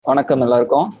வணக்கம்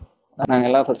எல்லாருக்கும். நாங்க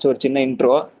எல்லாம் ஃபர்ஸ்ட் ஒரு சின்ன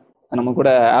இன்ட்ரோ. நம்ம கூட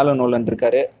ஆலன்-ஓலன்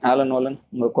இருக்காரு. ஆலன்-ஓலன்,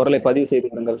 உங்க குரலை பதிவு செய்து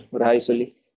கொள்ளுங்கள். ஒரு ஹாய் சொல்லி.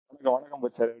 வணக்கம் வணக்கம்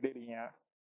பச்சார், எப்படி இருக்கீங்க?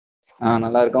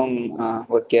 நல்லா இருக்கோம்.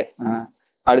 ஓகே.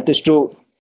 அடுத்து ஸ்ட்ரூவ்.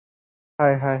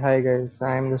 Hi guys,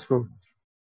 I am the Shroov.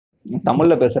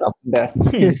 தமிழ்ல பேசுற அப்படின்ற.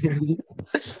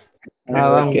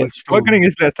 அதான் ஓகே. உங்கள் Shroov. ஸ்போக்கன்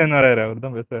இங்கிலீஷ் லெசன் வராரு, அவர்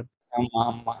தான் பேசுறாரு.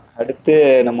 ஆமா. அடுத்து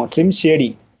நம்ம ஸ்லிம்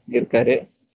ஷேடி இருக்காரு.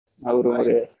 அவரு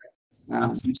ஒரு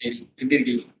எப்படி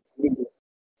இருக்கீங்க?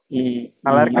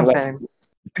 நல்லா இருக்கேன் time.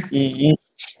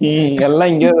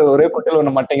 எல்லாம் இங்க ஒரே குட்டையில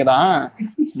ஒண்ணு மாட்டேங்குதான்.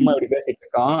 சும்மா இப்படி பேசிட்டு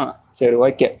இருக்கோம். சரி,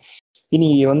 ஓகே. இனி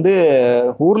வந்து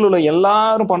ஊர்ல உள்ள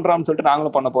எல்லாரும் பண்றான்னு சொல்லிட்டு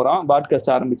நாங்களும் பண்ண போறோம்.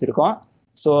 பாட்காஸ்ட் ஆரம்பிச்சிருக்கோம்.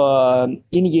 ஸோ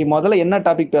இன்னைக்கு முதல்ல என்ன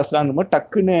டாபிக் பேசலான்னு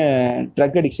டக்குன்னு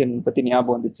ட்ரக் அடிக்ஷன் பத்தி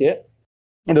ஞாபகம் வந்துச்சு.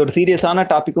 இது ஒரு சீரியஸான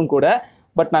டாபிக்கும் கூட.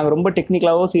 பட் நாங்கள் ரொம்ப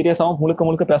டெக்னிக்கலாகவும் சீரியஸாகவும்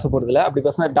முழுக்க பேச போறது இல்லை. அப்படி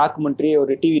பேசினா டாக்குமெண்ட்ரி,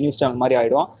 ஒரு டிவி நியூஸ் சேனல் மாதிரி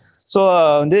ஆயிடும். ஸோ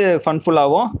வந்து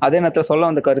ஃபன்ஃபுல்லாகவும் அதே நேரத்தில் சொல்ல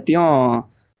வந்த கருத்தையும்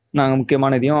நாங்கள்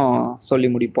முக்கியமானதையும் சொல்லி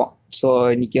முடிப்போம். ஸோ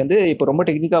இன்னைக்கு வந்து இப்போ ரொம்ப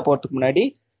டெக்னிக்காக போகிறதுக்கு முன்னாடி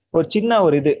ஒரு சின்ன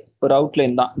ஒரு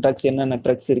அவுட்லைன் தான். ட்ரக்ஸ், என்னென்ன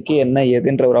ட்ரக்ஸ் இருக்கு, என்ன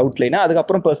ஏதுன்ற ஒரு அவுட்லைன்.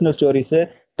 அதுக்கப்புறம் பர்சனல் ஸ்டோரிஸ்,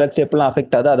 ட்ரக்ஸ் எப்படிலாம்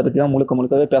அஃபெக்ட் ஆகுது, அதை பற்றி தான்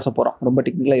முழுக்கவே பேச போகிறோம். ரொம்ப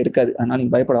டெக்னிக்கலாக இருக்காது, அதனால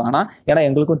நீங்கள் பயப்பட வேணாம். ஏன்னா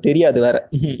எங்களுக்கும் தெரியாது வேற.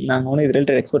 நாங்கள் ஒன்றும் இது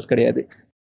ரிலேட்டட் எக்ஸ்பர்ட்ஸ் கிடையாது.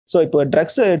 ஸோ இப்போ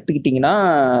ட்ரக்ஸ் எடுத்துக்கிட்டிங்கன்னா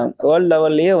வேர்ல்டு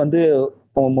லெவல்லையே வந்து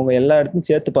எல்லா இடத்துலையும்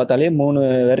சேர்த்து பார்த்தாலே 3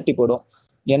 வெரைட்டி போடும்.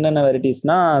 என்னென்ன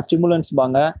வெரைட்டிஸ்னா ஸ்டிமுலன்ஸ்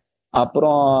பாங்க,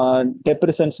 அப்புறம்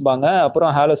டெப்ரிசன்ஸ் பாங்க,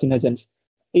 அப்புறம் ஹாலோசினோஜன்ஸ்.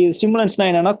 இது ஸ்டிமுலன்ஸ்னா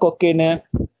என்னன்னா கொக்கைனு,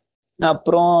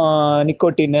 அப்புறம்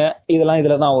நிக்கோட்டின், இதெல்லாம்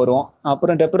இதுல தான் வரும்.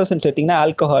 அப்புறம் டெப்ரசன்ஸ் எடுத்தீங்கன்னா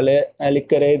ஆல்கஹாலு,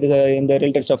 லிக்கரு, இது இந்த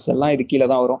ரிலேட்டட் ஸ்டப்ஸ் எல்லாம் இது கீழே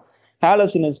தான் வரும்.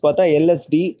 ஹாலோசினன்ஸ் பார்த்தா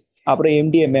எல்எஸ்டி, அப்புறம்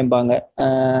எம்டிஎம்ஏம்பாங்க.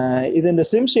 இது இந்த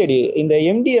ஸ்லிம் ஷேடி, இந்த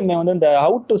எம்டிஎம்ஏ வந்து இந்த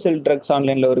ஹவு டு செல் ட்ரக்ஸ்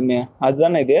ஆன்லைன்ல வருமே,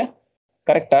 அதுதானே இது?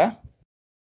 கரெக்டா?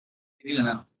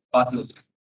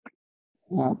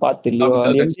 பார்த்து இல்லையோ?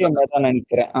 அது எம்டிஎம்ஏ தான்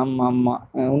நினைக்கிறேன். ஆமா.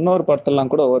 இன்னொரு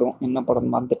படத்தெல்லாம் கூட வரும். என்ன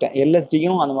படம் மறந்துட்டேன்.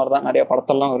 எல்எஸ்டியும் அந்த மாதிரி தான் நிறைய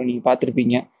படத்தெல்லாம் வரும், நீங்க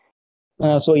பார்த்துருப்பீங்க.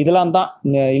 ஸோ இதெல்லாம் தான்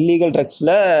இல்லீகல்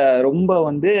ட்ரக்ஸ்ல ரொம்ப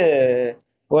வந்து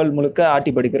வேர்ல்டு முழுக்க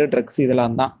ஆட்டி படிக்கிற ட்ரக்ஸ்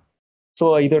இதெல்லாம் தான். ஸோ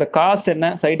இதோட காசு என்ன,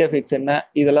 சைட் எஃபெக்ட்ஸ் என்ன,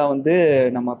 இதெல்லாம் வந்து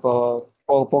நம்ம இப்போ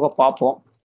போக போக பார்ப்போம்.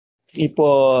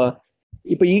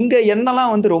 இப்போ இங்க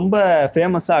என்னெல்லாம் வந்து ரொம்ப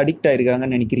ஃபேமஸா அடிக்ட்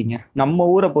ஆயிருக்காங்கன்னு நினைக்கிறீங்க? நம்ம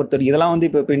ஊரை பொறுத்தவரைக்கும் இதெல்லாம் வந்து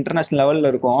இப்போ இன்டர்நேஷனல்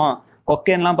லெவல்ல இருக்கும்.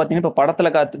 கொக்கைன்லாம் பார்த்தீங்கன்னா இப்போ படத்துல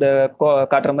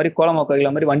காட்டுற மாதிரி கோலமொக்கைகள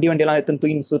மாதிரி வண்டியெல்லாம் எடுத்துன்னு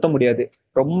தூக்கி சுத்த முடியாது.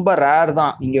 ரொம்ப ரேர்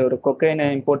தான். இங்க ஒரு கொக்கைனை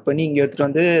இம்போர்ட் பண்ணி இங்க எடுத்துட்டு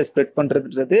வந்து ஸ்ப்ரெட்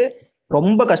பண்றதுன்றது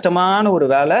ரொம்ப கஷ்டமான ஒரு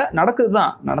வேலை.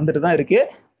 நடந்துட்டு தான் இருக்கு.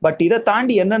 பட் இதை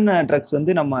தாண்டி என்னென்ன ட்ரக்ஸ்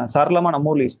வந்து நம்ம சரளமா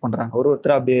நம்ம ஊர்ல யூஸ் பண்றாங்க,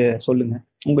 ஒருத்தர் அப்படியே சொல்லுங்க.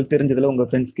 உங்களுக்கு தெரிஞ்சதுல உங்க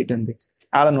ஃப்ரெண்ட்ஸ் கிட்ட இருந்து.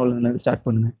 ஆலன்-ஓலன்ல ஸ்டார்ட்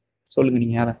பண்ணுங்க. சொல்லுங்க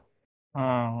நீங்க யார.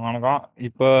 வணக்கம்.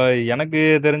 இப்போ எனக்கு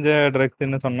தெரிஞ்ச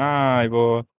ட்ரக்ஸ்ன்னு சொன்னா, இப்போ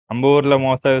நம்ம ஊர்ல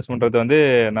மோஸ்டா யூஸ் பண்றது வந்து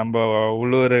நம்ம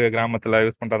உள்ளூர் கிராமத்துல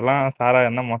யூஸ் பண்றதுலாம்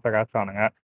சாராயம் தான் மோஸ்டா காசு ஆனுங்க.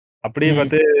 அப்படியே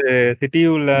பார்த்து சிட்டி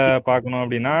உள்ள பார்க்கணும்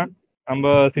அப்படின்னா,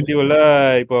 நம்ம சிட்டி உள்ள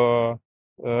இப்போ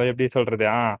எப்படி சொல்றது,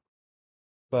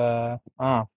 இப்போ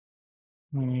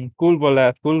ஸ்கூல் போல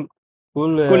ஸ்கூல்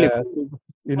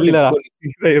இல்ல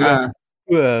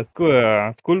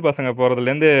ஸ்கூல் பசங்க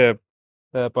போறதுல இருந்து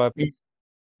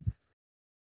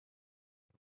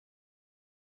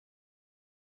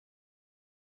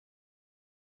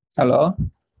ஹலோ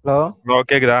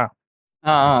கேக்குதா?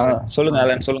 சொல்லுங்க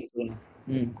ஆலன், சொல்லுங்க.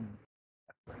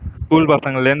 ஸ்கூல்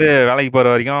பசங்கள்ல இருந்து வேலைக்கு போற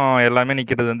வரைக்கும் எல்லாமே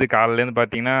நிக்கிறது வந்து காலையில இருந்து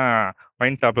பாத்தீங்கன்னா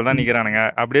ஒயின் ஷாப்ல தான் நிக்கிறானுங்க.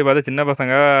 அப்படியே பார்த்து சின்ன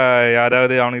பசங்க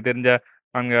யாராவது அவனுக்கு தெரிஞ்ச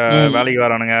அங்க வேலைக்கு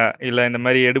வரானுங்க, இல்ல இந்த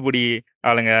மாதிரி எடுபுடி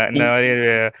ஆளுங்க, இந்த மாதிரி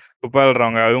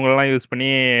குப்பாடுறவங்க, இவங்களெல்லாம் யூஸ் பண்ணி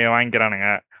வாங்கிக்கிறானுங்க.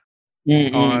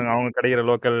 அவங்க கிடைக்கிற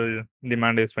லோக்கல்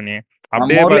டிமாண்ட் யூஸ் பண்ணி.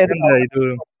 அப்படியே பார்த்து இது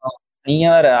நீங்க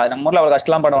வேற நம்ம ஊர்ல அவ்வளவு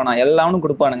கஷ்டம்லாம் பட வேணாம், எல்லாரும்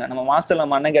கொடுப்பானுங்க. நம்ம மாஸ்டர்ல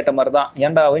நம்ம அண்ணன் கேட்ட மாதிரிதான்,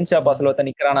 ஏன்டா ஒயின் ஷாப் வாசல் ஒருத்த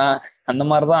நிக்கிறானா, அந்த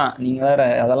மாதிரிதான். நீங்க வேற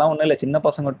அதெல்லாம் ஒண்ணும் இல்ல, சின்ன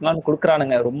பசங்க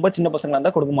கொடுக்குறானுங்க. ரொம்ப சின்ன பசங்களா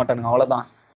இருந்தா கொடுக்க மாட்டானுங்க, அவ்வளவுதான்.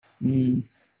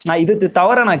 நான் இது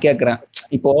தவிர நான் கேக்குறேன்,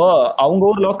 இப்போ அவங்க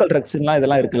ஊர் லோக்கல் ட்ரக்ஸ் எல்லாம்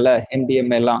இதெல்லாம் இருக்குல்ல,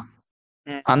 எம்டிஎம்ஏ எல்லாம்,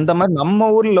 அந்த மாதிரி நம்ம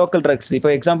ஊர்ல லோக்கல் ட்ரக்ஸ்,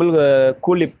 இப்போ எக்ஸாம்பிள்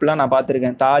கூலிப் எல்லாம் நான்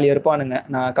பாத்திருக்கேன், தாலி இருப்பானுங்க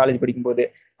நான் காலேஜ் படிக்கும் போது.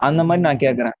 அந்த மாதிரி நான்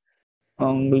கேக்குறேன்,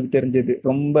 உங்களுக்கு தெரிஞ்சது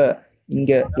ரொம்ப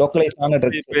இங்க லோக்கலைஸ் ஆன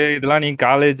ட்ரக்ஸ். இதெல்லாம் நீங்க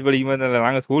காலேஜ் படிக்கும் போது இல்ல,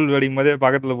 நாங்க ஸ்கூல் படிக்கும் போதே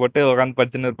பக்கத்துல போட்டு உட்காந்து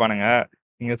படிச்சுன்னு இருப்பானுங்க.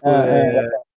 இங்க ஸ்கூல்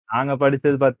நாங்க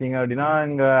படிச்சது பாத்தீங்க அப்படின்னா,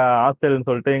 இங்க ஹாஸ்டல்னு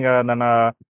சொல்லிட்டு இங்க அந்த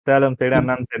சேலம் சைடு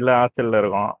அண்ணன் சைடுல ஹாஸ்டல்ல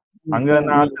இருக்கும். அங்க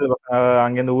இருந்து ஹாஸ்டல்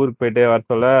அங்கிருந்து ஊருக்கு போயிட்டு வர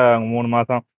சொல்ல 3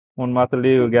 மாசம்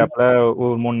லீவ் கேப்ல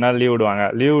ஒரு 3 நாள் லீவ் விடுவாங்க.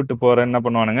 லீவ் விட்டு போற என்ன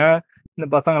பண்ணுவானுங்க, இந்த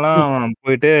பசங்கெல்லாம்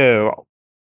போயிட்டு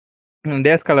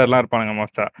டே ஸ்காலர்லாம் இருப்பானுங்க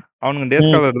மோஸ்டா. அவனுங்க டே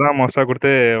ஸ்காலர் தான் மோஸ்டா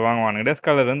கொடுத்து வாங்குவானுங்க. டே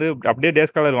ஸ்காலர் வந்து அப்படியே டே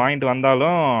ஸ்காலர் வாங்கிட்டு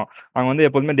வந்தாலும் அவங்க வந்து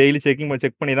எப்போதுமே டெய்லி செக்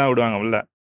பண்ணி தான் விடுவாங்க உள்ள.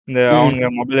 இந்த அவனுங்க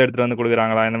மொபைல் எடுத்துட்டு வந்து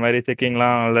கொடுக்குறாங்களா, இந்த மாதிரி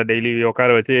செக்கிங்லாம் இல்லை டெய்லி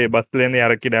உட்கார வச்சு பஸ்ல இருந்து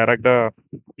இறக்கி டைரக்டா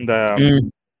இந்த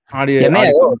ஆடி என்ன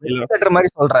ஆடி வெற்றி தேட்டர் மாதிரி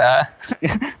சொல்ற?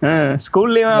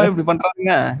 ஸ்கூல்லயும் இப்படி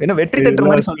பண்றாங்க. என்ன வெற்றி தேட்டர்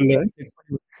மாதிரி சொல்றீங்க?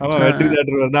 ஆமா, வெற்றி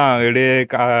தேட்டர் தான். அப்படியே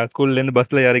ஸ்கூல்ல இருந்து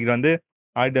பஸ்ல இறக்கிட்டு வந்து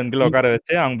ஆடிட்டோன்குள்ள உட்கார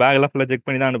வச்சு அவங்க பேக் எல்லாம் ஃபுல்லா செக்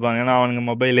பண்ணி தான் அனுப்புவாங்க. ஏன்னா அவனுங்க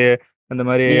மொபைலு அந்த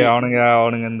மாதிரி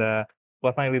அவனுங்க இந்த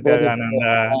பசங்களுக்கு தேவையான அந்த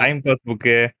டைம் பாஸ்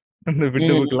புக்கு, இந்த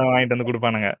பிட்டு புக் எல்லாம் வாங்கிட்டு வந்து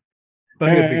கொடுப்பானுங்க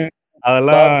பக்கத்துக்கு.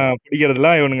 அதெல்லாம்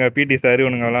பிடிக்கிறதுலாம் இவனுங்க பிடி சார்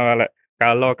இவனுங்க எல்லாம் வேலை.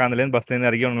 காலைல உட்காந்துலேருந்து பஸ்ல இருந்து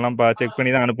இறக்கி இவனுங்கெல்லாம் செக்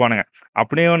பண்ணி தான் அனுப்புவானுங்க.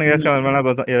 அப்படியே இவனுங்க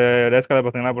ரேஸ் கலர்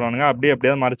பசங்க என்ன பண்ணுவானுங்க,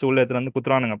 அப்படியே மறைச்சு உள்ள எடுத்துட்டு வந்து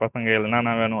குத்துறானுங்க பசங்க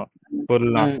இல்லைன்னா வேணும்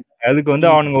பொருள்லாம். அதுக்கு வந்து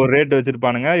அவனுங்க ஒரு ரேட்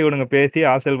வச்சிருப்பானுங்க. இவனுங்க பேசி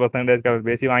ஹாஸ்டல் பசங்க ரேஸ் கலர்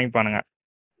பேசி வாங்கிப்பானுங்க.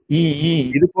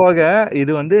 இது போக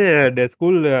இது வந்து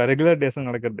ஸ்கூல் ரெகுலர் டேஸ்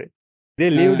நடக்கிறது. இதே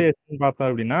லீவ் டேஸ் பார்த்தோம்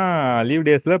அப்படின்னா, லீவ்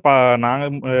டேஸ்ல நாங்க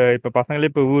இப்ப பசங்களே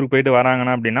இப்ப ஊருக்கு போயிட்டு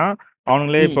வராங்கன்னா அப்படின்னா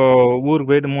அவனுங்களே இப்போ ஊருக்கு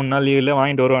போயிட்டு 3 நாள் லீவ்ல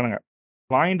வாங்கிட்டு வருவானுங்க.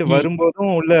 வாங்கிட்டு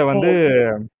வரும்போதும் உள்ள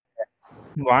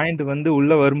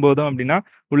வரும்போதும் அப்படின்னா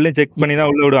உள்ளே செக் பண்ணி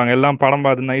தான் உள்ள விடுவாங்க. எல்லாம் படம்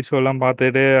பார்த்து நைட் ஷோ எல்லாம்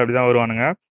பார்த்துட்டு அப்படிதான் வருவானுங்க.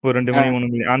 ஒரு 2 மணி 3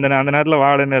 மணி அந்த அந்த நேரத்துல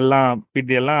வார்டன் எல்லாம்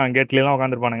பிடி எல்லாம் கேட்ல எல்லாம்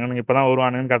உட்காந்துருப்பானுங்க. இவனுங்க இப்பதான்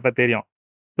வருவானுங்கன்னு கரெக்டா தெரியும்.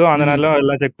 ஸோ அந்த நேரத்துல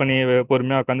எல்லாம் செக் பண்ணி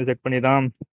பொறுமையா உட்காந்து செக் பண்ணி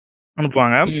தான்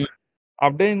அனுப்புவாங்க.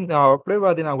 அப்படியே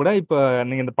பார்த்தீங்கன்னா கூட இப்போ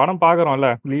நீங்க இந்த படம் பார்க்குறோம்ல,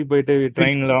 லீவ் போயிட்டு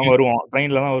ட்ரெயின்ல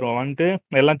தான் வருவோம் வந்துட்டு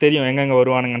எல்லாம் தெரியும் எங்கெங்க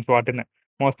வருவானுங்கன்னு ஸ்பாட்டுன்னு.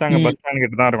 மோஸ்ட்டாக அங்கே பஸ் ஸ்டாண்ட்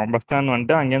கிட்ட தான் இருக்கும். பஸ் ஸ்டாண்ட்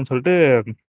வந்துட்டு அங்கேன்னு சொல்லிட்டு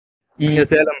இங்கே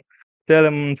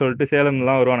சேலம்னு சொல்லிட்டு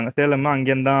சேலம்லாம் வருவானுங்க. சேலம்னா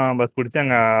அங்கேருந்து தான் பஸ் பிடிச்சி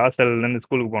அங்கே ஹாஸ்டல்லேருந்து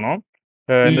ஸ்கூலுக்கு போனோம்.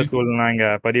 எந்த ஸ்கூல் நான் இங்கே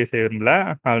பதிவு செய்ய விரும்பல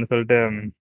அப்படின்னு சொல்லிட்டு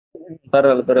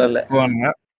பரவாயில்ல போவானுங்க.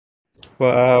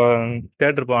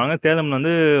 தேட்டர் போவாங்க. சேலம்ல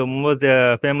வந்து ரொம்ப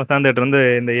ஃபேமஸான தேட்டர் வந்து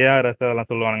இந்த ஏஆர்எஸ் அதெல்லாம்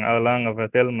சொல்லுவானுங்க. அதெல்லாம் அங்கே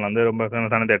சேலம்ல வந்து ரொம்ப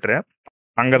ஃபேமஸான தேட்டரு.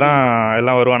 அங்கே தான்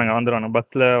எல்லாம் வந்துருவானுங்க.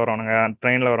 பஸ்ஸில் வருவானுங்க,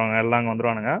 ட்ரெயினில் வருவாங்க, எல்லாம் அங்கே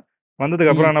வந்துருவானுங்க.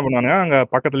 வந்ததுக்கு அப்புறம் என்ன பண்ணுவானுங்க, அங்கே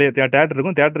பக்கத்துலேயே தேட்டர்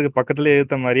இருக்கும். தேட்டருக்கு பக்கத்துலேயே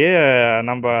ஏற்ற மாதிரியே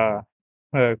நம்ம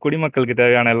குடிமக்களுக்கு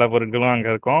தேவையான எல்லா பொருட்களும் அங்கே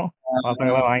இருக்கும்.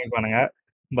 பசங்களாம் வாங்கிப்பானுங்க.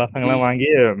 பசங்களாம் வாங்கி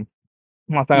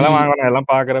வாங்குவானுங்க.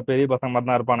 எல்லாம் பார்க்குற பெரிய பசங்க மாதிரி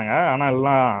தான் இருப்பானுங்க. ஆனால்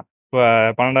எல்லாம் இப்போ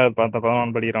 12வது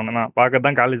 11 படிக்கிறவனுங்க பார்க்க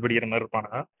தான் காலேஜ் படிக்கிற மாதிரி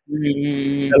இருப்பானுங்க.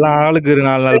 எல்லாம் ஆளுக்கு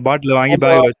 4 பாட்டில் வாங்கி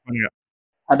பேக்ல வச்சுப்பானுங்க.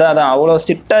 அதான் அவ்வளவு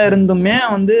ஸ்ட்ரிக்டா இருந்துமே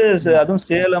வந்து அதுவும்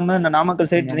சேலம் நாமக்கல்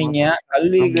சைடு நீங்க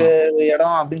கல்வி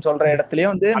இடம் அப்படின்னு சொல்ற இடத்துலயே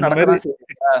வந்து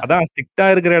அதான் ஸ்ட்ரிக்டா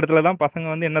இருக்கிற இடத்துலதான் பசங்க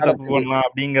வந்து என்ன தப்பு பண்ணலாம்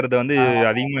அப்படிங்கறத வந்து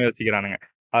அதிகமா யோசிக்கிறானுங்க.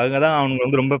 அதுங்கதான் அவனுக்கு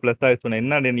வந்து ரொம்ப பிளஸ் ஆகி சொன்னேன்.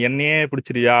 என்ன என்னையே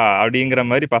பிடிச்சிருயா அப்படிங்கிற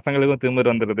மாதிரி பசங்களுக்கும் திரும்ப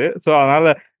வந்துருது. ஸோ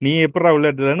அதனால நீ எப்படா உள்ள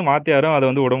இடத்துலன்னு மாத்தியாரும் அதை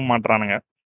வந்து விடவும் மாட்டானுங்க.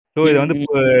 ஸோ இதை வந்து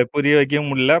புரிய வைக்கவும்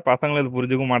முடியல, பசங்களும் இது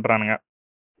புரிஞ்சுக்கவும் மாட்டானுங்க.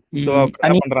 ஸோ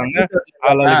என்ன பண்றாங்க,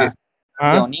 ஆளாளுக்கு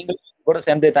கூட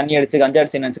சேர்ந்து தண்ணி அடிச்சு கஞ்சா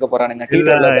அடிச்சு நினைச்சுக்க போறானுங்க.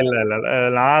 இல்ல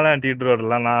நான்லாம் டீ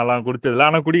ரோட்லாம் நான்லாம் குடிச்சதுல,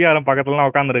 ஆனா குடிக்காரன் பக்கத்துல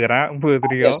உட்காந்துருக்கிறேன்.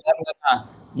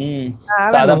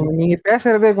 நீங்க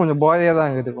பேசுறதே கொஞ்சம் போதையா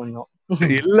தான் இருக்குது கொஞ்சம்.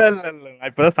 இல்ல நான்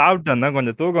இப்பதான் சாப்பிட்டு வந்தேன்,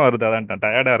 கொஞ்சம் தூக்கம் வருது, அதான்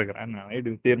டயர்டா இருக்கிறேன். நான்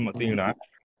நைட்டு சீர்மா தூங்கிடுவேன்.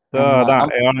 ஸோ அதான்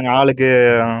அவனுங்க ஆளுக்கு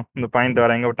இந்த பாயிண்ட்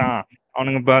வர எங்க விட்டான்,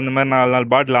 அவனுங்க இப்போ அந்த மாதிரி 4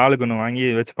 பாட்டில் ஆளுக்கு ஒன்று வாங்கி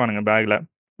வச்சுப்பானுங்க பேக்ல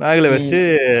வச்சு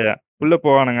உள்ள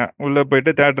போவானுங்க. உள்ள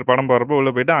போயிட்டு தேட்டர் படம் போறப்ப உள்ள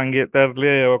போயிட்டு அங்கேயே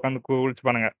தேட்டர்லயே உட்காந்து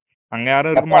குளிச்சுப்பானுங்க. அங்க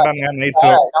யாரும் இருக்க மாட்டானுங்க நைட்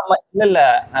ஷோ. இல்ல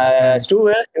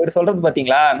ஸ்டூவ் இவர் சொல்றது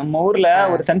பாத்தீங்களா, நம்ம ஊர்ல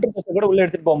ஒரு சென்ட்ரல் பஸ் கூட உள்ள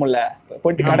எடுத்துட்டு போக முடியல,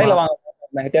 போயிட்டு கடையில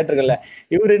வாங்க தேட்டர்கள்ல.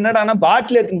 இவரு என்னடானா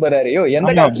பாட்டில் எடுத்துன்னு போறாரு.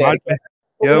 எந்த காலத்துல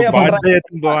பாட்டிலே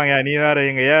எடுத்துன்னு போவாங்க. நீ வேற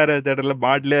எங்க ஏஆர் தேட்டர்ல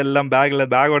பாட்டிலே எல்லாம்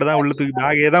பேக்கோட தான் உள்ள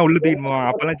தூக்கிட்டு போவாங்க.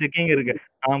 அப்பெல்லாம் செக்கிங் இருக்கு.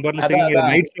 செக்கிங்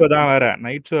இருக்கு.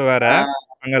 நைட் ஷோ வேற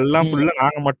அங்க எல்லாம் ஃபுல்லா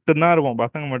நாங்க மட்டும்தான் இருப்போம்,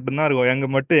 பசங்க மட்டும்தான் இருக்கும்.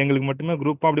 எங்களுக்கு மட்டுமே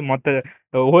குரூப்பா அப்படி மொத்த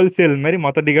ஹோல்சேல் மாதிரி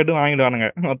மொத்த டிக்கெட்டும் வாங்கிடுவானுங்க.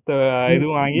 மொத்த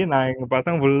இதுவும் வாங்கி எங்க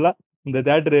பசங்க ஃபுல்லா இந்த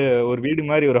தேட்டரு ஒரு வீடு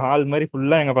மாதிரி ஒரு ஹால் மாதிரி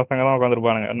ஃபுல்லா எங்க பசங்க தான்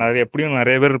உட்காந்துருப்பானுங்க. எப்படியும்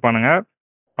நிறைய பேர் இருப்பானுங்க.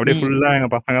 அப்படியே ஃபுல்லா எங்க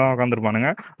பசங்க தான் உட்காந்துருப்பானுங்க.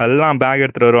 எல்லாம் பேக்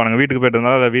எடுத்துட்டு வருவானுங்க. வீட்டுக்கு போயிட்டு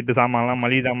இருந்தாலும் வீட்டு சாமான்லாம்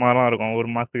மளிகை சாமான்லாம் இருக்கும்.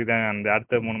 1 மாசத்துக்கு தான், அந்த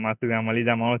அடுத்த 3 மாசத்துக்கு தான் மளிகை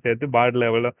சாமானும் சேர்த்து பாட்டில்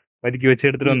எவ்வளவு பதுக்கி வச்சு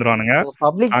எடுத்துட்டு வந்துருவானுங்க.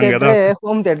 பப்ளிக் தியேட்டரே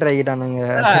ஹோம் தியேட்டர் ஆக்கிட்டானுங்க.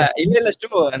 இல்ல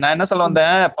நான் என்ன சொல்ல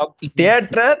வந்தேன்,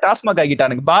 தியேட்டரை டாஸ்மாக்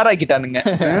ஆக்கிட்டானுங்க, பார் ஆக்கிட்டானுங்க.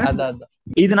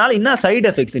 இதனால என்ன சைடு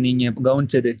எஃபெக்ட்ஸ் நீங்க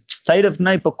கவனிச்சது? சைடு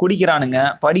எஃபெக்ட்னா இப்ப குடிக்கிறானுங்க,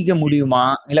 படிக்க முடியுமா,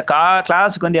 இல்ல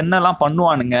கிளாஸுக்கு வந்து என்னெல்லாம்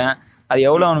பண்ணுவானுங்க, அது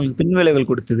எவ்வளவு அவனுக்கு பின்விளைவுகள்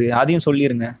கொடுத்தது, அதையும்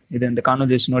சொல்லிருங்க. இது இந்த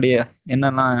கான்வர்சேஷனுடைய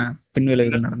என்னெல்லாம்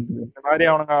பின்விளைவுகள் நடந்தது. இந்த மாதிரி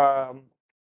அவனுங்க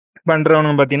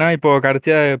பண்றவனுங்க பாத்தீங்கன்னா இப்போ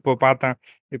கடைசியா இப்போ பார்த்தேன்.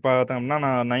 இப்போ பார்த்தோம்னா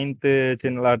நான் 9th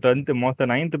 10th மோஸ்டா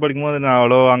 9th படிக்கும்போது நான்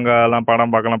அவ்வளோ அங்கெல்லாம்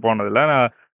படம் பார்க்கலாம் போனதில்லை. நான்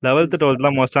 11th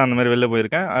 12th மோஸ்டா அந்த மாதிரி வெளில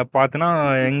போயிருக்கேன். பார்த்தீங்கன்னா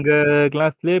எங்க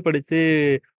கிளாஸ்லயே படிச்சு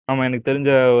எனக்கு தெரிஞ்ச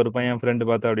ஒரு பையன் ஃப்ரெண்டு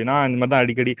பார்த்தேன் அப்படின்னா இந்த மாதிரி தான்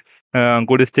அடிக்கடி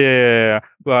குடிச்சிட்டு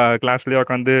கிளாஸ்லயே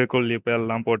உட்காந்து கொல்லி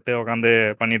எல்லாம் போட்டு உட்காந்து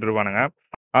பண்ணிட்டு இருப்பானுங்க.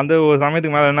 அந்த ஒரு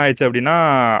சமயத்துக்கு மேல என்ன ஆயிடுச்சு அப்படின்னா,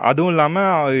 அதுவும் இல்லாம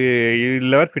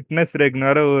இதுல வேற ஃபிட்னஸ் பிரேக்னு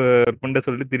வேற ஒரு புண்டை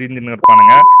சொல்லிட்டு திரிஞ்சுன்னு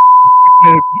இருப்பானுங்க.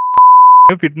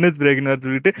 ஃபிட்னஸ் பிரேக்னு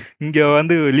சொல்லிட்டு இங்க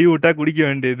வந்து லீவ் விட்டா குடிக்க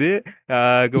வேண்டியது,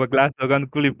 கிளாஸ்ல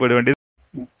உட்காந்து கூலி போட வேண்டியது.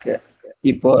 ஓகே,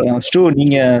 இப்போ ஸ்டூ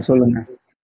நீங்க சொல்லுங்க,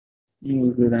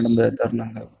 உங்களுக்கு நடந்த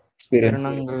தருணங்கள் எக்ஸ்பீரியன்ஸ்.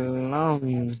 தருணங்கள்னா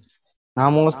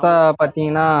நான் மோஸ்டா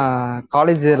பாத்தீங்கன்னா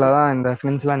காலேஜ்ல தான் இந்த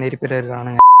ஃப்ரெண்ட்ஸ் எல்லாம் நிறைய பேர்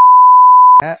இருக்கானுங்க.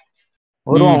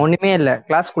 வருவான் ஒண்ணுமே இல்ல,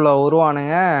 கிளாஸ்க்குள்ள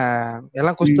வருவானுங்க,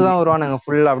 எல்லாம் குஸ்து தான் வருவானுங்க,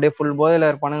 அப்படியே ஃபுல் போதையில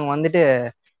இருப்பானுங்க. வந்துட்டு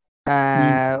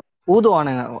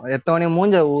ஊதுவானுங்க, எத்தவனே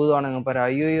மூஞ்ச ஊதுவானுங்க பாரு.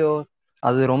 ஐயோ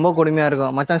அது ரொம்ப கொடுமையா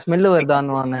இருக்கும். மச்சான் ஸ்மெல்லு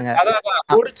வருதான்னுவானுங்க.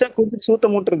 சூத்த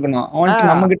மூட்டு இருக்கணும்,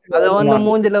 அது வந்து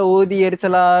மூஞ்சில ஊதி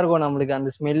எரிச்சலா இருக்கும் நம்மளுக்கு.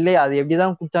 அந்த ஸ்மெல்லே அது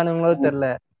எப்படிதான் குடிச்சானுங்களோ தெரியல,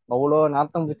 அவ்வளவு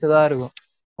நாத்தம் பிடிச்சதா இருக்கும்,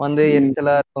 வந்து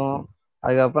எரிச்சலா இருக்கும்.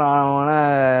 அதுக்கப்புறம் அவன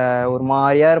ஒரு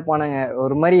மாதிரியா இருப்பானுங்க,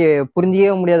 ஒரு மாதிரி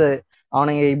புரிஞ்சிக்கவே முடியாது.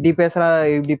 அவனுங்க இப்படி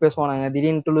இப்படி பேசுவானுங்க,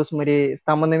 திடீர்னு டுலூஸ் மாதிரி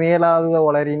சம்பந்தமே இல்லாத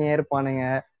உளறினே இருப்பானுங்க.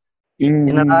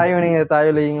 என்னடா இவனுங்க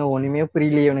தாயலைங்க, ஒண்ணுமே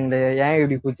புரியலையே இவனுங்களே, ஏன்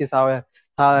இப்படி குச்சி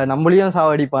நம்மளையும்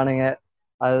சாவடிப்பானுங்க.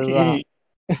 அதுதான்.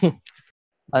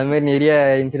 அது மாதிரி நிறைய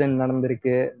இன்சிடென்ட்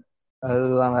நடந்திருக்கு.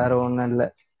 அதுதான், வேற ஒண்ணும் இல்ல.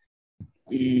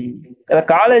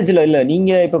 காலேஜ்ல இல்ல,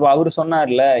 நீங்க இப்ப அவரு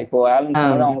சொன்னார்ல, இப்போ ஆலன்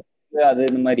சொன்னது அவங்க அது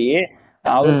இந்த மாதிரி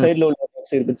அவர் சைட்ல உள்ள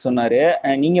பத்தி சொன்னாரு.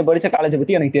 நீங்க படிச்ச காலேஜ்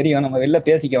பத்தி எனக்கு தெரியும், நம்ம வெளில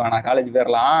பேசிக்க வேணாம் காலேஜ்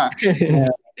பேர்லாம்.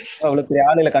 அவ்வளவு பெரிய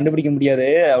ஆளுகளை கண்டுபிடிக்க முடியாது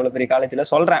அவ்வளவு பெரிய காலேஜ்ல.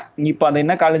 சொல்றேன், இப்ப அது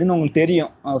என்ன காலேஜ்னு உங்களுக்கு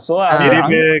தெரியும். சோ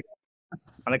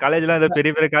அந்த காலேஜ்ல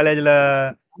பெரிய பெரிய காலேஜ்ல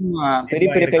பெரிய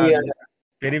பெரிய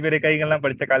பெரிய பெரிய கைகள்லாம்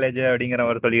படிச்ச காலேஜ் அப்படிங்கிற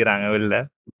மாதிரி சொல்லிக்கிறாங்க வெளில.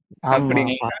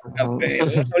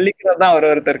 சொல்லிக்கிறதுதான்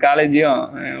ஒருத்தர் காலேஜையும்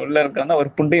உள்ள இருக்கிறதா ஒரு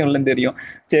புண்டையும் உள்ள தெரியும்.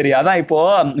 சரி, அதான் இப்போ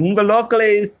உங்க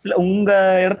லோக்கலைஸ்ல உங்க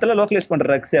இடத்துல லோக்கலைஸ் பண்ற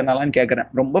ட்ரக்ஸ் என்னலான்னு கேக்குறேன்.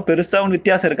 ரொம்ப பெருசா ஒன்னும்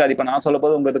வித்தியாசம் இருக்காது. இப்ப நான் சொல்ல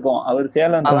போது உங்க இதுக்கும், அவர்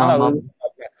சேலம்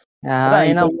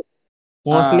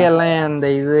மோஸ்ட்லி எல்லாம் இந்த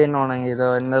இதுன்னுவானுங்க, இதோ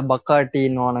இந்த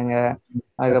பக்காட்டின்னுவானுங்க.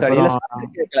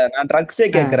 அதுக்கப்புறம் நான் ட்ரக்ஸே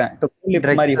கேக்குறேன்.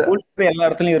 எல்லா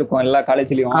இடத்துலயும் இருக்கும், எல்லா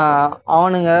காலேஜ்லயும்.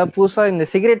 அவனுங்க புதுசா இந்த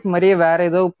சிகரெட் மாதிரியே வேற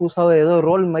ஏதோ புதுசா ஏதோ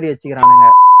ரோல் மாதிரி வச்சுக்கிறானுங்க.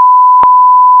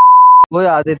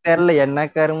 அது தெரியல என்ன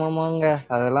கருமமாங்க,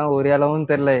 அதெல்லாம் ஒரு அளவும்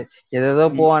தெரியல.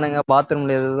 ஏதோ போவானுங்க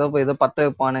பாத்ரூம்ல, ஏதோ பத்த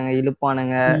வைப்பானுங்க,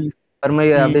 இழுப்பானுங்க, அது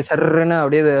மாதிரி அப்படியே சர்ன்னு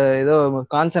அப்படியே ஏதோ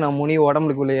காஞ்சனா முனி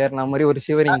உடம்புக்குள்ள ஏறின மாதிரி ஒரு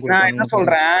சிவரிங்.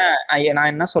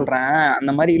 நான் என்ன சொல்றேன்,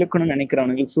 அந்த மாதிரி இழுக்கணும்னு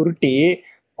நினைக்கிறவனுங்களுக்கு சுருட்டி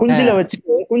குஞ்சில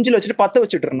வச்சுட்டு பத்த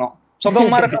வச்சுட்டு இருந்தோம்.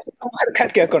 சுகமா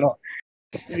இருக்கான்னு கேட்கணும்.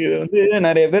 இது வந்து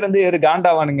நிறைய பேர் வந்து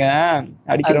காண்டாவானுங்க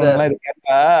அடிக்கிறவங்க எல்லாம். இது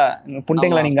கேட்டா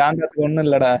புண்டைங்களா, நீங்க காண்டாத்துக்கு ஒண்ணும்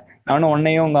இல்லடா, நானும்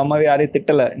உன்னையும் உங்க அம்மாவே யாரையும்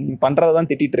திட்டல, நீ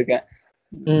பண்றதான் திட்டிட்டு இருக்கேன்.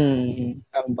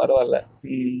 பரவாயில்ல.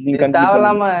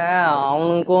 தேவையில்லாம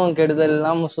அவனுக்கும் கெடுதல்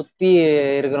இல்லாம சுத்தி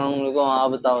இருக்கிறவங்களுக்கும்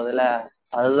ஆபத்தாவதுல,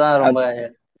 அதுதான் ரொம்ப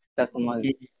கஷ்டமா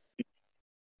இருக்கு.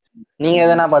 நீங்க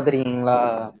எதனா பாத்திருக்கீங்களா?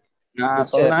 நான்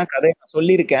சொல்றேன், கதையை நான்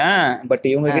சொல்லியிருக்கேன், பட்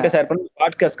இவங்க கிட்ட ஷேர் பண்ணி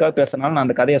பாட்காஸ்ட்காக பேசுறதுனால நான்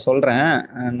அந்த கதையை சொல்றேன்.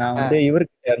 நான் வந்து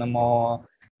இவருக்கு நம்ம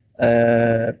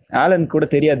ஆலன் கூட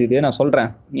தெரியாது இது, நான் சொல்றேன்.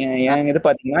 என் இது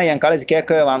பாத்தீங்கன்னா என் காலேஜ்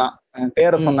கேட்கவே வேணாம்,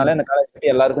 பேரை சொன்னாலே அந்த காலேஜ்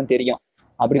பத்தி எல்லாருக்கும் தெரியும்.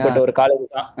 அப்படிப்பட்ட ஒரு காலேஜ்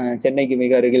தான், சென்னைக்கு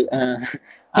மிக அருகில்.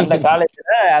 அந்த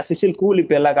காலேஜ்ல அசிஷியல்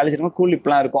கூலிப், எல்லா காலேஜ்லயும் கூலிப்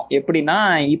எல்லாம் இருக்கும். எப்படின்னா,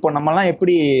 இப்போ நம்ம எல்லாம்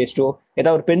எப்படி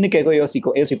ஏதாவது ஒரு பெண்ணு கேட்க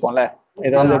யோசிப்போம்ல,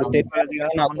 ஏதாவது ஒரு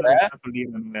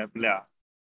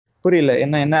புரியல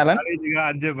என்ன என்ன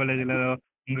அஞ்சே காலேஜ்ல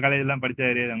உங்க காலேஜ் எல்லாம்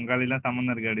படிச்சாரு, உங்க காலேஜ் எல்லாம்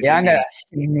சம்பந்தம் இருக்கு. ஏங்க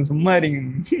நீங்க சும்மா இருங்க,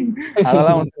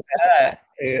 அதெல்லாம் ஒண்ணு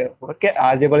ஓகே.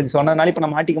 ஆர்ஜே காலேஜ் சொன்னதுனால இப்ப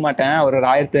நான் மாட்டிக்க மாட்டேன். ஒரு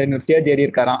 1500 ஸ்டேஜ் ஏறி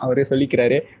இருக்காராம், அவரே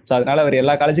சொல்லிக்கிறாரு. சோ அதனால அவர்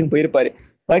எல்லா காலேஜுக்கும் போயிருப்பாரு.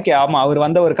 ஓகே, ஆமா, அவர்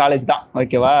வந்த ஒரு காலேஜ் தான்,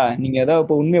 ஓகேவா? நீங்க ஏதோ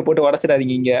இப்ப உண்மையை போட்டு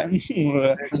உடச்சிடாதீங்க, இங்க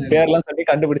பேர்லாம் சொல்லி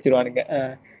கண்டுபிடிச்சிருவானுங்க.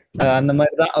 அந்த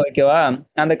மாதிரிதான், ஓகேவா?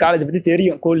 அந்த காலேஜ் பத்தி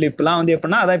தெரியும். கூல் இப்பெல்லாம் வந்து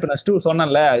எப்படின்னா, அதான் இப்ப நான் ஸ்டூ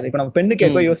சொன்னேன்ல, இப்ப நம்ம பெண்ணு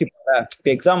கேட்க யோசிப்போம்ல. இப்ப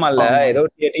எக்ஸாம் ஆல்ல ஏதோ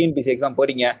டிஎன்பிசி எக்ஸாம்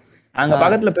போறீங்க, அங்க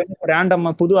பக்கத்துல பெண்ணு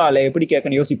ரேண்டமா புது ஆளு எப்படி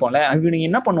கேட்கணும் யோசிப்போம்ல. இவனுங்க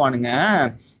என்ன பண்ணுவானுங்க,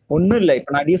 ஒண்ணும் இல்ல,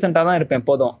 இப்ப நான் டீசெண்டா தான் இருப்பேன்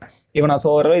எப்போதும், இப்ப நான்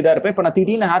சோற இதா இருப்பேன். இப்ப நான்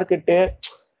திடீர்னு ஹேர் கட்டு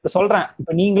சொல்றேன்,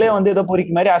 இப்ப நீங்களே வந்து ஏதோ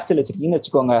பொறிக்கு மாதிரி ஹேர் ஸ்டைல் வச்சிருக்கீங்கன்னு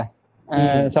வச்சுக்கோங்க.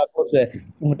 சப்போஸ்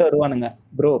உங்ககிட்ட வருவானுங்க,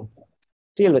 ப்ரோ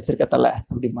சீல் வச்சிருக்க தல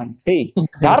அப்படிமான்னு. டேய்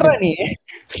யாரா நீ,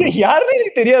 யாருன்னு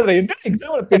எனக்கு தெரியாதுடா, என்ன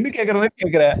எக்ஸாம்ல பெண்ணு கேட்கற மாதிரி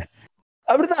கேட்கற.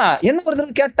 அப்படிதான் என்ன ஒரு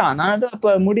தடவை கேட்டான். நான் வந்து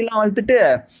அப்ப முடியெல்லாம் வளர்த்துட்டு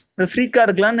ஃப்ரீக்கா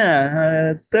இருக்கலான்னு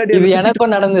தேர்ட் இயர்.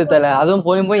 எனக்கும் நடந்தது தல, அதுவும்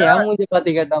போய் ஏன் மூஞ்சி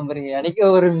பார்த்து கேட்டான் பாருங்க, எனக்கே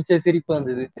ஒரு நிமிஷம் சிரிப்பு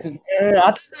வந்தது.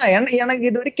 அதுதான் எனக்கு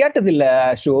இது வரைக்கும் கேட்டது இல்ல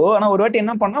ஷோ. ஆனா ஒரு வாட்டி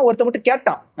என்ன பண்ணா, ஒருத்த மட்டும்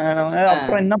கேட்டான்.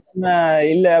 அப்புறம் என்ன பண்ண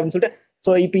இல்ல அப்படின்னு சொல்லிட்டு.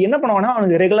 சோ இப்ப என்ன பண்ணுவானா,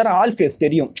 அவனுக்கு ரெகுலரா ஆல் ஃபேஸ்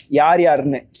தெரியும் யார்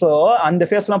யாருன்னு. சோ அந்த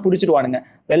ஃபேஸ் எல்லாம் புடிச்சிடுவானுங்க.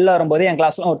 வெளில வரும்போதே என்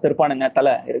கிளாஸ் எல்லாம் ஒருத்தர் இருப்பானுங்க,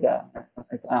 தலை இருக்கா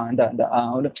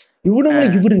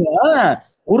இவனுங்க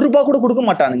 1 ரூபாய் கூட கொடுக்க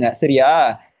மாட்டானுங்க, சரியா?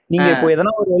 நீங்க இப்போ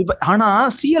எதனா ஒரு help ஆனா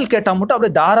சிஎல் கேட்டா மட்டும்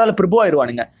அப்படியே தாராள பிரபு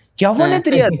ஆயிடுவானுங்க. எவனே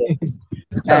தெரியாது.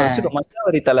 வச்சுக்கோ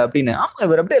மச்சாவரி தலை அப்படின்னு. ஆமா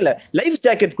இவர் அப்படியே இல்ல லைஃப்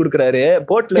ஜாக்கெட் குடுக்குறாரு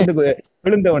போட்ல இருந்து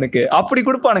விழுந்தவனுக்கு அப்படி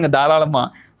கொடுப்பானுங்க தாராளமா.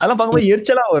 அதெல்லாம் பார்க்கும்போது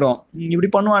எரிச்சலா வரும். இப்படி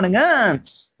பண்ணுவானுங்க.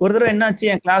 ஒரு தடவை என்னாச்சு,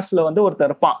 என் கிளாஸ்ல வந்து ஒருத்தர்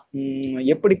இருப்பான்.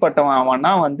 எப்படிப்பட்டவன்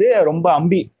அவன்னா வந்து ரொம்ப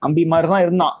அம்பி மாதிரிதான்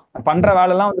இருந்தான். பண்ற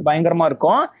வேலை எல்லாம் வந்து பயங்கரமா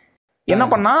இருக்கும். என்ன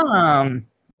பண்ணா,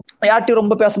 யார்ட்டையும்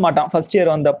ரொம்ப பேச மாட்டான். ஃபர்ஸ்ட்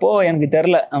இயர் வந்தப்போ எனக்கு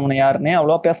தெரியல அவனை யாருன்னே,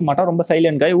 அவ்வளவா பேச மாட்டான். ரொம்ப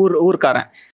சைலண்ட் காய், ஊருக்காரன்.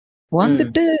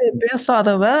 வந்துட்டு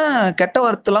பேசாதவன், கெட்ட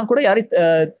வார்த்தைலாம் கூட யாரையும்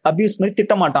அபியூஸ் மாதிரி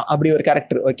திட்ட மாட்டான். அப்படி ஒரு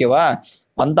கேரக்டர். ஓகேவா?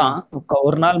 வந்தான்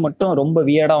ஒரு நாள் மட்டும் ரொம்ப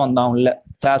வியர்டா வந்தான் உள்ள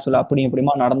கிளாஸ்ல. அப்படி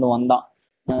இப்படிமா நடந்து வந்தான்.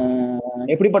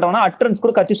 எப்படிப்பட்டவனா அட்டரன்ஸ்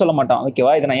கூட கட்சி சொல்ல மாட்டான்.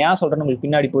 ஓகேவா? இதை நான் ஏன் சொல்றேன்னு உங்களுக்கு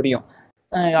பின்னாடி புரியும்.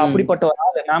 அப்படிப்பட்ட ஒரு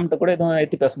ஆள் மேம்கிட்ட கூட எதுவும்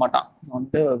எடுத்து பேச மாட்டான்.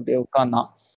 வந்து அப்படியே உட்கார்ந்தான்.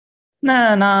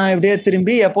 நான் இப்படியே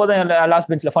திரும்பி எப்போதும் லாஸ்ட்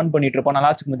பெஞ்ச்ல ஃபன் பண்ணிட்டு இருப்பான். நான்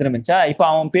லாஸ்ட்டுக்கு முந்தின பெஞ்சா. இப்ப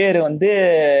அவன் பேரு வந்து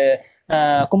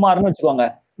குமார்னு வச்சுக்கோங்க.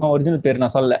 ஒரிஜினல் பேர்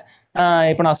நான் சொல்ல.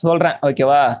 இப்ப நான் சொல்றேன்.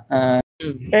 ஓகேவா?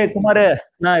 ஏய் குமாரு,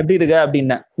 நான் எப்படி இருக்க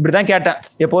அப்படின்னேன். இப்படிதான் கேட்டேன்.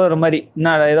 எப்போதும் ஒரு மாதிரி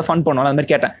நான் ஏதோ ஃபன் பண்ணுவோம் அந்த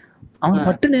மாதிரி கேட்டேன். அவன்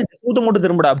பட்டுன்னு சூத்த மட்டும்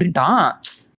திரும்படா அப்படின்ட்டான்.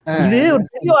 இது ஒரு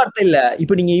பெரிய வார்த்தை இல்ல.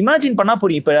 இப்ப நீங்க இமேஜின் பண்ணா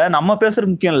புரியும். இப்ப நம்ம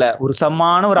பேசுறது முக்கியம் இல்ல. ஒரு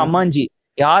சமான ஒரு அம்மாஞ்சி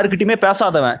யாருக்கிட்டயுமே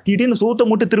பேசாதவன் திடீர்னு சூத்த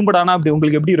மட்டும் திரும்படானா அப்படி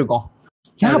உங்களுக்கு எப்படி இருக்கும்?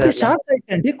 ஏன் அப்படி ஷாக்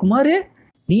ஆயிட்டேன். டே குமாரு,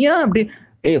 நீ ஏன் அப்படி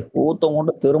சூத்த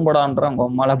மட்டும் திரும்படான்றான்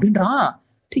கொம்மாள் அப்படின்றான்.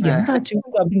 என்னாச்சு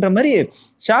அப்படின்ற மாதிரி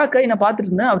ஷாக் ஆகி நான் பாத்துட்டு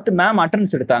இருந்தேன். அடுத்து மேம்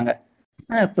அட்டெண்டன்ஸ் எடுத்தாங்க.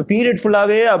 இப்ப பீரியட்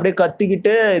ஃபுல்லாவே அப்படியே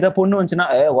கத்திக்கிட்டு இதை பொண்ணு வந்துச்சுன்னா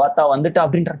வாத்தா வந்துட்டா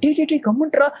அப்படின்றா. டீ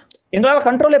கம்முன்றா. எங்களால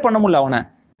கண்ட்ரோலே பண்ண முடியல அவனை.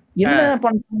 என்ன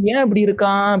பண்றான், ஏன் இப்படி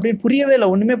இருக்கான் அப்படின்னு புரியவே இல்லை.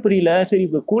 ஒண்ணுமே புரியல. சரி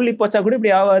இப்ப கூலி போச்சா கூட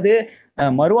இப்படி ஆகாது,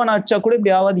 மருவான அடிச்சா கூட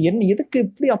இப்படி ஆகாது, என்ன எதுக்கு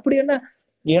இப்படி அப்படி என்ன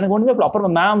எனக்கு ஒண்ணுமே.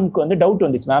 அப்புறம் மேம்க்கு வந்து டவுட்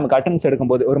வந்துச்சு. மேம்க்கு அட்டெண்டன்ஸ்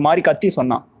எடுக்கும்போது ஒரு மாதிரி கத்தி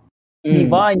சொன்னான். நீ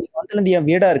வா, இங்க வந்ததுல இருந்து என்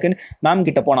வீடா இருக்குன்னு மேம்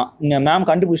கிட்ட போனான். மேம்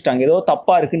கண்டுபிடிச்சிட்டாங்க ஏதோ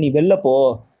தப்பா இருக்கு, நீ வெளில போ,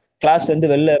 கிளாஸ் வந்து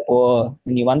வெளில போ,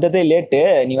 நீ வந்ததே லேட்டு,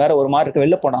 நீ வேற ஒரு மாதிரி இருக்கு,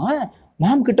 வெளில போனா.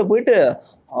 மேம் கிட்ட போயிட்டு,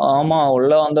 ஆமா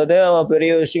உள்ள வந்ததே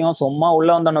பெரிய விஷயம், சும்மா உள்ள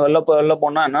வந்தான வெளில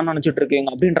போனா என்ன நினைச்சிட்டு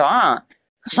இருக்கீங்க அப்படின்றான்.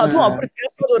 அதுவும் அப்படி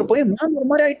பேசுறது ஒரு போய் மேம் ஒரு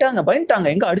மாதிரி ஆயிட்டாங்க, பயந்துட்டாங்க,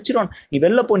 எங்க அடிச்சிடும், நீ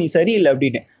வெளில போ, நீ சரியில்லை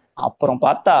அப்படின்னு. அப்புறம்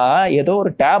பார்த்தா ஏதோ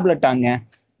ஒரு டேப்லெட்டாங்க.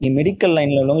 நீ மெடிக்கல்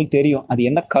லைன்ல உள்ளவங்களுக்கு தெரியும் அது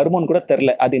என்ன கருமன்னு கூட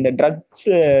தெரியல. அது இந்த ட்ரக்ஸ்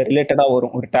ரிலேட்டடா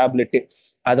வரும் ஒரு டேப்லெட்.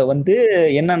 அதை வந்து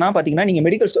என்னன்னா பாத்தீங்கன்னா, நீங்க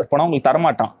மெடிக்கல் ஸ்டோர் போனா உங்களுக்கு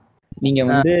தரமாட்டான். நீங்க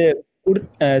வந்து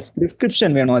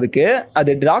பிரிஸ்கிரிப்ஷன் வேணும் அதுக்கு.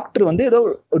 அது டாக்டர் வந்து ஏதோ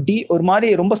ஒரு மாதிரி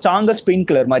ரொம்ப ஸ்ட்ராங்கஸ்ட் பெயின்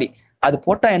கில்லர் மாதிரி அது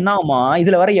போட்டா என்ன ஆகுமா,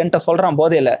 இதுல வர என்கிட்ட சொல்றான்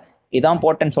போதையில இதான்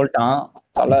போட்டேன்னு சொல்லிட்டான்.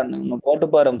 தலை நம்ம போட்டு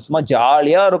பாரு, சும்மா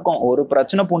ஜாலியா இருக்கும், ஒரு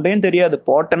பிரச்சனை பூண்டையும் தெரியாது,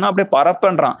 போட்டேன்னா அப்படியே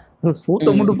பரப்பன்றான்.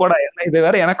 சூத்த முட்டு போடா, என்ன இது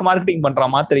வேற எனக்கு மார்க்கெட்டிங்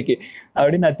பண்றான் மாத்திரைக்கு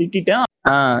அப்படின்னு நான் திட்டேன்.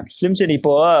 ஸ்லிம் ஷெடி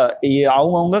இப்போ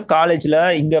அவங்கவுங்க காலேஜ்ல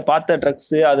இங்க பார்த்த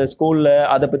ட்ரக்ஸ் அதை ஸ்கூல்ல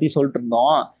அதை பத்தி சொல்லிட்டு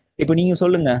இருந்தோம். இப்ப நீங்க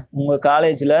சொல்லுங்க, உங்க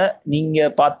காலேஜ்ல நீங்க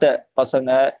பார்த்த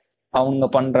பசங்க அவங்க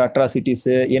பண்ற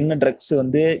அட்ராசிட்டிஸ் என்ன, ட்ரக்ஸ்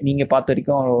வந்து நீங்க பார்த்த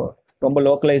வரைக்கும் ரொம்ப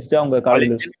லோக்கலைஸ்டா உங்க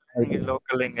காலேஜ்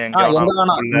லோக்கல் எங்க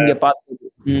வேணா நீங்க பார்த்தது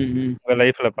உங்க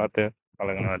லைஃப்ல பார்த்து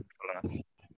பழகுன சொல்லுங்க.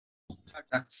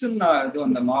 ட்ரக்ஸ்ன்னா இது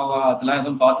அந்த மாவா அதெல்லாம்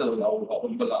எதுவும் பார்த்தது இல்லை அவ்வளோ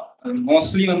ரொம்பலாம்.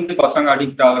 மோஸ்ட்லி வந்து பசங்க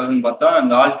அடிக்ட் ஆகுறதுன்னு பார்த்தா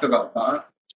அந்த ஆல்கஹால் தான்,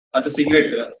 அது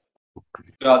சிகரெட்டு,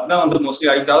 அதுதான் வந்து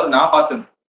மோஸ்ட்லி அடிக்ட் ஆகுது நான் பார்த்தது.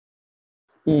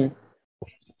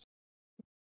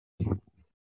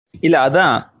 இல்ல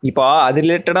அதான் இப்போ அது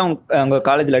ரிலேட்டடா உங்க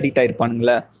காலேஜ்ல அடிக்ட்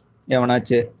ஆயிருப்பானுங்களே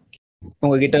எவனாச்சு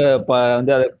உங்ககிட்ட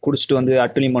வந்து அதை குடிச்சிட்டு வந்து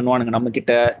அட்டலியும் பண்ணுவானுங்க நம்ம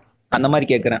கிட்ட, அந்த மாதிரி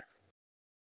கேக்குறேன்.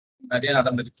 நிறைய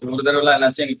நடந்திருக்கு. ஒரு தடவை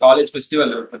என்னாச்சு, எங்க காலேஜ்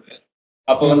ஃபெஸ்டிவல் இருக்குது.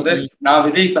 அப்போ வந்து நான்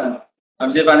விஜய்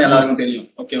ஃபேன் எல்லாருக்கும் தெரியும்.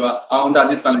 ஓகேவா? அவன் வந்து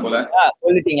அஜித் ஃபேன் போல.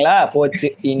 சொல்லிட்டீங்களா போச்சு,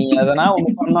 இனி அதனா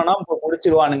ஒண்ணு சொன்னோம்னா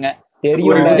குடிச்சிருவானுங்க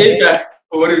தெரியும். ஒரு விஜய்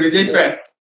ஃபேன்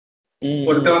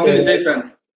ஒருத்தர் வந்து விஜய் ஃபேன்.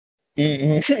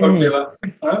 ஓகேவா?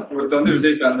 ஒருத்தர் வந்து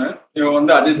விஜய் ஃபேன், இவன்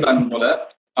வந்து அஜித் ஃபேன் போல.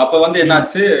 அப்ப வந்து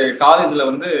என்னாச்சு, காலேஜ்ல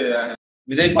வந்து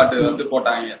விஜய் பாட்டு வந்து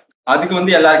போட்டாங்க. அதுக்கு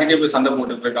வந்து எல்லாருக்கிட்டையும் போய் சண்டை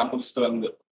போட்டுட்டு இருக்கான். புடிச்சிட்டு வந்து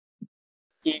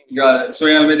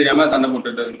சுயநலமே தெரியாம சண்டை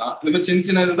போட்டுட்டு இருந்தான். இந்த மாதிரி சின்ன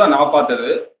சின்ன இதுதான் நான் பார்த்தது.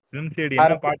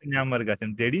 பாட்டு ஞாபகம் இருக்கா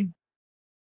சிம்சேடி?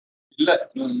 இல்ல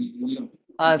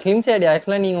சிம்சேடி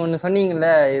ஆக்சுவலா நீங்க ஒண்ணு சொன்னீங்கல்ல,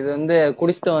 இது வந்து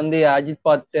குடிச்சிட்டு வந்து அஜித்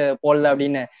பாட்டு போடல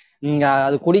அப்படின்னு. நீங்க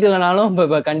அது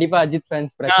குடிக்கலனாலும் கண்டிப்பா அஜித்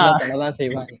ஃபேன்ஸ் பிரச்சனை பண்ணதான்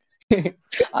செய்வாங்க.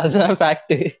 அதுதான்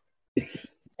ஃபேக்ட்.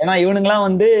 ஏன்னா இவனுங்கெல்லாம்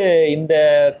வந்து இந்த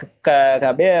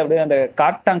அப்படியே அப்படியே அந்த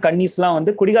காட்டான் கன்னிஸ் எல்லாம்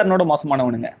வந்து குடிகாரனோட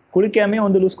மோசமானவனுங்க, குளிக்காமே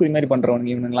வந்து லூஸ் குடி மாதிரி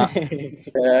பண்றவனுங்க இவனுங்கெல்லாம்.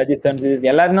 அஜித் ஃபேன்ஸ்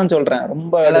எல்லாரும் தான் சொல்றேன்,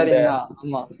 ரொம்ப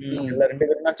ரெண்டு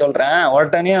பேரும் தான் சொல்றேன்.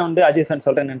 உடனே வந்து அஜித் ஃபேன்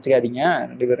சொல்றேன்னு நினைச்சுக்காதீங்க,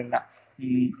 ரெண்டு பேரும் தான்.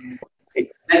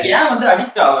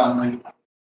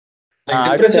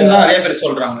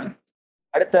 சொல்றாங்க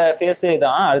அடுத்த ஃபேஸ்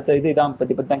இதான், அடுத்த இது இதான்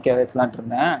பத்தி தான் பேசலான்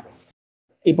இருந்தேன்.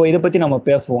 இப்போ இதை பத்தி நம்ம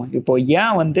பேசுவோம். இப்போ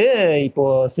ஏன் வந்து இப்போ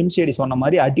சிம்ஷேடி சொன்ன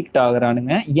மாதிரி அடிக்ட்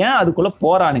ஆகுறானுங்க, ஏன் அதுக்குள்ள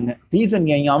போறானுங்க, ரீசன்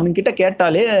அவனுங்க கிட்ட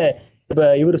கேட்டாலே இப்ப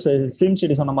இவரு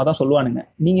சிம்ஷேடி சொன்ன மாதிரி தான் சொல்லுவானுங்க.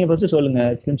 நீங்க ஃபர்ஸ்ட் சொல்லுங்க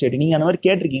சிம்ஷேடி, நீங்க அந்த மாதிரி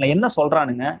கேட்டிருக்கீங்களா? என்ன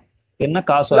சொல்றானுங்க, என்ன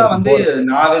காசா வந்து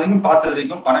நான் வரைக்கும் பார்த்தது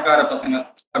வரைக்கும் பணக்கார பசங்க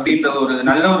அப்படின்ற ஒரு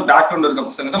நல்ல ஒரு பேக்ரவுண்ட் இருக்க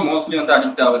பசங்க தான் மோஸ்ட்லி வந்து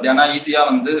அடிக்ட் ஆகுது. ஏன்னா ஈஸியா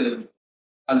வந்து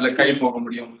அதுல கை போக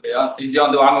முடியும் இல்லையா, ஈஸியா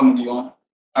வந்து வாங்க முடியும்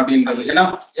அப்படின்றது. ஏன்னா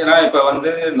ஏன்னா இப்ப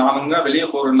வந்து நாம வெளியே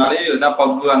போறதுனாலே ஏதாவது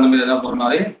பப்பு அந்த மாதிரி ஏதாவது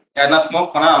போறதுனாலே யாருன்னா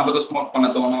ஸ்மோக் பண்ணா நம்மளுக்கு ஸ்மோக் பண்ண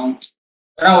தோணும்.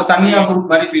 ஏன்னா ஒரு தனியா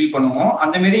குரூப் மாதிரி ஃபீல் பண்ணுவோம்.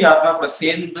 அந்த மாதிரி யாருன்னா கூட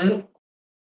சேர்ந்து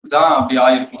தான் அப்படி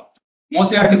ஆயிருக்கும்.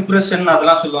 மோஸ்ட்லியா டிப்ரெஷன்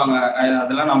அதெல்லாம் சொல்லுவாங்க,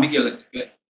 அதெல்லாம் நம்பிக்கை இருக்கு.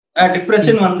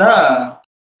 டிப்ரெஷன் வந்தா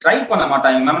ட்ரை பண்ண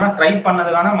மாட்டாங்க. நம்ம ட்ரை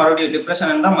பண்ணதுக்கான மறுபடியும்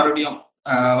டிப்ரெஷன் இருந்தா மறுபடியும்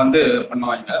வந்து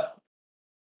பண்ணுவாங்க.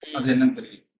 அது என்னன்னு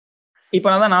தெரியல.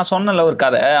 இப்ப நான் சொன்னல ஒரு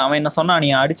கதை, அவன் என்ன சொன்னா, நீ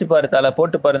அடிச்சு பாரு தலை,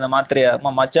 போட்டு பாரு இந்த மாத்திரைய,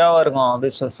 மஜாவா இருக்கும்,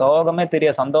 அப்படி சோகமே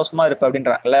தெரிய சந்தோஷமா இருப்ப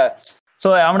அப்படின்றாங்கல்ல. சோ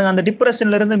அவனுக்கு அந்த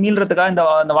டிப்ரெஷன்ல இருந்து மீள்றதுக்காக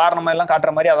இந்த வாரணம் எல்லாம்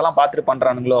காட்டுற மாதிரி அதெல்லாம் பார்த்துட்டு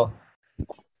பண்றானுங்களோ.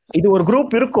 இது ஒரு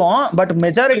குரூப் இருக்கும், பட்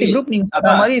மெஜாரிட்டி குரூப் நீங்க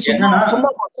சொன்ன மாதிரி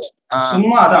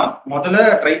சும்மா அதான் முதல்ல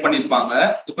ட்ரை பண்ணிருப்பாங்க.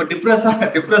 இப்ப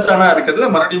டிப்ரெஷனா இருக்கிறதுல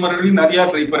மறுபடியும் நிறைய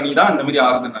ட்ரை பண்ணி தான் இந்த மாதிரி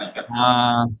ஆகுதுன்னு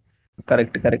நினைக்கிறேன்.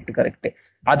 கரெக்ட்.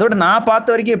 அதோட நான்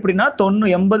பார்த்த வரைக்கும் எப்படின்னா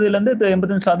 80% இருந்து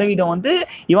 85% வந்து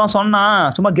இவன் சொன்னா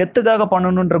சும்மா கெத்துக்காக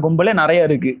பண்ணணும்ன்ற கும்பலே நிறைய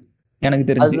இருக்கு எனக்கு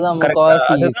தெரிஞ்சு.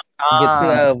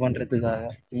 பண்றதுக்காக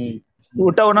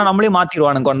விட்ட உடனே நம்மளையும்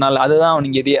மாத்திடுவானுங்க கொஞ்ச நாள். அதுதான்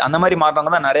அவனுங்க இது அந்த மாதிரி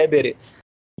மாறுறவங்க தான் நிறைய பேரு.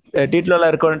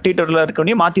 டீட்டர்ல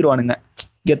இருக்கவனையும் மாத்திடுவானுங்க,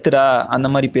 கெத்துடா அந்த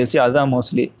மாதிரி பேசி. அதுதான்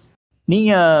மோஸ்ட்லி.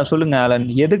 நீங்க சொல்லுங்க அலன்,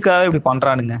 எதுக்காக இப்படி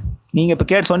பண்றானுங்க? நீங்க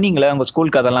இப்ப சொன்னீங்களே உங்க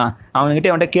ஸ்கூல் கதெல்லாம்,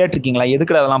 அவன்கிட்ட அவன்கிட்ட கேட்டிருக்கீங்களா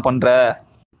எதுக்குடா அதெல்லாம் பண்ற,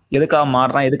 எதுக்காக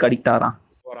மாறுறான், எதுக்கு அடிக்ட் ஆகிறான்?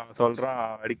 சொல்றான்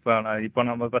அடிக்ட் ஆனா இப்போ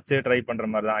நம்ம ஃபர்ஸ்ட் ட்ரை பண்ற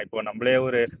மாதிரி தான். இப்போ நம்மளே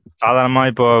ஒரு சாதாரணமா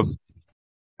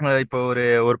இப்போ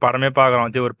ஒரு படமே பாக்குறோம்,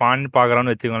 ஒரு பான்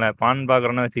பாக்குறோம்னு வச்சுக்கோங்களேன். பான்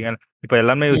பாக்குறோம்னு வச்சுக்கோங்க, இப்போ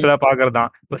எல்லாமே யூஸ்வலா பாக்குறது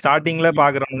தான். இப்போ ஸ்டார்டிங்ல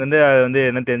பாக்குறவங்க வந்து அது வந்து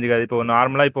என்ன தெரிஞ்சுக்காது. இப்போ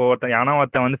நார்மலா இப்போ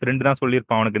ஒருத்தன் வந்து ஃப்ரெண்டு தான்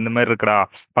சொல்லியிருப்பான் அவனுக்கு இந்த மாதிரி இருக்கடா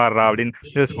பாடுறா அப்படின்னு,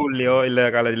 ஸ்கூல்லயோ இல்ல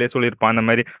காலேஜ்லயோ சொல்லியிருப்பான் இந்த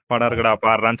மாதிரி படம் இருக்கடா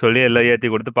பாடுறான்னு சொல்லி எல்லாம்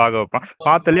ஏற்றி கொடுத்து பார்க்க வைப்பான்.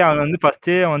 பார்த்தாலே அவன் வந்து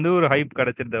ஃபர்ஸ்டே வந்து ஒரு ஹைப்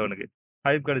கிடைச்சிருது, அவனுக்கு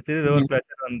ஹைப் கிடைச்சிது, ஒரு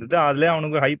ப்ளஷர் வந்தது, அதுலேயே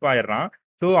அவனுக்கு ஹைப் ஆயிடுறான்.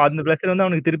 ஸோ அந்த ப்ளஷர் வந்து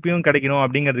அவனுக்கு திருப்பியும் கிடைக்கணும்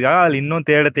அப்படிங்கிறதுக்காக அதில் இன்னும்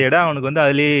தேட அவனுக்கு வந்து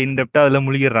அதுலேயே இன்டெப்டா அதில்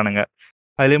முழுகிடுறானுங்க,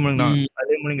 அதிலே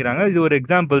முழுங்கிறாங்க. இது ஒரு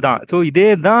எக்ஸாம்பிள் தான். ஸோ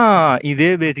இதே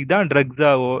பேசிக் தான்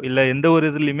ட்ரக்ஸாவோ இல்லை எந்த ஒரு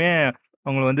இதுலையுமே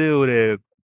அவங்களுக்கு வந்து ஒரு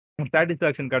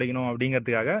சாட்டிஸ்ஃபேக்ஷன் கிடைக்கணும்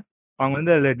அப்படிங்கிறதுக்காக அவங்க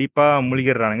வந்து அதில் டீப்பாக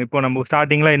முழுகிடுறாங்க. இப்போ நம்ம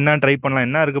ஸ்டார்டிங்கில் என்ன ட்ரை பண்ணலாம்,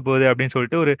 என்ன இருக்க போகுது அப்படின்னு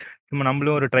சொல்லிட்டு ஒரு சும்மா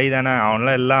நம்மளும் ஒரு ட்ரை தானே,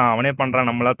 அவனெல்லாம் எல்லாம் அவனே பண்ணுறான்,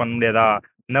 நம்மளால பண்ண முடியாதா,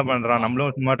 என்ன பண்ணுறான்,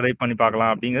 நம்மளும் சும்மா ட்ரை பண்ணி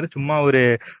பார்க்கலாம் அப்படிங்கிறது சும்மா ஒரு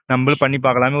நம்மளும் பண்ணி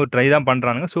பார்க்கலாமே ஒரு ட்ரை தான்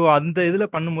பண்ணுறானுங்க. ஸோ அந்த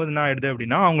இதில் பண்ணும்போது என்ன ஆயிடுது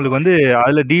அப்படின்னா அவங்களுக்கு வந்து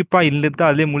அதில் டீப்பாக இல்லைட்டு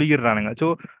அதிலே முழுகிடுறானுங்க. ஸோ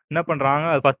என்ன பண்ணுறாங்க,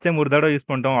 அது ஃபர்ஸ்ட் டைம் ஒரு தடவை யூஸ்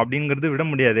பண்ணிட்டோம் அப்படிங்கிறது விட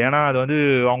முடியாது. ஏன்னா அது வந்து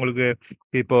அவங்களுக்கு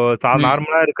இப்போ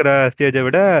நார்மலாக இருக்கிற ஸ்டேஜை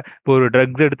விட இப்போ ஒரு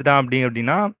ட்ரக்ஸ் எடுத்துட்டான்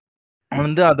அப்படின்னா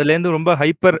வந்து அதுலேருந்து ரொம்ப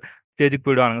ஹைப்பர் ஸ்டேஜுக்கு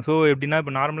போயிடுவாங்க. ஸோ எப்படின்னா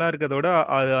இப்போ நார்மலாக இருக்கிறத விட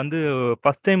அது வந்து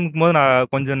ஃபர்ஸ்ட் டைம் இருக்கும்போது நான்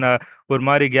கொஞ்சம் ஒரு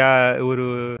மாதிரி ஒரு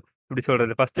எப்படி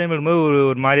சொல்றது, ஃபர்ஸ்ட் டைம் இருக்கும்போது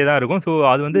ஒரு மாதிரியே தான் இருக்கும். ஸோ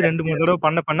அது வந்து 2-3 தடவை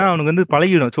பண்ண அவனுக்கு வந்து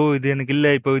பழகிடும். ஸோ இது எனக்கு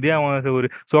இல்லை, இப்போ இதே அவன் ஒரு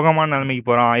சோகமான நிலைமைக்கு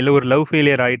போகிறான், இல்லை ஒரு லவ்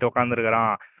ஃபெயிலியர் ஆகிட்டு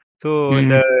உட்காந்துருக்கிறான், ஸோ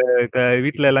இந்த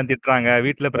வீட்டில் எல்லாம் திட்டுறாங்க,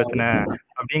 வீட்டில் பிரச்சனை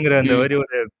அப்படிங்கிற அந்த மாதிரி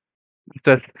ஒரு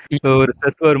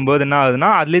ஸ்ட்ரெஸ் வரும்போது என்ன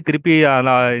ஆகுதுன்னா அதுலயே திருப்பி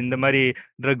இந்த மாதிரி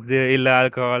ட்ரக்ஸ் இல்ல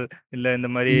ஆல்கஹால் இல்ல இந்த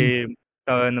மாதிரி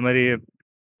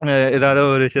ஏதாவது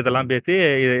ஒரு விஷயத்தெல்லாம் பேசி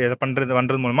இதை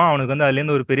பண்றது மூலமா அவனுக்கு வந்து அதுல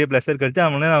இருந்து ஒரு பெரிய பிளஷர் கிடைச்சு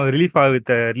அவன்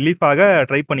ரிலீஃப் ஆக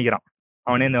ட்ரை பண்ணிக்கிறான்.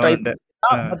 அவனே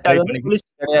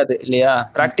கிடையாது இல்லையா,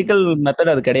 பிராக்டிகல்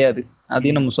மெத்தட் அது கிடையாது.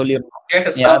 அதையும் நம்ம சொல்லிடுறோம்.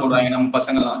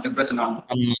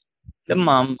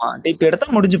 ஆமா இப்ப எடுத்தா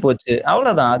முடிஞ்சு போச்சு,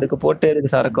 அவ்வளவுதான். அதுக்கு போட்டு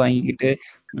எதுக்கு சரக்கு வாங்கிக்கிட்டு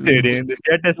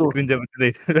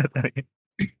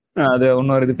அது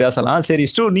இன்னொரு இது பேசலாம். சரி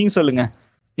ஸ்டூ, நீங்க சொல்லுங்க,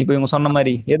 இப்ப இவங்க சொன்ன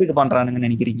மாதிரி எதுக்கு பண்றானுங்கன்னு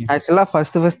நினைக்கிறீங்க? ஆக்சுவலா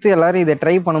ஃபர்ஸ்ட் எல்லாரும் இதை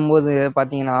ட்ரை பண்ணும்போது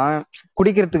பாத்தீங்கன்னா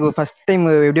குடிக்கிறதுக்கு ஃபர்ஸ்ட் டைம்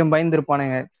எப்படியும்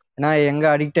பயந்துருப்பானுங்க. ஏன்னா எங்க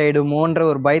அடிக்ட் ஆயிடுமோன்ற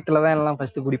ஒரு பயத்துலதான் எல்லாம்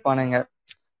ஃபர்ஸ்ட் குடிப்பானுங்க.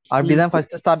 அப்படிதான்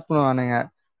ஃபர்ஸ்ட் ஸ்டார்ட் பண்ணுவானுங்க.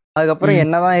 அதுக்கப்புறம்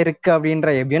என்னதான் இருக்கு அப்படின்ற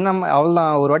எப்படியும் நம்ம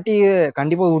அவ்வளவுதான் ஒரு வாட்டி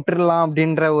கண்டிப்பா விட்டுறலாம்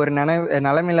அப்படின்ற ஒரு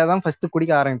நிலைமையில தான் ஃபர்ஸ்ட்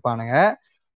குடிக்க ஆரம்பிப்பானுங்க.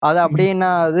 அது அப்படின்னா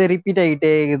அது ரிப்பீட்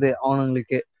ஆகிட்டே இருக்குது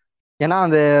அவனுங்களுக்கு. ஏன்னா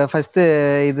அந்த ஃபர்ஸ்ட்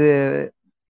இது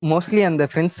மோஸ்ட்லி அந்த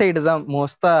ஃப்ரெண்ட் சைடு தான்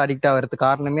மோஸ்டா அடிக்ட் ஆகிறதுக்கு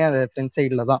காரணமே அந்த ஃப்ரெண்ட்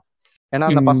சைடுல தான். ஏன்னா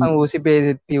அந்த பசங்க ஊசி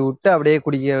பேசி விட்டு அப்படியே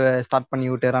குடிக்க ஸ்டார்ட் பண்ணி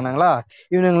விட்டுறானுங்களா.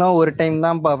 இவனுங்களும் ஒரு டைம்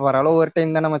தான் பரவாயில்ல, ஒரு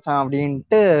டைம் தானே மச்சான்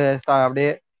அப்படின்ட்டு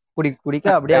அப்படியே குடிக்க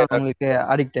அப்படியே அவங்களுக்கு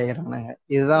அடிக்ட் ஆயிடுறானுங்க.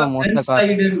 இதுதான் மோஸ்டா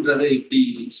சைடுன்றது எப்படி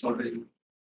சொல்றீங்க?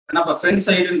 ஏன்னா இப்ப ஃப்ரெண்ட்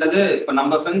சைடுன்றது இப்ப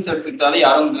நம்ம ஃப்ரெண்ட்ஸ் எடுத்துக்கிட்டாலே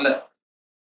யாரும் இல்ல.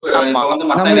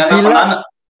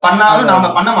 பண்ணாலும் நாம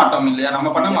பண்ண மாட்டோம் இல்லையா,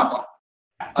 நம்ம பண்ண மாட்டோம்.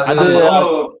 அது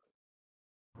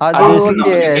அது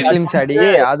ஓகே ஸ்லிம் ஷாடி,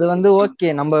 அது வந்து ஓகே.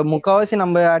 நம்ம முக்காவாசி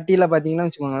நம்ம அட்டியில பாத்தீங்கன்னா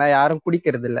வச்சுக்கோங்களேன் யாரும்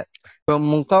குடிக்கிறது இல்ல. இப்போ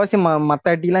முக்காவாசி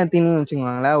மத்த அட்டிலாம் எடுத்தீங்கன்னு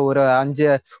வச்சுக்கோங்களேன்,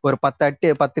 ஒரு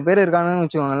 10 பேர் இருக்காங்கன்னு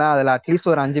வச்சுக்கோங்களேன், அதுல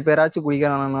அட்லீஸ்ட் ஒரு 5 பேராச்சும்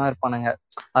குடிக்கிறவனா இருப்பானுங்க.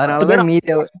 அதனாலதான்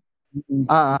மீதி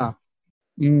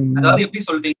அதாவது எப்படி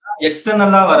சொல்றீங்கன்னா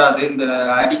எக்ஸ்டர்னலா வராது இந்த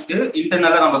அடிக்ட்,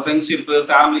 இன்டர்னலா நம்ம ஃப்ரெண்ட்ஷிப்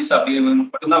ஃபேமிலிஸ் அப்படி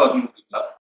மட்டும்தான் வரும்.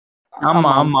 ஆமா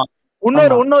ஆமா.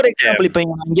 இன்னொரு எக்ஸாம்பிள் இப்ப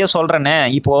இங்கே சொல்றேனே,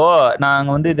 இப்போ நாங்க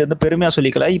வந்து இது வந்து பெருமையா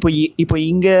சொல்லிக்கல. இப்போ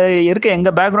இங்க இருக்க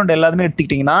எங்க பேக்ரவுண்ட் எல்லாருமே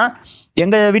எடுத்துக்கிட்டீங்கன்னா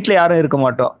எங்க வீட்டுல யாரும் இருக்க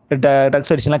மாட்டோம்,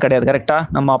 ட்ரக்ஸ் அடிஷன்லாம் கிடையாது. கரெக்டா?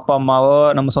 நம்ம அப்பா அம்மாவோ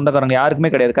நம்ம சொந்தக்காரங்க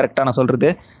யாருக்குமே கிடையாது. கரெக்டா நான்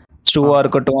சொல்றது? ஸ்டூவா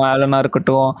இருக்கட்டும், ஆலனா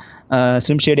இருக்கட்டும்,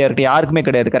 ஸ்லிம் ஷேடியா இருக்கட்டும், யாருக்குமே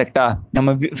கிடையாது. கரெக்டா?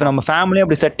 நம்ம ஃபேமிலியும்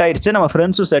அப்படி செட் ஆயிடுச்சு, நம்ம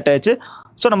ஃப்ரெண்ட்ஸும் செட் ஆயிடுச்சு.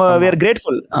 ஸோ நம்ம வேர்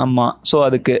கிரேட்ஃபுல். ஆமா. ஸோ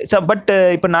அதுக்கு பட்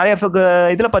இப்போ நிறைய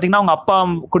இதுல பாத்தீங்கன்னா அவங்க அப்பா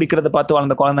குடிக்கிறத பார்த்து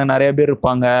வளர்ந்த குழந்தைங்க நிறைய பேர்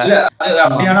இருப்பாங்க.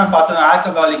 அப்படியானா பார்த்தா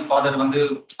ஆல்கஹாலிக் ஃபாதர் வந்து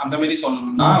அந்த மாதிரி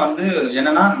சொல்லணும்னா வந்து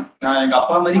என்னன்னா எங்க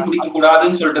அப்பா மாதிரி குடிக்க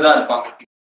கூடாதுன்னு சொல்லிட்டு தான் இருப்பாங்க.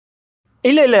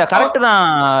 இல்ல கரெக்ட் தான்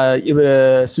இவர்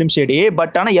ஸ்லிம் ஷேடி.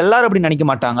 பட் ஆனா எல்லாரும் அப்படி நினைக்க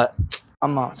மாட்டாங்க.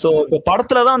 ஆமா. சோ இப்ப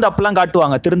படத்துலதான் வந்து அப்பெல்லாம்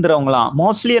காட்டுவாங்க திருந்துறவங்களாம்.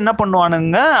 மோஸ்ட்லி என்ன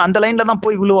பண்ணுவானுங்க, அந்த லைன்ல தான்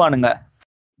போய் விழுவானுங்க.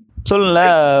 சொல்லல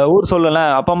ஊர் சொல்லல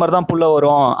அப்பா மாதிரி தான் புள்ள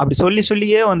வரும் அப்படி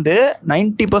சொல்லியே வந்து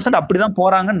 90% அப்படிதான்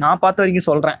போறாங்கன்னு நான் பார்த்த வரைக்கும்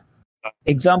சொல்றேன்.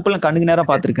 எக்ஸாம்பிள் கண்ணுக்கு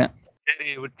நேரம் பார்த்திருக்கேன்.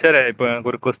 சரி இப்போ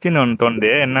எனக்கு ஒரு கொஸ்டின் ஒன்று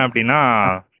தோணுது. என்ன அப்படின்னா,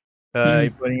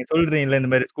 இப்போ நீங்க சொல்றீங்கல்ல இந்த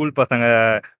மாதிரி ஸ்கூல் பசங்க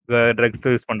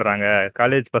ட்ரக்ஸ் யூஸ் பண்றாங்க,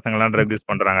 காலேஜ் பசங்க எல்லாம் ட்ரக் யூஸ்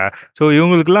பண்றாங்க. ஸோ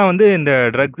இவங்களுக்குலாம் வந்து இந்த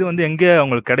ட்ரக்ஸ் வந்து எங்க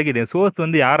அவங்களுக்கு கிடைக்குது, சோர்ஸ்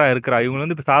வந்து யாரா இருக்கிறா? இவங்க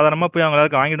வந்து சாதாரணமா போய்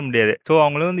அவங்களால வாங்கிட முடியாது. ஸோ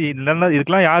அவங்கள வந்து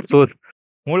இதுக்கெல்லாம் யார் சோர்ஸ்,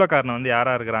 மூல காரணம் வந்து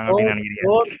யாரா இருக்கிறாங்க அப்படின்னு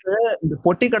நினைக்கிறீங்க? இந்த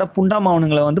பொட்டி கடை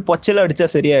புண்டாமவனுங்களை வந்து பொச்சல அடிச்சா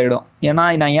சரியாயிடும். ஏன்னா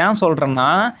நான் ஏன் சொல்றேன்னா,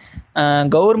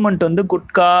 கவர்மெண்ட் வந்து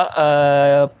குட்கா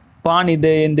பான் இந்த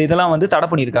இதெல்லாம் வந்து தடை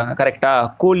பண்ணியிருக்காங்க. கரெக்டா?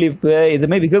 கூலிப்பு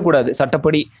எதுவுமே விற்கக்கூடாது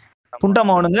சட்டப்படி.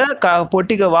 புண்டமாவனுங்க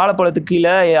பொட்டிக்க வாழைப்பழத்துக்கு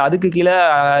கீழே அதுக்கு கீழே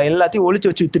எல்லாத்தையும் ஒளிச்சு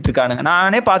வச்சு வித்துட்டு இருக்கானுங்க.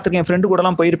 நானே பார்த்துருக்கேன், என் ஃப்ரெண்டு கூட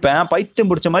எல்லாம் போயிருப்பேன். பைத்தியம்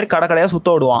பிடிச்ச மாதிரி கடையா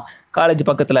சுத்த விடுவான் காலேஜ்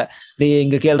பக்கத்துல.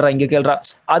 இங்க கேள்றா.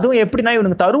 அதுவும் எப்படின்னா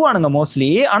இவனுக்கு தருவானுங்க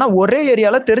மோஸ்ட்லி, ஆனா ஒரே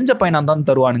ஏரியால தெரிஞ்ச பையனா தான்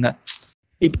தருவானுங்க.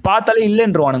 இப்ப பார்த்தாலே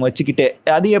இல்லைன்றவானுங்க வச்சுக்கிட்டு.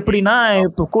 அது எப்படின்னா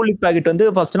இப்ப கூலி பாக்கெட் வந்து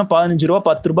ஃபர்ஸ்ட்னா 15 ரூபா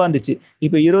 10 ரூபாய் இருந்துச்சு.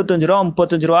 இப்ப 25 ரூபா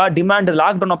 35 ரூபா டிமாண்ட்.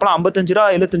 லாக்டவுன் அப்பலாம் 55 ரூபா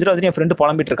 75 ரூபா என் ஃப்ரெண்டு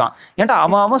புலம்பிட்டு இருக்கான். ஏன்டா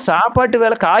அவன் சாப்பாட்டு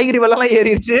வேலை காய்கறி வேலை எல்லாம்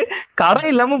ஏறிடுச்சு, கடை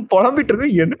இல்லாம புலம்பிட்டு இருக்கு,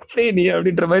 என்ன நீ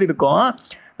அப்படின்ற மாதிரி இருக்கும்.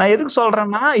 நான் எதுக்கு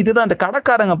சொல்றேன்னா இதுதான் இந்த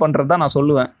கடைக்காரங்க பண்றதுதான் நான்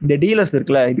சொல்லுவேன். இந்த டீலர்ஸ்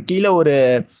இருக்குல்ல, இது கீழே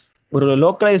ஒரு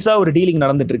லோக்கலைஸா ஒரு டீலிங்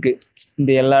நடந்துட்டு இருக்கு.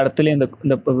 இந்த எல்லா இடத்துலயும்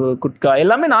இந்த குட்கா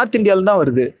எல்லாமே நார்த் இந்தியால தான்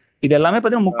வருது. இது எல்லாமே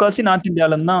பாத்தீங்கன்னா முக்காவாசி நார்த்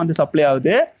இந்தியால இருந்து தான் வந்து சப்ளை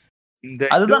ஆகுது.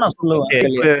 அதுதான் நான்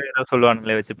சொல்லுவேன்.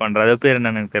 சொல்லுவானுங்களே வச்சு பண்ற அது பேர்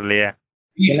என்ன எனக்கு தெரியலையே.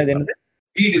 என்னது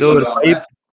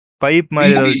பைப்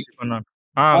மாதிரி வச்சு பண்ணுவாங்க.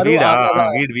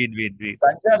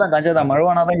 கஞ்சாதான்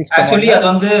மழுவானாதான் யூஸ் பண்ணுவாங்க. ஆக்சுவலி அது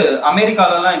வந்து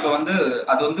அமெரிக்கால எல்லாம் இப்ப வந்து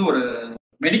அது வந்து ஒரு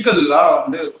மெடிக்கல்லா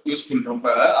வந்து யூஸ்ஃபுல் ரொம்ப.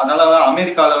 அதனாலதான்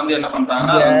அமெரிக்கால வந்து என்ன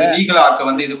பண்றாங்கன்னா அது வந்து லீகல்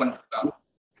ஆக்க வந்து இது பண்ணிருக்காங்க.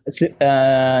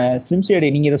 ஸ்லிம் ஷேடி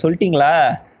நீங்க இதை சொல்லிட்டீங்களா?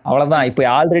 அவ்வளவுதான். இப்ப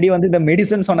ஆல்ரெடி வந்து இந்த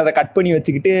மெடிசன் சொன்னதை கட் பண்ணி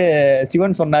வச்சுக்கிட்டு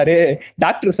சிவன் சொன்னாரு,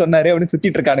 டாக்டர் சொன்னாரு அப்படின்னு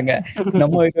சுத்திட்டு இருக்கானுங்க.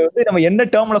 நம்ம இது வந்து நம்ம என்ன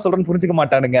டேர்ம்ல சொல்றோம்னு புரிஞ்சுக்க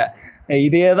மாட்டானுங்க.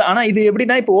 இதேதான். ஆனா இது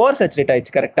எப்படின்னா இப்ப ஓவர் சேச்சுரேட்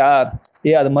ஆயிடுச்சு. கரெக்டா?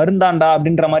 அது மருந்தாண்டா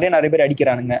அப்படின்ற மாதிரியே நிறைய பேர்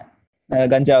அடிக்கிறானுங்க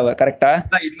கஞ்சாவை. கரெக்டா?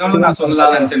 இன்னொன்னு நான்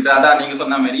சொல்லலாம் நினைச்சேன். அதான் நீங்க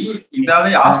சொன்ன மாதிரி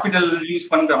இதாவது ஹாஸ்பிட்டல் யூஸ்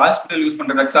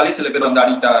பண்ற ட்ரக்ஸாலே சில பேர் வந்து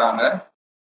அடிக்ட் ஆகுறாங்க.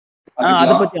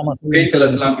 அதை பத்தி ஆமா பெயின்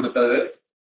கில்லர்ஸ் எல்லாம் கொடுத்தது.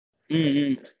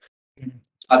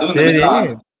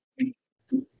 அதுவும்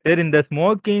சரி, இந்த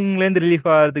ஸ்மோக்கிங்ல இருந்து ரிலீஃப்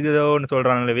ஆகிறதுக்கு ஏதோ ஒன்று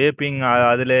சொல்றாங்கல்ல, வேப்பிங்.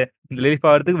 அதுல இந்த ரிலீஃப்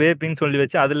ஆகிறதுக்கு வேப்பிங் சொல்லி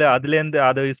வச்சு அதுல இருந்து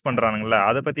அதை யூஸ் பண்றானுங்களா?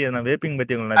 அதை பத்தி என்ன வேப்பிங்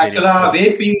பத்தி உங்களுக்கு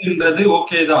வேப்பிங்ன்றது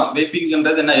ஓகே தான்.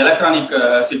 வேப்பிங்ன்றது என்ன எலக்ட்ரானிக்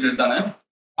சிகரெட் தானே.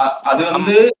 அது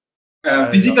வந்து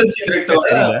பிசிக்கல்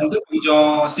சிகரெட்டோட வந்து கொஞ்சம்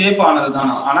சேஃப் ஆனது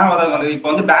தானே. ஆனா அதை வந்து இப்ப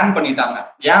வந்து பேன் பண்ணிட்டாங்க.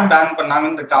 ஏன் பேன்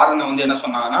பண்ணாங்கன்ற காரணம் வந்து என்ன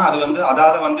சொன்னாங்கன்னா அது வந்து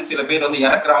அதாவது வந்து சில பேர் வந்து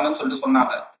இறக்குறாங்கன்னு சொல்லிட்டு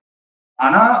சொன்னாங்க.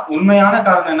 ஆனா உண்மையான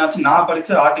காரணம் என்னாச்சு, நான்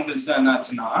படிச்ச ஆர்டிகிள்ஸ்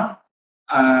என்னாச்சுன்னா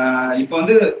இப்ப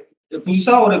வந்து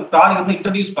புதுசா ஒரு ப்ராடக்ட் வந்து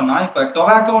இன்ட்ரடியூஸ் பண்ணா இப்ப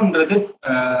டொபாக்கோன்றது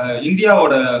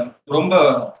இந்தியாவோட ரொம்ப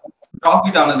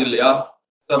ப்ராஃபிட் ஆனது இல்லையா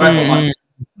டொபாக்கோ மார்க்கெட்.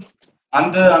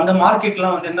 அந்த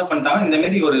மார்க்கெட்லாம் வந்து என்ன பண்ணிட்டாங்க, இந்த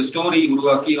மாதிரி ஒரு ஸ்டோரி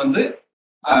உருவாக்கி வந்து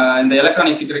இந்த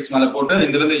எலக்ட்ரானிக் சிகரெட்ஸ் மேல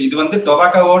போட்டு இது வந்து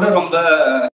டொபாக்கோவோட ரொம்ப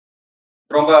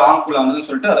ரொம்ப ஹார்ம்ஃபுல் ஆனதுன்னு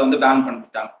சொல்லிட்டு அதை வந்து பேன்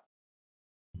பண்ணிட்டாங்க.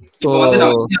 இப்போ வந்து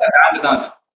நம்ம பேன் தான்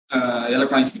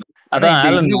எலக்ட்ரானிக்ஸ். அதான்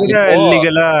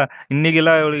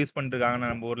இன்னைக்கெல்லாம் எவ்வளவு யூஸ் பண்ணிட்டு இருக்காங்க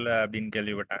நம்ம ஊர்ல அப்படின்னு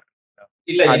கேள்விப்பட்டேன்.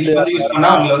 இல்ல இது வந்து யூஸ் பண்ணா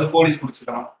அவங்கள வந்து போலீஸ்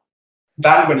பிடிச்சிட்டாங்க,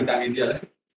 பேன் பண்ணிட்டாங்க இந்தியால.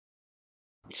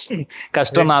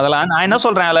 கஷ்டம் தான் அதெல்லாம். நான் என்ன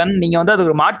சொல்றேன் அலன், நீங்க வந்து அது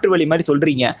ஒரு மாற்று வழி மாதிரி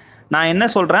சொல்றீங்க. நான் என்ன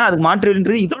சொல்றேன், அதுக்கு மாற்று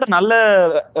வழின்றது இதோட நல்ல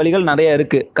வழிகள் நிறைய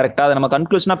இருக்கு. கரெக்டா? அதை நம்ம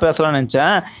கன்க்ளூஷனா பேசலாம்னு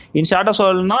நினைச்சேன். இன் ஷார்ட்டா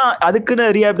சொல்லணும்னா அதுக்குன்னு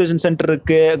ரீஹாபிலிட்டேஷன் சென்டர்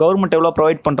இருக்கு, கவர்மெண்ட் எவ்வளவு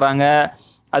ப்ரொவைட் பண்றாங்க,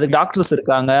 அதுக்கு டாக்டர்ஸ்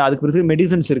இருக்காங்க, அதுக்கு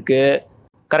மெடிசன்ஸ் இருக்கு.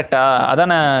 கரெக்டா?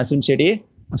 அதானே ஷேடி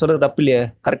சொல்றது தப்பு இல்லையே?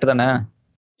 கரெக்ட் தானே?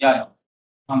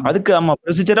 அதுக்கு ஆமா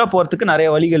ப்ரொசீஜரா போறதுக்கு நிறைய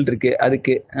வழிகள் இருக்கு.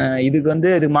 அதுக்கு இதுக்கு வந்து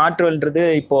இது மாற்றுவல்ன்றது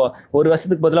இப்போ ஒரு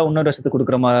வருஷத்துக்கு பதிலா இன்னொரு வருஷத்துக்கு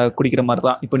குடிக்கிற மாதிரி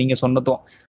தான் இப்போ நீங்க சொன்னதும்.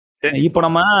 இப்போ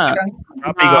நம்ம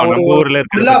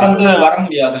ஃபுல்லா வந்து வர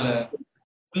முடியாது,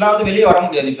 ஃபுல்லா வந்து வெளியே வர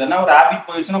முடியாது. இப்ப என்ன ஒரு ஹேபிட்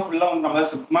போயிடுச்சுன்னா ஃபுல்லா வந்து நம்ம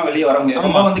சுத்தமா வெளியே வர முடியாது.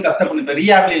 ரொம்ப வந்து கஷ்டப்படும். இப்ப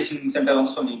ரீஹாபிலிட்டேஷன் சென்டர்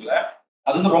வந்து சொன்னீங்களே,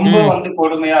 அது வந்து ரொம்ப வந்து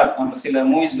கொடுமையா இருக்கும். சில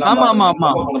மூவிஸ் எல்லாம்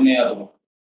ரொம்ப கொடுமையா இருக்கும்.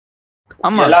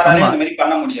 எல்லாராலையும் அந்த மாதிரி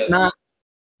பண்ண முடியாது.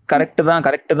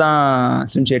 கரெக்ட்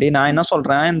தான் ஷேடி. நான் என்ன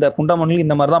சொல்றேன், இந்த புண்டமொழி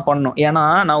இந்த மாதிரி தான் பண்ணணும். ஏன்னா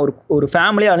நான் ஒரு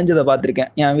ஃபேமிலியா அழிஞ்சதை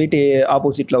பார்த்திருக்கேன் என் வீட்டு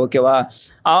ஆப்போசிட்ல. ஓகேவா?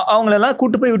 அவங்களெல்லாம்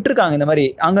கூட்டு போய் விட்டுருக்காங்க. இந்த மாதிரி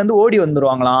அங்க வந்து ஓடி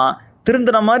வந்துருவாங்களாம்,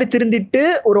 திருந்தின மாதிரி திருந்திட்டு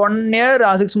ஒரு 1 year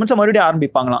 6 months மறுபடியும்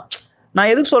ஆரம்பிப்பாங்களாம்.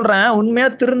 நான் எதுக்கு சொல்றேன், உண்மையா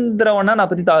திருந்துறவனா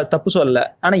நான் பத்தி தப்பு சொல்லல.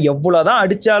 ஆனா எவ்வளவுதான்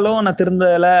அடிச்சாலும் நான்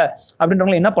திருந்தல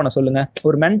அப்படின்றவங்க என்ன பண்ண சொல்லுங்க?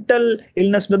 ஒரு மென்டல்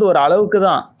இல்னஸ்ன்றது ஒரு அளவுக்கு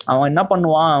தான். அவன் என்ன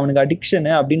பண்ணுவான், அவனுக்கு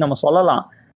அடிக்ஷனு அப்படின்னு நம்ம சொல்லலாம்.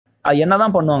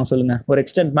 என்னதான் பண்ணுவாங்க சொல்லுங்க? ஒரு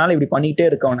எக்ஸ்டென்ட் மேல இப்படி பண்ணிக்கிட்டே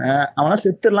இருக்கவன அவனா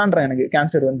செத்துடலான்ற எனக்கு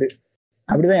கேன்சர் வந்து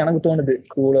அப்படிதான் எனக்கு தோணுது.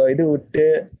 இவ்வளவு இது விட்டு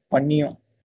பண்ணியும்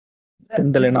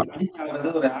திருந்தலைன்னா.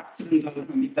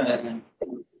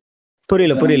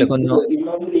 புரியல கொஞ்சம்.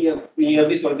 நீங்க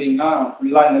எப்படி சொல்றீங்கன்னா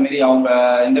ஃபுல்லா இந்த மாதிரி அவங்க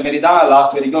இந்த மாதிரி தான்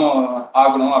லாஸ்ட் வரைக்கும்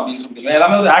ஆகணும் அப்படின்னு சொல்றீங்க.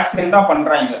 எல்லாமே ஒரு ஆக்சிடென்ட் தான்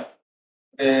பண்றாங்க.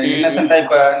 இன்னசென்ட்டா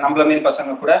இப்ப நம்மள மாரி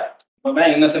பசங்க கூட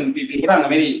இன்னசென்ட் பீப்புள் கூட அந்த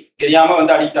மாதிரி தெரியாம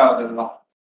வந்து அடிக்ட் ஆகுறதுதான்.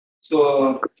 ஸோ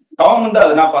கவர்மெண்ட்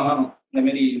அது என்ன பண்ணணும் இந்த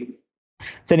மாதிரி.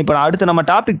 சரி, இப்போ அடுத்து நம்ம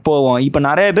டாபிக் போவோம். இப்போ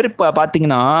நிறைய பேர் இப்போ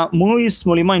பார்த்தீங்கன்னா மூவிஸ்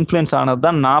மூலியமா இன்ஃப்ளூயன்ஸ் ஆனது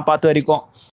தான் நான் பார்த்த வரைக்கும்.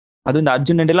 அதுவும் இந்த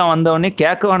அர்ஜுன் ரெட்டிலாம் வந்தவொடனே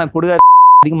கேட்கவான கொடுக்க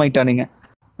அதிகமாயிட்டானுங்க.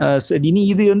 இனி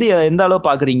இது வந்து எந்த அளவு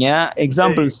பாக்குறீங்க?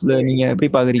 எக்ஸாம்பிள்ஸ் நீங்க எப்படி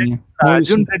பாக்குறீங்க?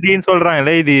 அர்ஜுன் ரெட்டின்னு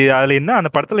சொல்றாங்கல்ல, இது அதுல என்ன அந்த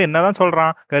படத்துல என்னதான்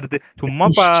சொல்றான் கருத்து? சும்மா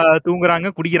தூங்குறாங்க,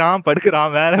 குடிக்கிறான்,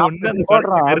 படுக்கிறான், வேற ஒண்ணு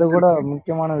அது கூட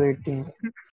முக்கியமானது.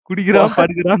 குடிக்கிறான்,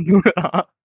 படுக்கிறான், தூங்குறான்,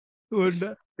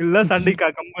 எல்லாம் சண்டைக்கு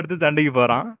கம்பு எடுத்து சண்டைக்கு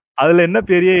போறான். அதுல என்ன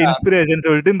பெரிய இன்ஸ்பிரேஷன்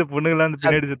சொல்லிட்டு இந்த பொண்ணுங்க எல்லாம்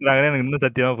பின்னாடி சுத்துறாங்கன்னு எனக்கு இன்னும்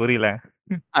சத்தியமா புரியல.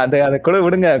 அத கூட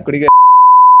விடுங்க,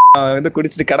 வந்து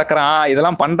குடிச்சிட்டு கிடக்குறான்,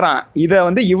 இதெல்லாம் பண்றான். இத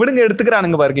வந்து இவனுங்க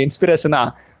எடுத்துக்கிறானுங்க பாருங்க இன்ஸ்பிரேஷனா.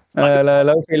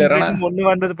 லவ் ஃபெயிலியரான ஒண்ணு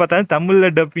வந்தது பார்த்தா தமிழ்ல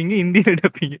டப்பிங், ஹிந்தில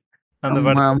டப்பிங்.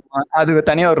 அது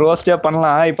தனியா ஒரு ரோஸ்டே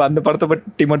பண்ணலாம். இப்ப அந்த படத்தை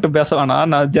பத்தி மட்டும் பேச வேணாம்.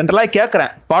 நான் ஜென்ரலா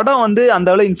கேக்குறேன், படம் வந்து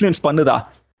அந்த அளவு இன்ஃப்ளூயன்ஸ் பண்ணுதா?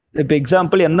 இப்ப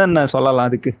எக்ஸாம்பிள் என்னென்ன சொல்லலாம்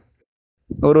அதுக்கு?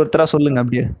 ஒருத்தரா சொல்லுங்க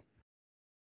அப்படியே.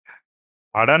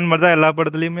 படம் மாதிரி தான் எல்லா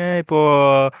படத்துலயுமே இப்போ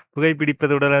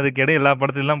புகைப்பிடிப்பதோட அதுக்கு இடையே எல்லா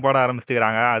படத்துலாம் போட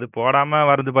ஆரம்பிச்சுக்கிறாங்க. அது போடாம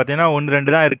வர்றது பாத்தீங்கன்னா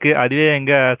 1-2 தான் இருக்கு. அதுவே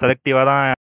எங்க செலக்டிவா தான்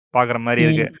பாக்குற மாதிரி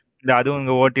இருக்கு. இந்த அதுவும்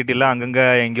இங்க ஓடிடில அங்கங்க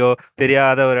எங்கயோ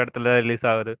தெரியாத ஒரு இடத்துல ரிலீஸ்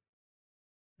ஆகுது.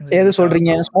 எது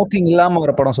சொல்றீங்க? ஸ்மோக்கிங் இல்லாம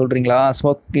வர படம் சொல்றீங்களா?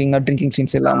 ஸ்மோக்கிங் ட்ரிங்கிங்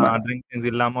சீன்ஸ் இல்லாம?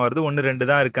 ட்ரிங்கிங் இல்லாம வருது 1-2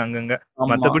 தான் இருக்கு அங்கங்க.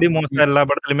 மத்தபடி மோஸ்டா எல்லா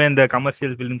படத்துலயுமே இந்த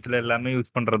கமர்ஷியல் பிலிம்ஸ்ல எல்லாமே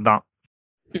யூஸ் பண்றதுதான்.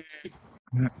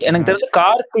 எனக்கு தெரிஞ்ச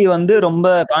கார்த்தி வந்து ரொம்ப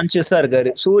கான்சியஸா இருக்காரு.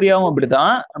 சூர்யாவும்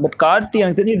அப்படிதான். பட் கார்த்தி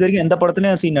எனக்கு தெரிஞ்சு இது வரைக்கும் எந்த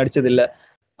படத்துலயும் சீன் நடிச்சது இல்ல.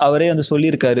 அவரே வந்து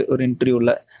சொல்லியிருக்காரு ஒரு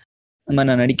இன்டர்வியூல,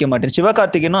 நான் நடிக்க மாட்டேன்.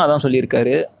 சிவகார்த்திகேயனும் அதான்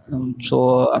சொல்லியிருக்காரு. So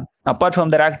apart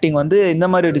from their acting வந்து இந்த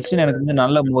மாதிரி டிசிஷன் எனக்கு வந்து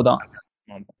நல்ல மூவ் தான்.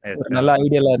 ஒரு நல்ல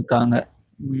ஐடியாலா இருக்காங்க.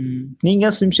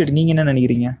 நீங்க ஷேடி, நீங்க என்ன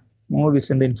நினைக்கிறீங்க?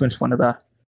 மூவிஸ் வந்து இன்ஃப்ளூயன்ஸ் பண்ணுதா?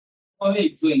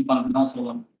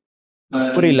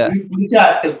 புரியல.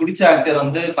 பிடிச்ச ஆக்டர்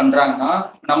வந்து பண்றாங்கன்னா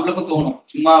நம்மளுக்கும் தோணும்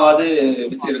சும்மாவாது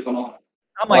வச்சிருக்கணும்.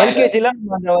 ஆமா, எல்கேஜில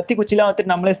அந்த வத்தி குச்சிலாம்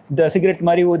வந்துட்டு நம்மளே சிகரெட்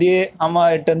மாதிரி ஊதி அம்மா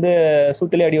கிட்ட வந்து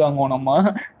சுத்திலே அடி வாங்குவோம். நம்ம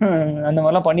அந்த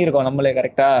மாதிரிலாம் பண்ணிருக்கோம் நம்மளே.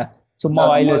 கரெக்டா? சும்மா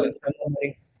வாயில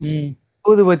வச்சு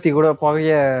ஊதுபத்தி கூட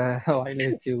புகைய வாயில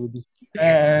வச்சு ஊதி.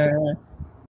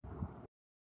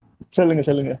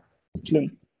 சொல்லுங்க.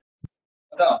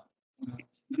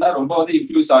 அதான் ரொம்ப வந்து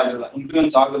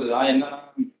இன்ஃப்ளூயன்ஸ் ஆகுதுதான். என்னன்னா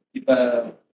இப்ப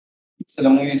சில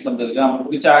மூவிஸ் வந்தது நம்ம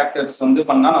பிடிச்ச ஆக்டர்ஸ் வந்து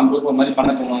பண்ணா நம்மளுக்கு ஒரு மாதிரி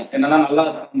பண்ண தோணும். என்னன்னா நல்லா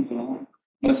இருக்குன்னு தோணும்,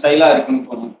 ஸ்டைலா இருக்குன்னு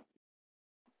தோணும்.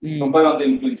 ரொம்ப வந்து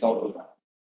இன்ஃப்ளூயன்ஸ் ஆகுது.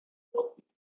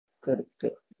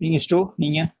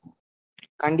 நீங்க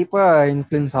கண்டிப்பா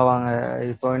இன்ஃப்ளூயன்ஸ் ஆவாங்க.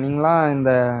 இப்போ நீங்களாம்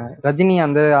இந்த ரஜினி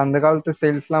அந்த காலத்து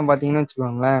ஸ்டைல்ஸ் எல்லாம் பாத்தீங்கன்னு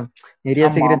வச்சுக்கோங்களேன், நிறைய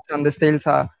சிகரெட்ஸ் அந்த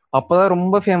ஸ்டைல்ஸ் அப்பதான்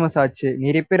ரொம்ப ஃபேமஸ் ஆச்சு.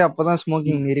 நிறைய பேர் அப்பதான்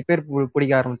ஸ்மோக்கிங் நிறைய பேர்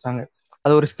பிடிக்க ஆரம்பிச்சாங்க.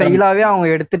 அது ஒரு ஸ்டைலாவே அவங்க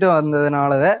எடுத்துட்டு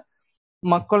வந்ததுனால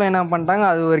மக்களும் என்ன பண்ணிட்டாங்க,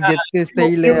 அது ஒரு கெத்து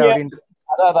ஸ்டைலு அப்படின்ட்டு.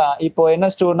 அதான் இப்போ என்ன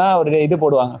ஸ்டோர்னா ஒரு இது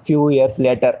போடுவாங்க, ஃபியூ இயர்ஸ்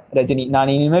லேட்டர் ரஜினி,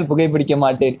 நான் இனிமேல் புகைப்பிடிக்க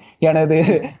மாட்டேன், எனது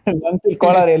லங்ஸில்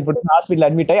கோளாறு ஏற்பட்டு ஹாஸ்பிட்டல்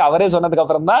அட்மிட் ஆகி அவரே சொன்னதுக்கு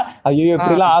அப்புறம் தான் ஐயோ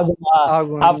இப்படி எல்லாம் ஆகுமா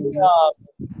அப்படின்னு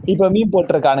இப்ப மீன்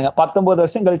போட்டிருக்கானுங்க. 19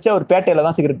 வருஷம் கழிச்சு அவர் பேட்டையில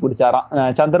தான் சிகரெட் பிடிச்சாராம்.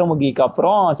 சந்திரமுகிக்கு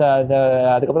அப்புறம்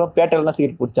அதுக்கப்புறம் பேட்டையில தான்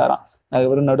சிகரெட் பிடிச்சாராம்.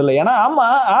 அது ஒரு நடுவில். ஏன்னா ஆமா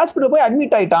ஹாஸ்பிட்டல் போய்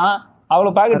அட்மிட் ஆயிட்டான்,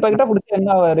 அவ்வளவு பாக்கெட்டா பிடிச்சா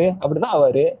என்ன ஆவாரு, அப்படிதான்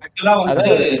ஆவாரு.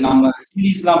 நம்ம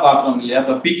சீரீஸ் எல்லாம் பாக்குறோம் இல்லையா,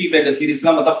 இப்ப பீக்கி பிளேயர் சீரீஸ்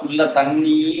எல்லாம் பார்த்தா ஃபுல்லா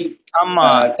தண்ணி, ஆமா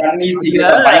தண்ணி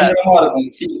சிகரெட் பயங்கரமா இருக்கும்.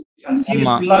 சீரீஸ்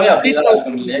ஃபுல்லாவே அப்படிதான்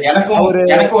இருக்கும் இல்லையா. எனக்கும்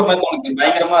ஒரு மாதிரி உனக்கு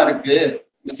பயங்கரமா இருக்கு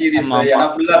சீரீஸ். ஏன்னா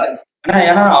ஃபுல்லா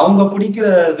ஏன்னா அவங்க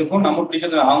பிடிக்கிறதுக்கும் நம்ம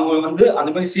பிடிக்கிறது, அவங்க வந்து அந்த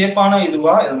மாதிரி சேஃபான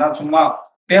இதுவா எல்லாம் சும்மா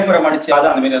பேப்பரை மடிச்சு அது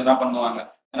அந்த மாதிரி எல்லாம் பண்ணுவாங்க.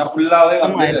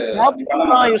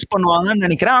 யூஸ் பண்ணுவாங்கன்னு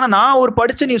நினைக்கிறேன். ஆனா நான் ஒரு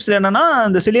படிச்ச நியூஸ்ல என்னன்னா,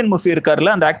 இந்த சிலியன் மர்ஃபி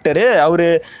இருக்காருல்ல அந்த ஆக்டர், அவரு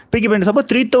பீக்கி பிளைண்டர்ஸ் அப்போ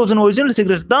 3000 ஒரிஜினல்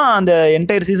சிகரெட் தான் அந்த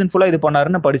என்டையர் சீசன் ஃபுல்லா இது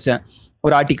பண்ணாருன்னு படிச்சேன்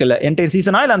ஒரு ஆர்டிக்கல்ல. என்டையர்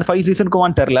சீசனா இல்ல அந்த 5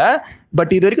 சீசனுக்குமான்னு தெரியல.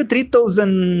 பட் இது வரைக்கும்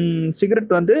 3000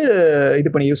 சிகரெட் வந்து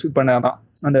இது பண்ணி யூஸ் பண்ணாராம்.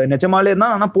 அந்த நிஜமாலே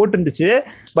தான் ஆனா போட்டு இருந்துச்சு,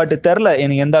 பட் தெரியல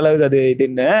எனக்கு எந்த அளவுக்கு அது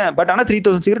இதுன்னு. பட் ஆனா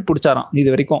 3000 சிகரெட் பிடிச்சாராம் இது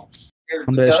வரைக்கும்.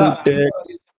 அந்த ஷூட்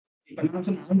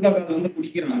வந்து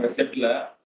குடிக்கிறாங்க செட்ல,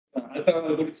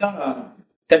 குடிச்சா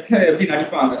செட்ல எப்படி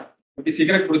நடிப்பாங்க, எப்படி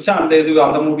சிகரெட் குடிச்சா அந்த இது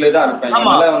அந்த மூட்லயே தான் இருப்பாங்க.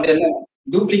 அதனால வந்து என்ன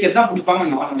டூப்ளிகேட் தான்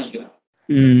குடிப்பாங்கன்னு நான் நினைக்கிறேன்.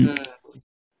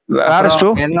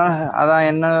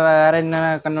 என்ன வேற என்ன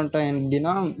கண்ணோட்டம்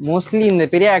எப்படின்னா, மோஸ்ட்லி இந்த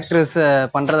பெரிய ஆக்ட்ரஸ்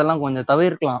பண்றதெல்லாம் கொஞ்சம்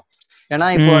தவிர்க்கலாம். ஏன்னா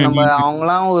இப்போ நம்ம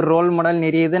அவங்களாம் ஒரு ரோல் மாடல்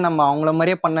நிறைய இது நம்ம அவங்கள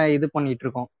மாதிரியே பண்ண இது பண்ணிட்டு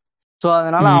இருக்கோம். ஸோ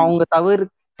அதனால அவங்க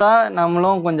தவிர்த்தா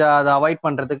நம்மளும் கொஞ்சம் அதை அவாய்ட்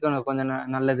பண்றதுக்கு கொஞ்சம்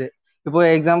நல்லது. இப்போ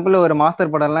எக்ஸாம்பிள் ஒரு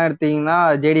மாஸ்டர் படம் எல்லாம் எடுத்தீங்கன்னா,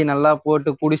 ஜேடி நல்லா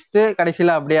போட்டு குடிச்சிட்டு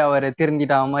கடைசியில அப்படியே அவர்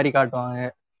திருந்திட்டா மாதிரி காட்டுவாங்க.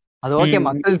 அது ஓகே,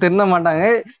 மக்கள் திருந்த மாட்டாங்க,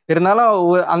 இருந்தாலும்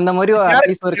அந்த மாதிரி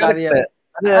அட்லீஸ்ட் ஒரு கதையா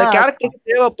கேரக்டருக்கு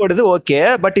தேவைப்படுது. ஓகே,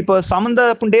 பட் இப்போ சம்பந்த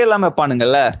புண்டே இல்லாம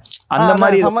வைப்பானுங்கல்ல, அந்த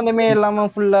மாதிரி சம்பந்தமே இல்லாம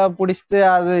ஃபுல்லா புடிச்சிட்டு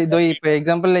அது இதோ இப்ப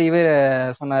எக்ஸாம்பிள் இவர்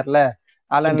சொன்னார்ல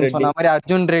ஆலன் சொன்ன மாதிரி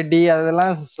அர்ஜுன் ரெட்டி,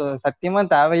 அதெல்லாம் சத்தியமா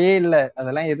தேவையே இல்ல.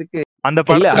 அதெல்லாம் எதுக்கு? அந்த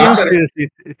படத்துல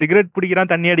சிகரெட்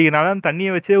பிடிக்கிறான், தண்ணி அடிக்கிறான்,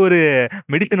 தண்ணியை வச்சு ஒரு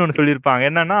மெடிசன் ஒண்ணு சொல்லியிருப்பாங்க.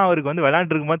 என்னன்னா அவருக்கு வந்து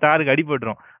விளையாண்டு இருக்கும்போது தாருக்கு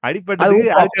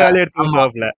அடிபட்டதுக்கு ஆல்கஹால் எடுத்து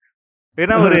வந்துவாப்ல.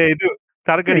 ஏன்னா ஒரு இது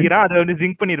சரக்கு அடிக்கிறான், அதை வந்து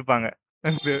ஜிங்க் பண்ணிருப்பாங்க.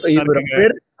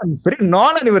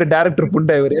 நோலன் இவர் டைரக்டர்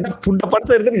புண்டை, இவர் ஏன்னா புண்ட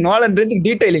படத்தை இருக்கு நோலன்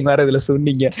டீடைலிங் வேற இதுல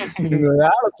சொன்னீங்க.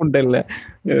 வேலை புண்டை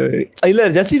இல்ல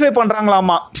ஜஸ்டிஃபை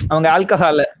பண்றாங்களாமா அவங்க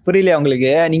ஆல்கஹால. புரியலையா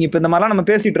உங்களுக்கு? நீங்க இப்ப இந்த மாதிரிலாம்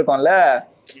நம்ம பேசிட்டு இருக்கோம்ல,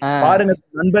 பாருங்க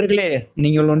நண்பர்களே,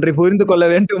 நீங்கள் ஒன்றை புரிந்து கொள்ள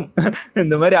வேண்டும்.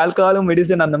 இந்த மாதிரி ஆல்கஹாலும்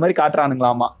மெடிசன் அந்த மாதிரி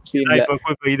காட்டுறானுங்களாமா.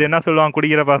 இது என்ன சொல்லுவாங்க,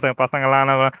 குடிக்கிற பசங்க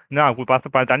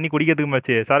எல்லாம் தண்ணி குடிக்கிறதுக்கு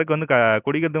வச்சு சரக்கு வந்து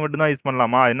குடிக்கிறதுக்கு மட்டும் தான் யூஸ்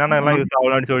பண்ணலாமா, என்னென்ன எல்லாம் யூஸ்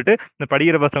ஆகலாம்னு சொல்லிட்டு இந்த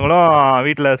படிக்கிற பசங்களும்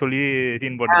வீட்டுல சொல்லி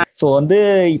சீன் போட்டு. சோ வந்து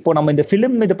இப்போ நம்ம இந்த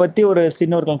பிலிம் இதை பத்தி ஒரு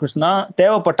சின்ன ஒரு கன்க்ளூஷனா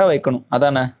தேவைப்பட்டா வைக்கணும்,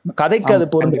 அதானே கதைக்கு அது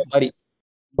பொருந்துற மாதிரி.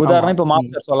 உதாரணம் இப்ப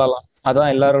மாஸ்டர் சொல்லலாம்,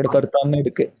 அதான் எல்லாரோட கருத்தாமே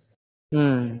இருக்கு.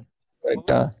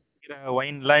 கரெக்டா?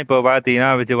 ஒயின்லாம் இப்போ பாத்தீங்கன்னா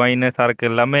வச்சு ஒயின் சரக்கு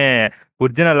எல்லாமே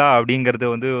ஒரிஜினலா அப்படிங்கறது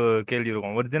வந்து கேள்வி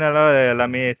இருக்கும். ஒரிஜினலா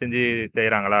எல்லாமே செஞ்சு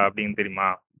செய்யறாங்களா அப்படின்னு தெரியுமா?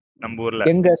 நம்ம ஊர்ல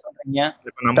எங்க சொல்றீங்க?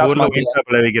 இப்ப நம்ம ஊர்ல ஒயின்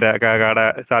ஷாப்ல விக்கிற கடை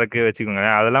சரக்கு வச்சுக்கோங்க,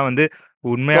 அதெல்லாம் வந்து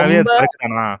உண்மையாவே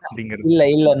சரக்குதானா அப்படிங்கிறது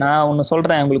இல்ல. நான் ஒண்ணு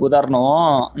சொல்றேன் உங்களுக்கு உதாரணம்.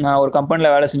 நான் ஒரு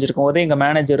கம்பெனில வேலை செஞ்சிருக்கும் போது எங்க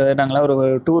மேனேஜர் நாங்களாம் ஒரு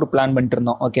டூர் பிளான் பண்ணிட்டு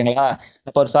இருந்தோம். ஓகேங்களா?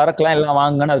 அப்ப ஒரு சரக்குலாம் எல்லாம்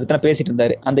வாங்கன்னு அதை பத்தி பேசிட்டு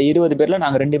இருந்தாரு. அந்த 20 பேர்ல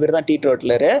நாங்க 2 பேர் தான் டீ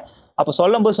ரோட்லரு. அப்ப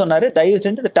சொல்லும் போது சொன்னாரு, தயவு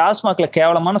செஞ்சு இந்த டாஸ்மாக்ல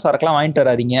கேவலமான சரக்குலாம் வாங்கிட்டு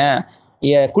வராதீங்க,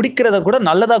 குடிக்கிறத கூட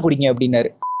நல்லதா குடிங்க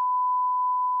அப்படின்னாரு.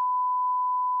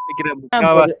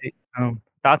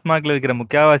 டாஸ்மாக்ல இருக்கிற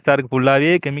முக்கியவாசி சரக்கு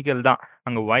ஃபுல்லாவே கெமிக்கல் தான்.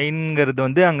 அங்க ஒயின்ங்கிறது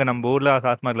வந்து அங்க நம்ம ஊர்ல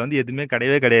டாஸ்மாக்ல வந்து எதுவுமே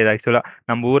கிடையவே கிடையாது. ஆக்சுவலா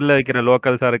நம்ம ஊர்ல வைக்கிற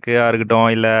லோக்கல் சரக்கா இருக்கட்டும்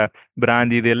இல்ல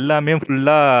பிராந்தி, இது எல்லாமே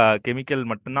ஃபுல்லா கெமிக்கல்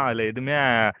மட்டும்தான். அதுல எதுவுமே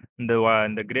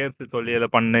இந்த கிரேப்ஸ் சொல்லி இதை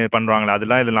பண்றாங்களா,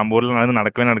 அதெல்லாம் இது நம்ம ஊர்ல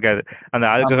நடக்கவே நடக்காது. அந்த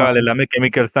ஆல்கஹால் எல்லாமே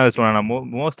கெமிக்கல்ஸ் தான் யூஸ் பண்ணுவாங்க.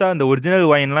 மோஸ்டா இந்த ஒரிஜினல்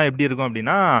ஒயின்லாம் எப்படி இருக்கும்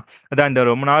அப்படின்னா, அதான் இந்த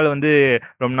ரொம்ப நாள்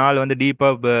வந்து டீப்பா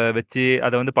வச்சு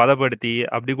அதை வந்து பதப்படுத்தி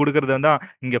அப்படி கொடுக்கறது வந்து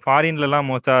இங்க ஃபாரின்ல எல்லாம்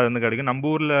மோஸ்டா வந்து கிடைக்கும். நம்ம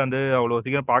ஊர்ல வந்து அவ்வளவு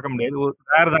சீக்கிரம் பார்க்க முடியாது,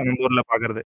 வேறதான் நம்ம ஊர்ல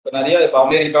பாக்குறது. நிறைய இப்ப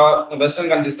அமெரிக்கா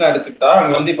வெஸ்டர்ன் கண்ட்ரிஸ் தான் எடுத்துக்கிட்டா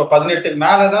அங்க வந்து இப்ப 18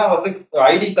 மேலதான் வந்து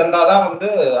ஐடி தந்தாதான் வந்து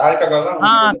ஆல்கஹால்.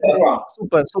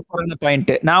 Super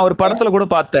point. நான் ஒரு படத்துல கூட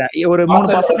பார்த்தேன், ஒரு 3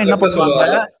 பசங்க என்ன பண்ணுவாங்க,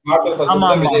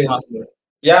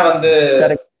 ஏன் வந்து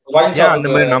அந்த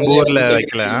மாதிரி நம்ம ஊர்ல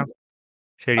வைக்கல,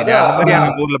 சரி அந்த மாதிரி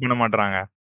நம்ம ஊர்ல பண்ண மாட்டாங்க,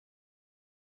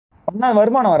 பண்ணா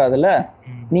வருமானம் வராதுல்ல.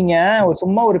 நீங்க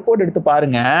சும்மா ஒரு ரிப்போர்ட் எடுத்து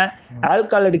பாருங்க,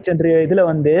 ஆல்கஹால் அடிக்ஷன் இதுல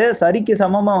வந்து சரிக்கு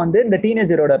சமமா வந்து இந்த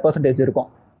டீனேஜரோட பெர்சன்டேஜ் இருக்கும்.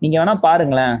 நீங்க வேணா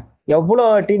பாருங்களேன்,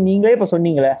 எவ்வளவு நீங்களே இப்ப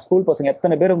சொன்னீங்களே ஸ்கூல் பசங்க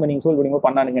எத்தனை பேர் நீங்க ஸ்கூல் படிக்கும்போது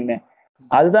பண்ணானுங்கன்னு.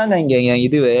 அதுதாங்க இங்க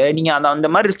இதுவே. நீங்க அந்த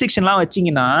மாதிரி ரெஸ்ட்ரிக்ஷன் எல்லாம்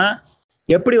வச்சீங்கன்னா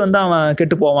எப்படி வந்து அவன்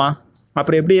கெட்டு போவான்?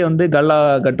 அப்புறம் எப்படி வந்து கல்லா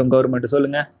கட்டும் கவர்மெண்ட்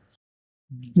சொல்லுங்க?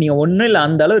 நீங்க ஒண்ணும் இல்ல,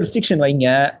 அந்த அளவு ரெஸ்ட்ரிக்ஷன் வைங்க.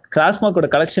 கிராஸ்மார்க்கோட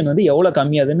கலெக்ஷன் வந்து எவ்வளவு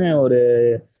கம்மியாதுன்னு ஒரு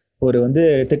ஒரு வந்து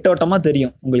திட்டவட்டமா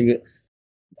தெரியும் உங்களுக்கு.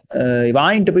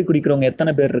 வாங்கிட்டு போய் குடிக்கிறவங்க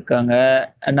எத்தனை பேர் இருக்காங்க?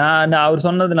 நான் அவர்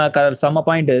சொன்னது நான் செம்ம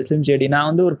பாயிண்ட் ஸ்லிம் ஷேடி. நான்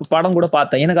வந்து ஒரு படம் கூட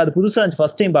பார்த்தேன், எனக்கு அது புதுசா இருந்துச்சு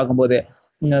ஃபர்ஸ்ட் டைம் பார்க்கும்போது.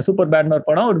 சூப்பர் பேட்னு ஒரு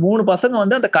படம். ஒரு 3 பசங்க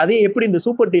வந்து அந்த கதையை எப்படி இந்த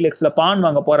சூப்பர் டீலக்ஸ்ல பான்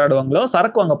வாங்க போராடுவாங்களோ,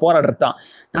 சரக்கு வாங்க போராடுறது தான்.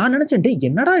 நான் நினைச்சேன், டே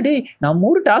என்னடா டே, நம்ம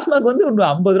ஊர் டாஸ்மாக் வந்து ஒரு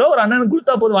 50 ரூபா ஒரு அண்ணனுக்கு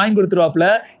கொடுத்தா போது வாங்கி கொடுத்துருவாப்ல,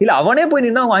 இல்ல அவனே போய்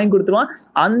நின்னா வாங்கி கொடுத்துருவான்.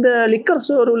 அந்த லிக்கர்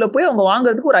ஸ்டோர்ல போய் அவங்க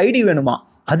வாங்குறதுக்கு ஒரு ஐடி வேணுமா,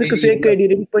 அதுக்கு ஃபேக் ஐடி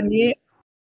ரெடி பண்ணி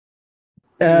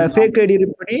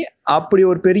அப்படி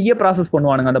ஒரு பெரிய ப்ராசஸ்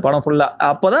பண்ணுவானுங்க அந்த படம் ஃபுல்லா.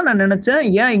 அப்பதான் நான் நினைச்சேன்,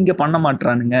 ஏன் இங்க பண்ண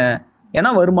மாட்டானுங்க? ஏன்னா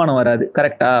வருமானம் வராது.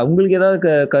 கரெக்டா? உங்களுக்கு ஏதாவது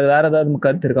வேற ஏதாவது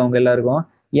கருத்து இருக்கா அவங்க எல்லாருக்கும்,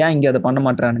 ஏன் இங்க அதை பண்ண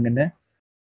மாட்டானுங்கன்னு?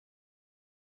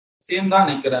 சேம் தான்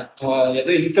நினைக்கிறேன்.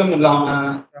 எதுவும் இன்கம் இல்லாம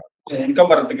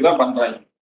இன்கம் வர்றதுக்கு தான் பண்றாங்க.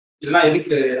 இல்லைன்னா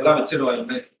எதுக்கு எல்லாம்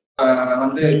வச்சிருவாங்க.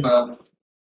 வந்து இப்ப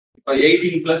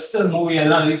 18+ மூவி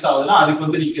எல்லாம் ரிலீஸ் ஆகுதுன்னா அதுக்கு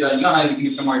வந்து நிக்கிறாங்க, ஆனா இதுக்கு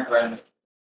நிக்க மாட்டேறாங்க.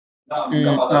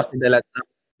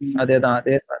 அதேதான்.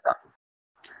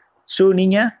 ஷூ,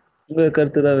 நீங்க உங்க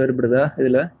கருத்து தான் வேறுபடுதா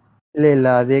இதுல? இல்ல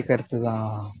அதே கருத்து தான்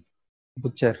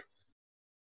புச்சர்.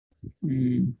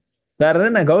 வேற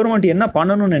என்ன கவர்மெண்ட் என்ன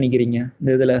பண்ணணும்னு நினைக்கிறீங்க இந்த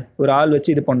இதுல? ஒரு ஆள்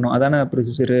வச்சு இது பண்ணணும், அதானே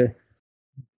ப்ரொசீஜர்?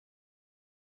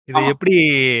 இது எப்படி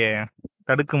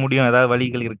தடுக்க முடியும்? ஏதாவது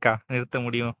வழிகள் இருக்கா நிறுத்த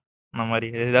முடியும்? அந்த மாதிரி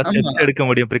ஏதாவது ஸ்டெப்ஸ் எடுக்க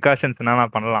முடியும்? ப்ரிகாஷன்ஸ் என்ன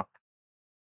பண்ணலாம்?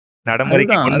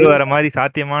 நடைமுறைக்கு கொண்டு வர மாதிரி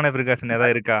சாத்தியமான ப்ரிகாஷன்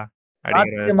ஏதாவது இருக்கா?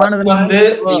 வந்து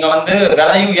நீங்க வந்து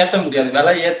விலையும் ஏத்த முடியாது.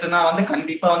 விலை ஏத்துனா வந்து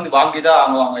கண்டிப்பா வந்து வாங்கிதான்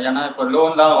வாங்குவாங்க. ஏன்னா இப்ப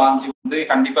லோன்லாம் வாங்கி வந்து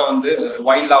கண்டிப்பா வந்து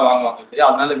வைன்லாம் வாங்குவாங்க இல்லையா?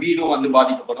 அதனால வீடும் வந்து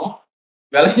பாதிக்கப்படும்.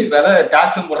 விலை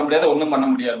டாக்ஸும் போட முடியாது, ஒண்ணும் பண்ண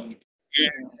முடியாது.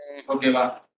 ஓகேவா?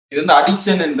 இது வந்து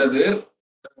அடிக்ஷன்ன்றது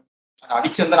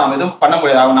அடிக்ஷன் தான், நாம எதுவும் பண்ண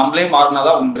முடியாது. நம்மளே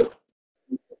மாறினாதான் உண்டு.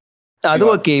 அது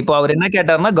ஓகே. இப்போ அவர் என்ன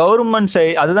கேட்டாருன்னா கவர்மெண்ட்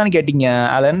அதுதான் கேட்டீங்க.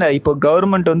 அது என்ன, இப்போ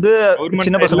கவர்மெண்ட் வந்து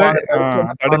சின்ன பசங்க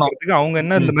தடுக்கிறதுக்கு அவங்க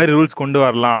என்ன இந்த மாதிரி ரூல்ஸ் கொண்டு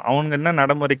வரலாம், அவங்க என்ன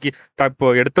நடைமுறைக்கு இப்போ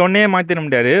எடுத்த உடனே மாத்திட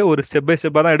முடியாது, ஒரு ஸ்டெப் பை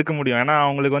ஸ்டெப்பா தான் எடுக்க முடியும். ஏன்னா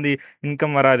அவங்களுக்கு வந்து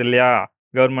இன்கம் வராது இல்லையா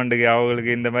கவர்மெண்ட்டுக்கு.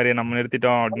 அவங்களுக்கு இந்த மாதிரி நம்ம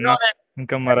நிறுத்திட்டோம் அப்படின்னா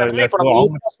இன்கம் வராது இல்லையா?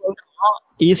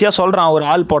 ஈஸியா சொல்றான் ஒரு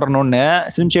ஆள் போடணும்னு.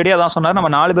 ஸ்லிம் ஷேடி அதான் சொன்னாரு,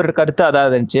 நம்ம 4 பேர் கருத்து அதான்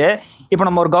இருந்துச்சு. இப்ப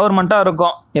நம்ம ஒரு கவர்மெண்டா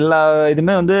இருக்கோம், எல்லா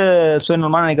இதுமே வந்து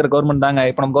சுயநலமா நினைக்கிற கவர்மெண்ட் தாங்க.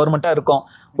 இப்ப நம்ம கவர்மெண்டா இருக்கோம்,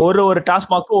 ஒரு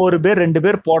டாஸ்மாக்கு 1 பேர் 2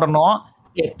 பேர் போடணும்.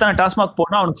 எத்தனை டாஸ்மாக்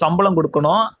போடணும், அவனுக்கு சம்பளம்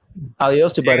கொடுக்கணும், அதை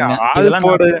யோசிச்சு பாருங்க.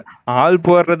 ஆள்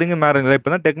போடுறதுங்க மேருங்களா?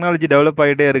 இப்பதான் டெக்னாலஜி டெவலப்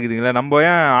ஆகிட்டே இருக்குதுங்களா, நம்ம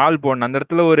ஏன் ஆள் போடணும்? அந்த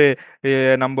இடத்துல ஒரு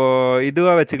நம்ம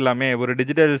இதுவா வச்சுக்கலாமே, ஒரு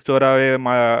டிஜிட்டல் ஸ்டோராவே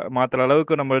மாத்துற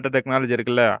அளவுக்கு நம்மள்ட்ட டெக்னாலஜி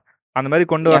இருக்குல்ல, அந்த மாதிரி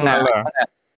கொண்டு வரலாம்ல.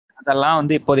 அதெல்லாம்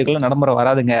வந்து இப்போதைக்குள்ள நடைமுறை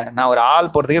வராதுங்க. நான் ஒரு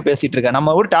ஆள் போறதுக்கே பேசிட்டு இருக்கேன்.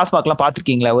 நம்ம ஊர் டாஸ்மாக் எல்லாம்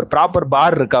பாத்துருக்கீங்களா? ஒரு ப்ராப்பர்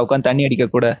பார் இருக்கா உட்காந்து தண்ணி அடிக்க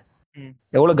கூட?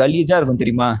 எவ்வளவு கலீஜா இருக்கும்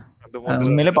தெரியுமா?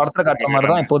 உண்மையிலே படத்துல காட்டுற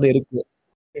மாதிரிதான் இப்போது இருக்கு.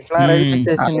 ரயில்வே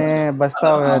ஸ்டேஷனு, பஸ்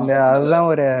ஸ்டாப், அதுதான்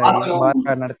ஒரு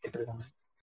பார் நடத்திட்டு இருக்காங்க.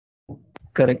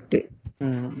 கரெக்ட்.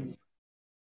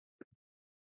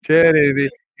 சரி,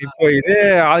 இப்போ இதே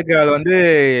ஆல்கஹால் வந்து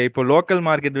இப்போ லோக்கல்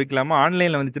மார்க்கெட் விற்கலாமா,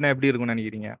 ஆன்லைன்ல வந்துச்சுன்னா எப்படி இருக்கும்னு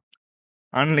நினைக்கிறீங்க?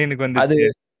 ஆன்லைனுக்கு வந்து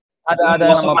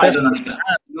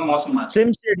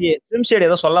ஸ்லிம் ஷேடி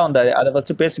ஏதோ சொல்ல வந்தாரு, அதை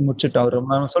வச்சு பேசி முடிச்சுட்டோம்.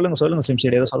 சொல்லுங்க ஸ்லிம்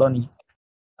ஷேடி ஏதோ சொல்ல வந்தீங்க.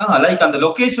 லைக் அந்த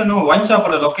லொகேஷனும் ஒயின்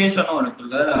ஷாப்போட லொகேஷனும்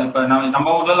இருக்குல்ல. இப்ப நம்ம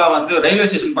ஊர்ல வந்து ரயில்வே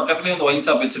ஸ்டேஷன் பக்கத்துலயே வந்து ஒயின்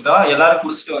ஷாப் வச்சுட்டா எல்லாரும்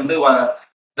குடிச்சிட்டு வந்து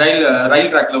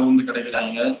ரயில் ட்ராக்ல உண்டு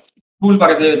கிடைக்கிறாங்க. ஸ்கூல்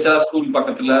பக்கத்துல வச்சா ஸ்கூல்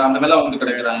பக்கத்துல அந்த மாதிரிலாம் உண்டு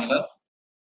கிடைக்கிறாங்க.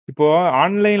 இப்போ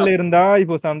ஆன்லைன்ல இருந்தா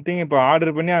இப்போ சம்திங் இப்போ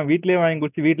ஆர்டர் பண்ணி அவன் வீட்லயே வாங்கி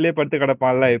குடிச்சு வீட்லயே படுத்து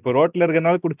கிடப்பான்ல. இப்போ ரோட்ல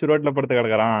இருக்கறனால குடிச்சு ரோட்ல படுத்து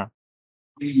கிடக்குறான்.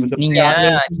 நீங்க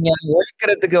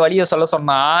ஒழிக்கிறதுக்கு வழிய சொல்ல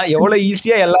சொன்னா எவ்வளவு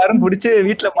ஈஸியா எல்லாரும் குடிச்சு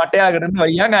வீட்டுல மட்டையாகணும்னு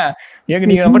வழியாங்க. எங்க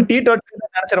நீங்க நம்ம டீ டோட்டல்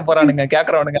நினைச்சிட போறானுங்க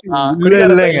கேக்குறவனுங்க.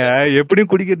 இல்லைங்க,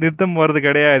 எப்படியும் குடிக்க நிறுத்தம் போறது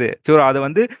கிடையாது. சோ அதை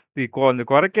வந்து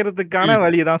குறைக்கிறதுக்கான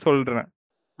வழியதான் சொல்றேன்.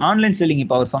 ஆன்லைன் செல்லிங்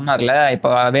இப்ப அவர் சொன்னார்ல,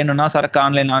 இப்ப வேணும்னா சரக்கு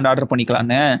ஆன்லைன் ஆர்டர்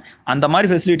பண்ணிக்கலான்னு, அந்த மாதிரி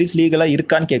ஃபெசிலிட்டிஸ் லீகலா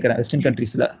இருக்கான்னு கேக்குறேன் வெஸ்டர்ன்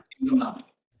கண்ட்ரீஸ்ல.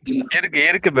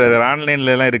 இருக்கு பிரதர்,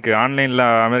 ஆன்லைன்ல எல்லாம் இருக்கு. ஆன்லைன்ல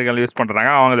அமெரிக்கால யூஸ்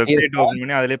பண்றாங்க. அவங்க வெப்சைட் ஓபன்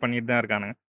பண்ணி அதிலே பண்ணிட்டு தான் இருக்காங்க.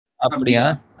 அப்படியா?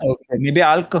 ஓகே. மேபி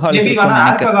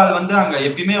ஆல்கஹால் வந்து அங்க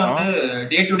எப்பயுமே வந்து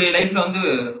டே டு டே லைஃப்ல வந்து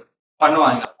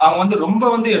பண்ணுவாங்க. அவங்க வந்து ரொம்ப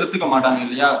வந்து எடுத்துக்க மாட்டாங்க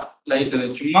இல்லையா? லைட்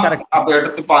சும்மா அப்ப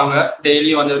எடுத்துப்பாங்க.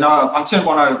 டெய்லி வந்து ஃபங்க்ஷன்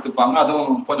போனா எடுத்துப்பாங்க.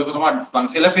 அதுவும் கொஞ்சம் கொஞ்சமா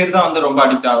எடுத்துப்பாங்க. சில பேர் தான் வந்து ரொம்ப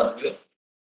அடிக்ட் ஆகுறது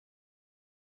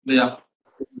இல்லையா?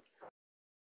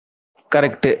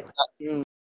 கரெக்ட்.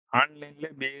 ஆன்லைன்ல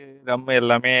நம்ம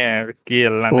எல்லாமே விஸ்கி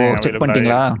எல்லாமே செக்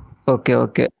பண்ணிட்டீங்களா? ஓகே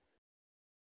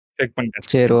செக் பண்ணிட்டேன்.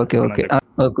 சரி,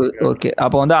 ஓகே.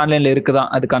 அப்போ வந்து ஆன்லைன்ல இருக்குதான்,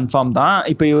 அது கன்ஃபார்ம் தான்.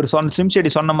 இப்போ இவர் ஸ்லிம்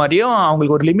ஷேடி சொன்ன மாதிரியும்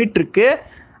அவங்களுக்கு ஒரு லிமிட் இருக்கு.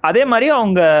 அதே மாதிரி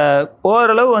அவங்க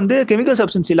ஓரளவு வந்து கெமிக்கல்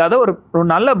சப்ஸ்டன்ஸ் இல்லாத ஒரு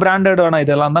நல்ல பிராண்டடான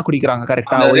இதெல்லாம் தான் குடிக்கிறாங்க.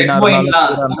 கரெக்டா? ஒயினா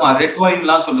இருந்தாலும் ரெட்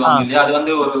ஒயின்லாம் சொல்லுவாங்க இல்லையா, அது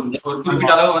வந்து ஒரு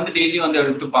குறிப்பிட்ட அளவு வந்து டெய்லி வந்து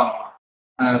எடுத்துப்பாங்க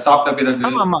சாப்பிட்ட பிறகு.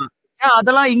 ஆமா ஆமா,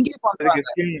 அதெல்லாம் இங்கே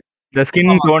பண்றாங்க. இந்த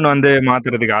ஸ்கின் டோன் வந்து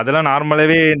மாத்துறதுக்கு அதெல்லாம்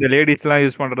நார்மலாவே இந்த லேடிஸ் எல்லாம்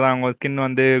யூஸ் பண்றது. அவங்க ஸ்கின்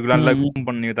வந்து நல்லா க்ளூம்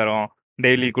பண்ணி தரும்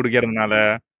டெய்லி குடிக்கிறதுனால.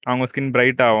 அவங்க ஸ்கின்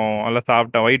பிரைட் ஆகும், நல்லா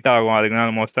சாஃப்டா ஒயிட் ஆகும்.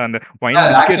 அதுக்குனால மோஸ்டா அந்த ஒயின்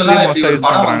பிஸ்கெட்லயே மோஸ்டா யூஸ்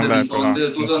பண்றாங்க. இப்போ வந்து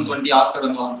 2020 ஆஸ்கர்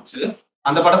வந்து வந்துச்சு.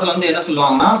 அந்த படத்துல வந்து என்ன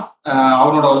சொல்லுவாங்கன்னா,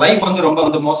 அவனோட லைஃப் வந்து ரொம்ப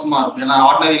வந்து மோசமா இருக்கும். ஏன்னா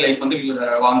ஆர்டினரி லைஃப் வந்து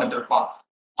வாழ்ந்துட்டு இருப்பான்.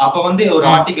 அப்ப வந்து ஒரு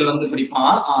ஆர்டிகல் வந்து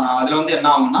பிடிப்பான். அதுல வந்து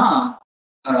என்ன ஆகும்னா,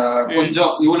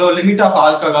 கொஞ்சம் இவ்வளவு லிமிட் ஆஃப்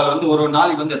ஆல்கஹால் வந்து ஒரு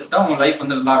நாளைக்கு வந்து எடுத்துட்டா உங்க லைஃப்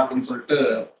வந்து நல்லா இருக்கும்னு சொல்லிட்டு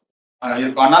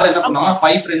இருக்கும். அதனால என்ன பண்ணுவாங்க,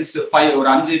 5 ஃப்ரெண்ட்ஸ், ஒரு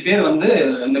 5 பேர் வந்து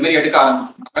இந்த மாதிரி எடுக்க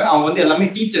ஆரம்பிச்சிருப்பாங்க. அவங்க வந்து எல்லாமே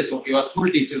டீச்சர்ஸ், ஓகேவா,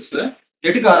 ஸ்கூல் டீச்சர்ஸ்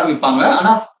எடுக்க ஆரம்பிப்பாங்க.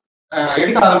 ஆனா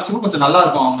எடுக்க ஆரம்பிச்சப்போ கொஞ்சம் நல்லா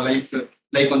இருக்கும் அவங்க லைஃப்.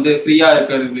 லைக் வந்து ஃப்ரீயா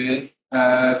இருக்கிறது,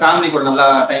 ஃபேமிலி கூட நல்லா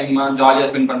டைம் ஜாலியா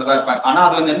ஸ்பெண்ட் பண்றதா இருப்பாங்க. ஆனா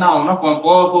அது வந்து என்ன ஆகும்னா, போக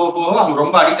போக போக அவங்க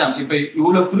ரொம்ப அடிக்ட் ஆகும். இப்ப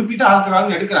இவ்வளவு குறிப்பிட்ட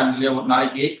ஆட்களாக எடுக்கிறாங்க இல்லையா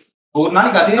ஒரு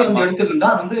நாளைக்கு அதே வந்து எடுத்துட்டு இருந்தா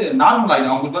அது வந்து நார்மல்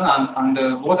ஆயிடும். அவங்களுக்கு வந்து அந்த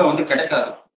போதை வந்து கிடைக்காது.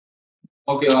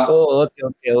 ஓகேவா?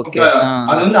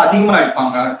 அது வந்து அதிகமா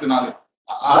எடுப்பாங்க அடுத்த நாள்.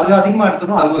 அது அதிகமா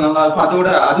எடுத்ததும் அது நல்லா இருக்கும்.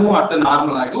 அதுவும் அடுத்த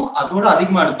நார்மல் ஆயிடும். அதோட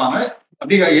அதிகமா எடுப்பாங்க.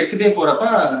 அப்படியே எடுத்துட்டே போறப்ப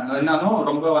என்னன்னா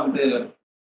ரொம்ப வந்து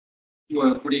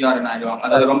குடிகாரன் ஆயிடுவாங்க.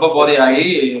 அதாவது ரொம்ப போதையாகி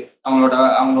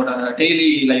அவங்களோட டெய்லி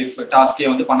லைஃப் டாஸ்கே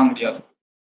வந்து பண்ண முடியாது.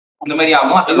 அந்த மாதிரி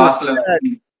ஆகும். அது லாஸ்ட்ல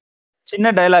சின்ன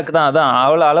டைலாக் தான். அதான்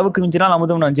அவ்வளவு அளவுக்கு மிஞ்சினா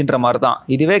அமுதம் நஞ்சுன்ற மாதிரி தான்.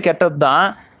 இதுவே கெட்டது தான்.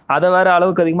 அதை வேற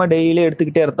அளவுக்கு அதிகமா டெய்லி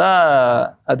எடுத்துக்கிட்டே இருந்தா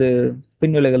அது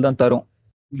பின்விளைகள் தான் தரும்.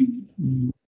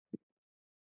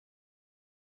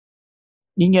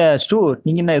 நீங்க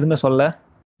என்ன எதுவுமே சொல்ல?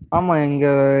 ஆமா,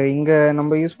 இங்க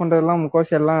நம்ம யூஸ் பண்றதெல்லாம்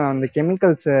முக்காவாசி எல்லாம் அந்த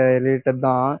கெமிக்கல்ஸ் ரிலேட்டட்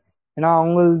தான். ஏன்னா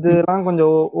அவங்களது எல்லாம்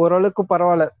கொஞ்சம் ஓரளவுக்கு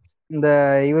பரவாயில்ல. இந்த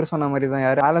இவர் சொன்ன மாதிரி தான்,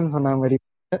 யாரு ஆலன் சொன்ன மாதிரி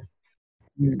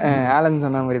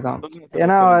தான்.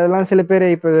 ஏன்னா அதெல்லாம் சில பேர்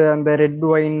இப்ப அந்த ரெட்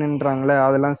ஒயின்ன்றாங்களே,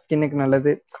 அதெல்லாம் ஸ்கின்னுக்கு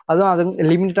நல்லது. அதுவும் அது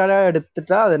லிமிட்டடா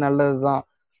எடுத்துட்டா அது நல்லதுதான்.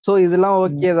 சோ இதெல்லாம்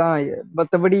ஓகே தான்.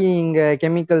 மற்றபடி இங்க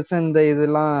கெமிக்கல்ஸ் இந்த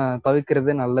இதெல்லாம்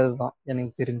தவிர்க்கிறது நல்லதுதான்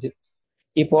எனக்கு தெரிஞ்சு.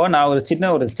 இப்போ நான்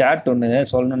ஒரு சாட் ஒண்ணு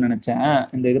சொல்லணும்னு நினைச்சேன்.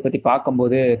 இந்த இதை பத்தி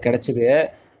பார்க்கும்போது கிடைச்சது.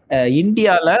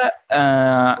 இந்தியால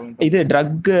இது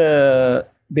ட்ரக்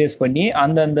பேஸ் பண்ணி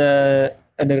அந்தந்த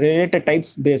ரிலேட்டட்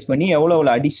டைப்ஸ் பேஸ் பண்ணி எவ்வளவு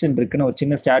அடிக்ஷன் இருக்குன்னு ஒரு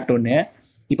சின்ன ஸ்டாட் ஒன்று.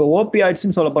 இப்போ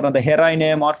ஓபியாய்ட்ஸ்னு சொல்லப்படுற அந்த ஹெராயின்,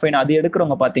 மார்ஃபைன் அது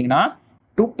எடுக்கிறவங்க பார்த்தீங்கன்னா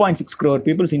 2.6 crore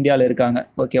பீப்புள்ஸ் இந்தியாவில் இருக்காங்க.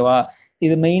 ஓகேவா?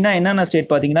 இது மெயினாக என்னென்ன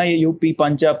ஸ்டேட் பார்த்தீங்கன்னா யூபி,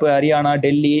 பஞ்சாப், ஹரியானா,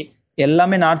 டெல்லி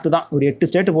எல்லாமே நார்த்து தான். ஒரு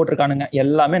 8 ஸ்டேட் போட்டிருக்கானுங்க.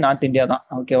 எல்லாமே நார்த் இந்தியா தான்.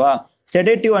 ஓகேவா?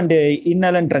 Sedative and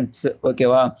inhalant drugs.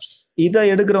 ஓகேவா? இதை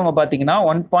எடுக்கிறவங்க பார்த்தீங்கன்னா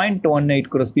 1.18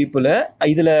 crores பீப்புள்.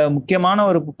 இதுல முக்கியமான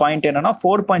ஒரு பாயிண்ட் என்னன்னா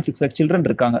 4.6 lakh சில்ட்ரன்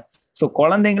இருக்காங்க. ஸோ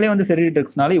குழந்தைங்களே வந்து செடேட்டிவ்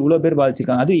ட்ரக்ஸ்னால இவ்வளோ பேர்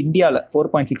பாதிச்சிருக்காங்க. அது இந்தியாவில்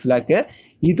 4.6 lakh.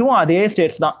 இதுவும் அதே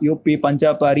ஸ்டேட்ஸ் தான். யூபி,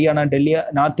 பஞ்சாப், ஹரியானா, டெல்லி,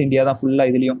 நார்த் இந்தியா தான் ஃபுல்லா.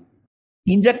 இதுலயும்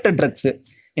இன்ஜெக்டட் ட்ரக்ஸ்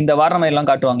இந்த வாரணம் எல்லாம்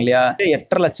காட்டுவாங்க இல்லையா,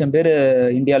 8.5 லட்சம் பேர்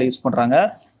இந்தியாவில் யூஸ் பண்றாங்க.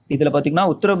 இதுல பாத்தீங்கன்னா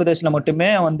உத்தரப்பிரதேஷ்ல மட்டுமே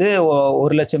வந்து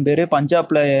 1 லட்சம் பேர்,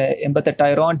 பஞ்சாப்ல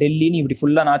 88,000, டெல்லின்னு இப்படி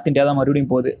ஃபுல்லா நார்த் இந்தியா தான்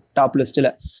மறுபடியும் போகுது டாப்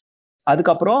லிஸ்ட்ல.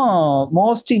 அதுக்கப்புறம்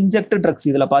மோஸ்ட் இன்ஜெக்டட் ட்ரக்ஸ்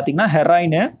இதுல பாத்தீங்கன்னா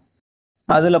ஹெராயின்.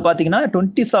 அதுல பாத்தீங்கன்னா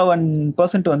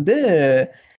 27% வந்து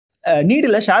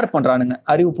நீடுல ஷேர் பண்றானுங்க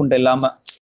அறிவு புண்டை இல்லாம.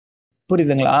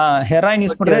 புரியுதுங்களா? ஹெராயின்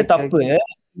யூஸ் பண்றதே தப்பு.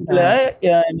 இதுல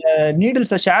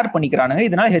நீடில்ஸை ஷேர் பண்ணிக்கிறானுங்க.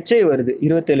 இதனால ஹெச்ஐவி வருது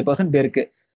 27% பேருக்கு.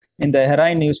 இந்த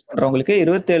ஹெராயின் யூஸ் பண்றவங்களுக்கு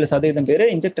 27% பேர்,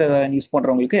 இன்ஜெக்டர் யூஸ்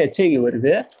பண்றவங்களுக்கு ஹெச்ஐவி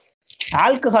வருது.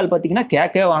 ஆல்கஹால் பாத்தீங்கன்னா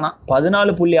கேட்கவே வேணாம்,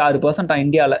 14.6%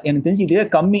 இந்தியால. எனக்கு தெரிஞ்சு இதுவே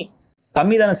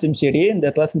கம்மி தானே ஸ்லிம் ஷேடி இந்த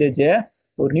பெர்சன்டேஜ்.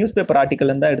 ஒரு நியூஸ் பேப்பர்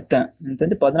ஆர்டிக்கல் தான் எடுத்தேன். எனக்கு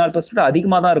தெரிஞ்சு 14%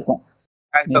 அதிகமா தான் இருக்கும்.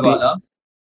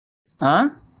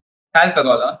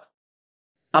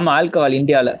 ஆமா, ஆல்கஹால்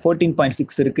இந்தியால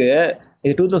 14.6 இருக்கு.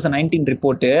 இது 2019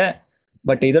 ரிப்போர்ட்டு.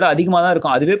 பட் இதோட அதிகமா தான்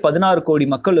இருக்கும். அதுவே 16 கோடி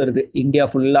மக்கள் வருது இந்தியா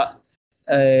ஃபுல்லா.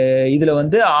 இதுல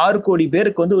வந்து 6 கோடி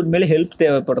பேருக்கு வந்து உண்மையிலே ஹெல்ப்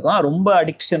தேவைப்படுதான். ரொம்ப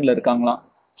அடிக்ஷன்ல இருக்காங்களாம்.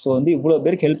 ஸோ வந்து இவ்வளவு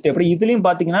பேருக்கு ஹெல்ப் தேவைப்படும். இதுலயும்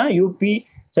பாத்தீங்கன்னா யூபி,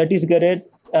 சத்தீஸ்கர்,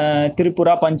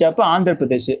 திரிபுரா, பஞ்சாப், ஆந்திர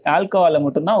பிரதேஷ் ஆல்கஹால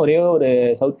மட்டும்தான் ஒரே ஒரு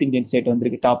சவுத் இந்தியன் ஸ்டேட்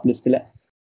வந்திருக்கு டாப் லிஸ்ட்ல.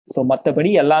 ஸோ மற்றபடி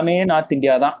எல்லாமே நார்த்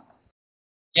இந்தியா தான்.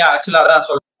 ஆக்சுவலா அதான்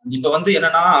சொல்றேன். இப்ப வந்து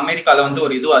என்னன்னா அமெரிக்கால வந்து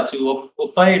ஒரு இதுவாச்சு,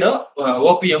 ஒப்பைடோ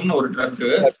ஓபிஎம்னு ஒரு ட்ரக்.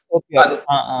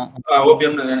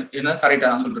 ஓபிஎம் என்ன கரெக்டா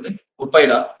நான் சொல்றது?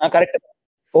 ஒப்பைடா கரெக்ட்.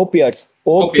 ஓபியாட்ஸ்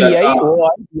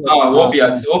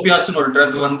ஒரு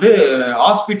ட்ரக் வந்து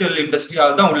ஹாஸ்பிட்டல்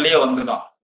இண்டஸ்ட்ரியால தான் உள்ளே வந்துதான்.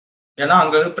 ஏன்னா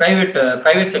அங்க பிரைவேட்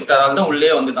செக்டரால தான் உள்ளே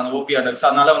வந்துதான் ஓபியா ட்ரக்ஸ்.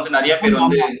 அதனால வந்து நிறைய பேர்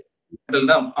வந்து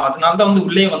அதனாலதான் வந்து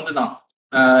உள்ளே வந்துதான்.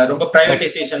 ரொம்ப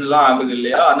பிரைவேடைசேஷன் எல்லாம் ஆகுது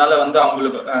இல்லையா, அதனால வந்து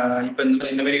அவங்களுக்கு இப்ப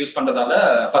இந்த மாதிரி யூஸ் பண்றதால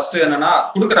ஃபர்ஸ்ட் என்னன்னா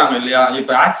குடுக்குறாங்க இல்லையா,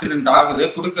 இப்ப ஆக்சிடென்ட் ஆகுது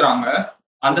குடுக்குறாங்க,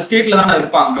 அந்த ஸ்டேட்ல தானே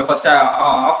இருப்பாங்க. ஃபர்ஸ்ட்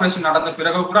ஆபரேஷன் நடந்த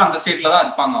பிறகு கூட அந்த ஸ்டேட்ல தான்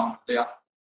இருப்பாங்க அவங்க இல்லையா,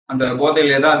 அந்த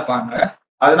போதையிலே தான் இருப்பாங்க.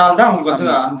 அதனாலதான் அவங்களுக்கு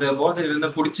வந்து அந்த போதையில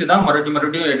இருந்து பிடிச்சுதான்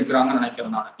மறுபடியும் எடுக்கிறாங்கன்னு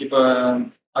நினைக்கிறேன் நான். இப்ப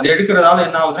அது எடுக்கிறதால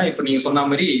என்ன ஆகுதுன்னா, இப்ப நீங்க சொன்ன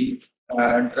மாதிரி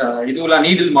இதுவெல்லாம்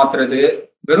நீடில் மாத்துறது,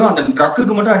 வெறும் அந்த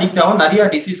ட்ரக்குக்கு மட்டும் அடிக்ட் ஆகும், நிறைய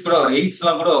டிசீஸ் கூட வரும், எய்ட்ஸ்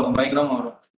எல்லாம் கூட வரும், பயங்கரமா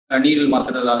வரும் நீடில்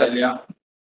மாத்துறதால இல்லையா.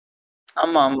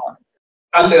 ஆமா ஆமா,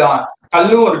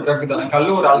 கல்லும் ஒரு ட்ரக் தான்,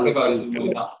 கல்லும் ஒரு ஆல்கஹால்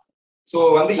தான். சோ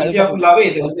வந்து இந்தியா ஃபுல்லாவே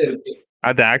இது வந்து இருக்கு.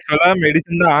 அது ஆக்சுவலா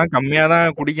மெடிசன் தான், கம்மியா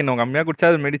தான் குடிக்கணும், கம்மியா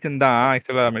குடிச்சா அது மெடிசன் தான்.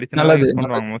 ஆக்சுவலா மெடிசன் யூஸ்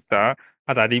பண்ணுவாங்க மோஸ்டா.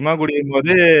 அது அதிகமா குடிக்கும்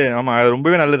போது ஆமா அது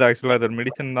ரொம்பவே நல்லது. ஆக்சுவலா அது ஒரு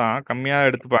மெடிசன் தான், கம்மியா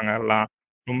எடுத்துப்பாங்க எல்லாம்.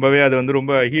 ரொம்பவே அது வந்து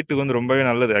ரொம்ப ஹீட்டுக்கு வந்து ரொம்பவே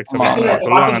நல்லது ஆக்சுவலா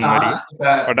சொல்லுவாங்க அந்த மாதிரி.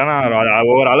 பட் ஆனா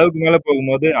ஒவ்வொரு அளவுக்கு மேல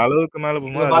போகும்போது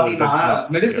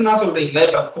மெடிசனா சொல்றீங்களா,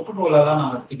 இப்ப கொக்கோ கோலா தான்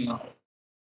நான் எடுத்துக்கலாம்.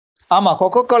 ஆமா,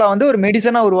 கொக்கோ கோலா வந்து ஒரு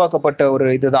மெடிசனா உருவாக்கப்பட்ட ஒரு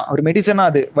இதுதான், ஒரு மெடிசனா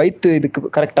அது வயிற்று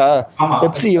இதுக்கு கரெக்டா.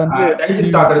 பெப்சி வந்து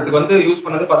டைஜஸ்ட் ஆகிறதுக்கு வந்து யூஸ்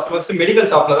பண்ணது ஃபர்ஸ்ட்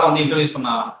மெடிக்கல் ஷாப்ல தான் வந்து இன்ட்ரோ듀ஸ்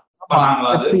பண்ணாங்க.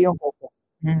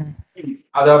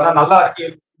 அது நல்லா இருக்கு,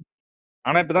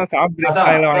 ஆனா இப்பதான் சாப்பிட்டு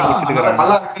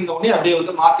நல்லா இருக்குன்னு உடனே அப்படியே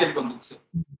வந்து மார்க்கெட்டுக்கு வந்துருச்சு,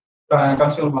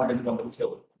 கன்சூமர் மார்க்கெட்டுக்கு வந்துருச்சு.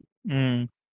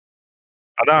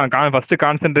 அதான் ஃபர்ஸ்ட்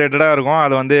கான்சென்ட்ரேட்டடா இருக்கும்,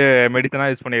 அது வந்து மெடிசனா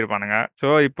யூஸ் பண்ணிருப்பானுங்க. சோ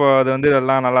இப்போ அது வந்து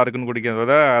எல்லாம் நல்லா இருக்குன்னு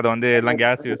குடிக்கிறத அதை வந்து எல்லாம்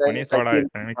கேஸ் யூஸ் பண்ணி சோடா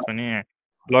யூஸ் பண்ணி மிக்ஸ் பண்ணி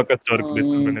லோக்கல் ஸ்டோருக்கு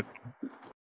பிஸ்னஸ் பண்ணிருப்பாங்க.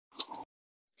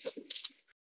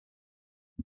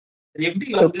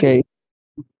 ஓகே,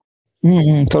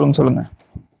 சொல்லுங்க.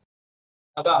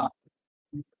 அதான்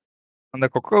அந்த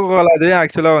கொக்கோ கோலா இது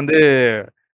ஆக்சுவலா வந்து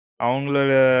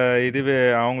அவங்களோட இதுவே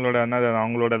அவங்களோட என்னது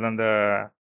அவங்களோட அந்த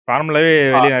ஃபார்முலாவே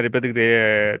வெளியே நிறைய பேருக்கு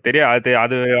தெரியாது.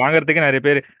 அது வாங்குறதுக்கு நிறைய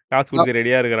பேர் காசு கொடுக்க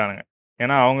ரெடியா இருக்கிறானுங்க.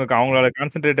 ஏன்னா அவங்களோட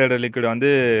கான்சென்ட்ரேட்டட் லிக்விட் வந்து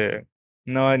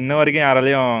இன்ன வரைக்கும்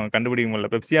யாராலையும் கண்டுபிடிக்க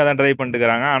முடியல. பெப்சியா தான் ட்ரை பண்ணிட்டு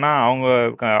இருக்காங்க. ஆனா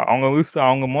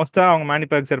அவங்க மோஸ்டா அவங்க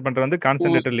மேனுஃபேக்சர் பண்றது வந்து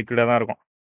கான்சென்ட்ரேட்டட் லிக்விடா தான் இருக்கும்.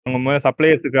 அவங்க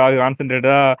சப்ளையர்ஸுக்காக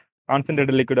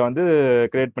கான்சென்ட்ரேட்டட் லிக்விடை வந்து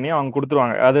கிரியேட் பண்ணி அவங்க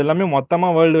கொடுத்துருவாங்க. அது எல்லாமே மொத்தமா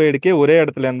வேர்ல்டு வைடுக்கே ஒரே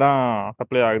இடத்துல இருந்து தான்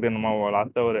சப்ளை ஆகுது. நம்ம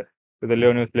லாஸ்டா ஒரு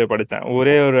இதுலயோ நியூஸ்லயோ படித்தேன்.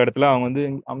 ஒரே ஒரு இடத்துல அவங்க வந்து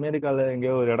அமெரிக்கால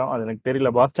எங்கேயோ ஒரு இடம், அது எனக்கு தெரியல,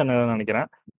 பாஸ்டன் நினைக்கிறேன்,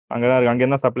 அங்கதான் இருக்கு. அங்கே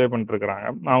தான் சப்ளை பண்ணிட்டு இருக்காங்க.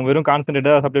 அவங்க வெறும்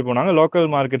கான்சென்ட்ரேட்டா சப்ளை பண்ணுவாங்க. லோக்கல்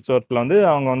மார்க்கெட் சோர்ஸ்ல வந்து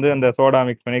அவங்க வந்து அந்த சோடா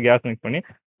மிக்ஸ் பண்ணி கேஸ் மிக்ஸ் பண்ணி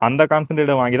அந்த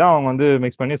கான்சென்ட்ரேட்டை வாங்கி தான் அவங்க வந்து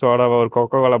மிக்ஸ் பண்ணி சோடாவை ஒரு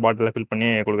கொக்கோ கோலா பாட்டில ஃபில் பண்ணி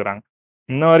கொடுக்குறாங்க.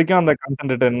 இன்ன வரைக்கும் அந்த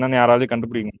கான்சென்ட்ரேட்டர் என்னன்னு யாராவது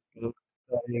கண்டுபிடிக்க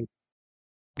முடியும்.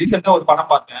 ரீசெண்டா ஒரு படம்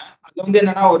பார்த்தேன். அது வந்து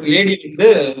என்னன்னா, ஒரு லேடி வந்து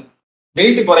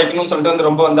வெயிட் குறைக்கணும்னு சொல்லிட்டு வந்து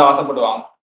ரொம்ப வந்து ஆசைப்படுவாங்க.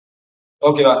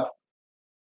 ஓகேவா,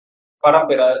 படம்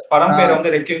பேர்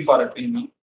வந்து requiem for a dream.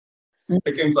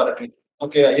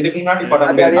 Okay, இதுக்கு முன்னாடி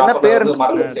படம் பேர் என்ன பேர்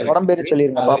படம் பேர்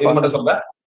சொல்லிருங்க பாப்பா. மட்டும் சொல்ல,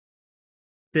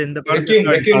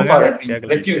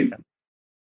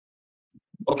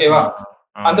 ஓகேவா.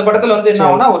 அந்த படத்துல வந்து என்ன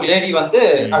ஆகும்னா, ஒரு லேடி வந்து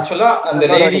ஆக்சுவலா அந்த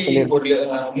லேடி ஒரு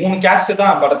 3 கேஸ்ட்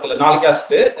தான் படத்துல, 4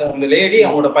 கேஸ்ட். அந்த லேடி,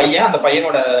 அவங்களோட பையன், அந்த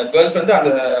பையனோட கேர்ள் ஃப்ரெண்ட்,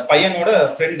 அந்த பையனோட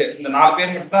ஃப்ரெண்டு, இந்த 4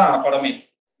 பேர் மட்டும் தான் படமே.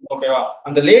 ஓகேவா.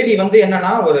 அந்த லேடி வந்து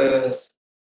என்னன்னா ஒரு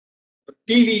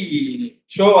டிவி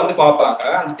ஷோ வந்து பார்ப்பாங்க.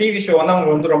 அந்த டிவி ஷோ வந்து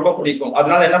அவங்களுக்கு வந்து ரொம்ப பிடிக்கும்.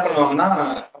 அதனால என்ன பண்ணுவாங்கன்னா,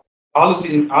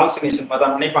 ஆலுசினேஷன்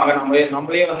அதான் நினைப்பாங்க,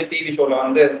 நம்மளே வந்து டிவி ஷோல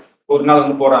வந்து ஒரு நாள்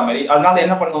வந்து போற மாதிரி. அதனால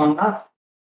என்ன பண்ணுவாங்கன்னா,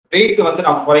 வெயிட் வந்து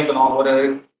நம்ம குறைக்கணும்,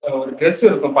 ஒரு ட்ரெஸ்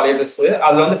இருக்கும், பழைய ட்ரெஸ்,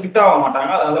 அதுல வந்து ஃபிட் ஆக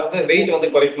மாட்டாங்க, அதனால வந்து வெயிட் வந்து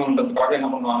குறைக்கணும்ன்றதுக்காக என்ன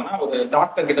பண்ணுவாங்கன்னா, ஒரு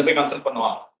டாக்டர் கிட்ட போய் கன்சல்ட்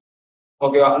பண்ணுவாங்க.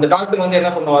 ஓகேவா. அந்த டாக்டர் வந்து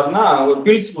என்ன பண்ணுவாருன்னா, ஒரு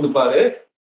பில்ஸ் கொடுப்பாரு.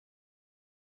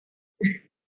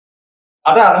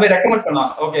 அதான் அந்த மாதிரி ரெக்கமெண்ட்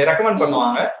பண்ணுவாங்க. ஓகே, ரெக்கமெண்ட்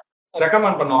பண்ணுவாங்க.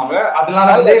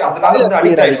 அதனால வந்து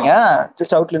அடிக்ட் ஆயிடுவாங்க.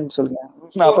 ஜஸ்ட் அவுட்லைன் சொல்லுங்க,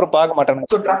 நான் அப்புறம் பார்க்க மாட்டேன்.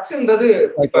 சோ ட்ரக்ஸ்ன்றது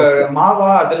இப்ப மாவா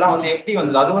அதெல்லாம் வந்து எப்படி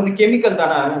வந்தது? அது வந்து கெமிக்கல்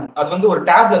தானே, அது வந்து ஒரு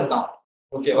டேப்லெட் தான்.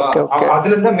 ஓகேவா.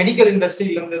 அதுல இருந்தா மெடிக்கல்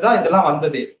இண்டஸ்ட்ரியில இருந்து தான் இதெல்லாம்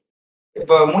வந்தது.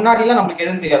 இப்ப முன்னாடி எல்லாம் நம்மளுக்கு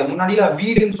எதுவும் தெரியாது. முன்னாடி எல்லாம்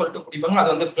வீடுன்னு சொல்லிட்டு குடிப்பாங்க,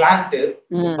 அது வந்து பிளான்ட்,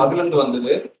 அதுல இருந்து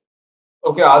வந்தது.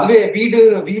 ஓகே, அதுவே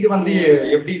வீடு வந்து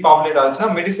எப்படி பாப்புலேட் ஆச்சுன்னா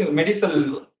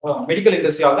மெடிக்கல்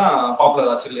இண்டஸ்ட்ரியால தான் பாப்புலர்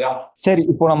ஆச்சு இல்லையா. சரி,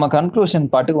 இப்போ நம்ம கன்க்ளூஷன்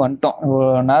பாட்டுக்கு வந்துட்டோம்.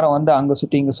 நேரம் வந்து அங்க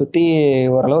சுத்தி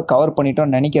ஓரளவு கவர்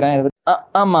பண்ணிட்டோம்னு நினைக்கிறேன்.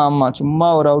 ஆமா, சும்மா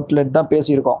ஒரு அவுட்லெட் தான்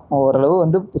பேசியிருக்கோம். ஓரளவு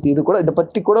வந்து இதை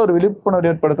பத்தி கூட ஒரு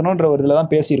விழிப்புணர்வு ஏற்படுத்தணும்ன்ற ஒரு இதுல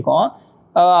தான் பேசியிருக்கோம்.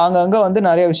 அங்கங்க வந்து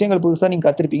நிறைய விஷயங்கள் புதுசா நீங்க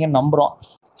கத்திருப்பீங்கன்னு நம்புறோம்.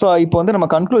 ஸோ இப்போ வந்து நம்ம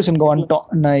கன்க்ளூஷனுக்கு வந்துட்டோம்.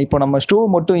 இப்போ நம்ம ஸ்டூவ்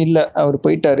மட்டும் இல்லை, அவர்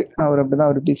போயிட்டாரு. அவர் அப்படிதான்,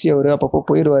 அவர் பிஸி, அவர் அப்பப்போ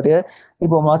போயிடுவாரு.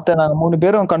 இப்போ மற்ற நாங்கள் 3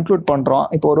 பேரும் கன்க்ளூட் பண்றோம்.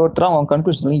 இப்போ ஒருத்தராக அவங்க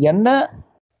கன்க்ளூஷன் என்ன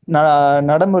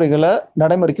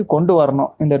நடைமுறைக்கு கொண்டு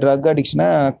வரணும் இந்த ட்ரக் அடிக்ஷனை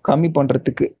கம்மி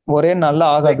பண்றதுக்கு. ஒரே நல்லா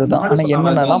ஆகாதுதான், ஆனா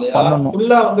என்னென்னலாம் பண்ணணும்.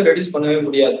 ஃபுல்லா வந்து ரெடியூஸ் பண்ணவே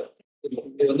முடியாது.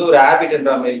 இது வந்து ஒரு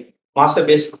ஹேபிட்ன்ற மாதிரி.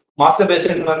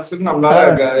 மாஸ்டர்பேஷன் வந்து நம்மளால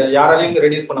யாராலையும்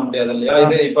ரெடியூஸ் பண்ண முடியாது இல்லையா?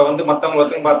 இது இப்ப வந்து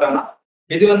மத்தவங்க பார்த்தாங்கன்னா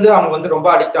இது வந்து அவங்க வந்து ரொம்ப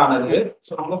அடிக்ட் ஆனது.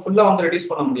 ஸோ நம்ம ஃபுல்லா வந்து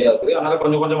ரெடியூஸ் பண்ண முடியாது. அதனால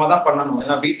கொஞ்சம் கொஞ்சமா தான் பண்ணணும்.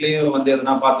 ஏன்னா வீட்லயும் வந்து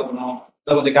எதனா பார்த்துக்கணும்,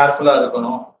 இல்லை கொஞ்சம் கேர்ஃபுல்லா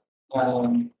இருக்கணும்.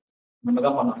 நம்ம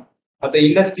தான் பண்ணணும். மற்ற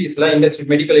இண்டஸ்ட்ரி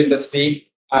மெடிக்கல் இண்டஸ்ட்ரி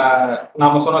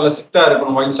நாம சொன்னால ஸ்ட்ரிக்டா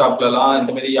இருக்கணும். ஒயின் ஷாப்ல எல்லாம்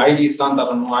இந்த மாதிரி ஐடிஸ்லாம்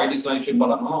தரணும், ஐடிஸ்லாம் இஷ்யூ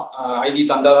பண்ணணும். ஐடி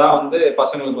தந்தாதான் வந்து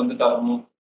பசங்களுக்கு வந்து தரணும்.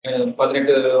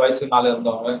 18 வயசு மேல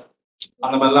இருந்தவங்க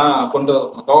அந்த மாதிரிலாம் கொண்டு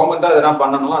வரணும். கவர்மெண்ட் தான் இதெல்லாம்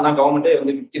பண்ணணும். ஆனா கவர்மெண்டே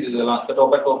வந்து விற்கிது இதெல்லாம்,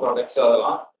 டொபாக்கோ ப்ராடக்ட்ஸ்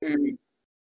அதெல்லாம்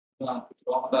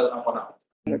கவர்மெண்ட் தான் இதெல்லாம் பண்ணணும்.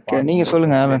 நீங்க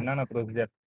சொல்லுங்க. என்னென்ன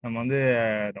ப்ரொசீஜர் நம்ம வந்து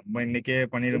ரொம்ப இன்னைக்கே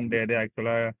பண்ணிட முடியாது.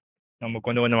 ஆக்சுவலா நம்ம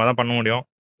கொஞ்சம் கொஞ்சமாக தான் பண்ண முடியும்.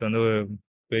 இது வந்து ஒரு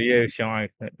பெரிய விஷயம்.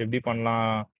 எப்படி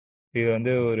பண்ணலாம்? இது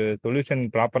வந்து ஒரு சொல்யூஷன்,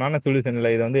 ப்ராப்பரான சொல்யூஷன் இல்லை.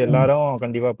 இது வந்து எல்லாரும்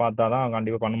கண்டிப்பா பார்த்தாதான்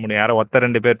கண்டிப்பா பண்ண முடியும். யாரும் ஒத்த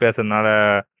 2 பேர் பேசுறதுனால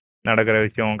நடக்கிற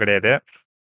விஷயம் கிடையாது.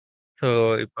 ஸோ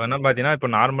இப்போ என்ன பார்த்தீங்கன்னா, இப்போ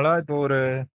நார்மலாக இப்போ ஒரு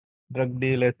ட்ரக்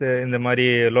டீலர்ஸ் இந்த மாதிரி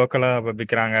லோக்கலாக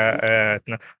விற்கிறாங்க.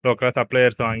 லோக்கலாக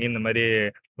சப்ளையர்ஸ் வாங்கி இந்த மாதிரி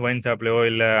ஒயின் ஷாப்லையோ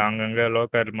இல்லை அங்கங்கே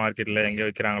லோக்கல் மார்க்கெட்டில் எங்கே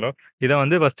விற்கிறாங்களோ இதை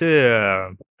வந்து ஃபஸ்ட்டு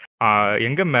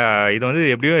எங்கே இது வந்து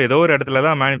எப்படியோ ஏதோ ஒரு இடத்துல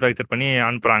தான் மேனுஃபேக்சர் பண்ணி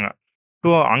அனுப்புகிறாங்க. ஸோ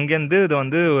அங்கேருந்து இது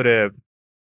வந்து ஒரு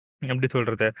எப்படி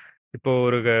சொல்கிறது, இப்போ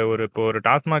இப்போ ஒரு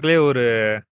டாஸ்மாக்லேயே ஒரு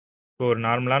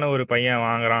நார்மலான ஒரு பையன்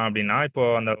வாங்குறான் அப்படின்னா, இப்போ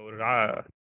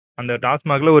அந்த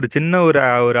டாஸ்மாக்ல ஒரு சின்ன ஒரு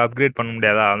அப்கிரேட் பண்ண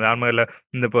முடியாதா? அந்த நார்மல்ல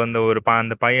இப்போ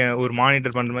அந்த பையன் ஒரு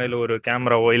மானிட்டர் பண்ற மாதிரி, இல்லை ஒரு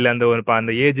கேமராவோ, இல்லை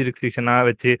அந்த ஏஜ் ரெஸ்ட்ரிக்ஷனா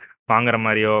வச்சு வாங்குற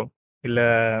மாதிரியோ, இல்லை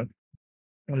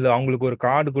இல்லை அவங்களுக்கு ஒரு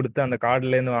கார்டு கொடுத்து அந்த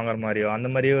கார்டுலேருந்து வாங்குற மாதிரியோ, அந்த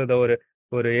மாதிரியோ ஏதோ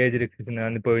ஒரு ஏஜ்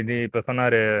ரெஸ்ட்ரிக்ஷன். இப்போ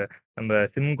சொன்னாரு நம்ம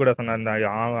சிம் கூட சொன்னார், இந்த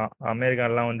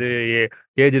அமெரிக்காலாம் வந்து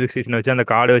ஏஜ் ரெஸ்ட்ரிக்ஷன் வச்சு அந்த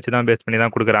கார்டு வச்சு தான் பேஸ் பண்ணி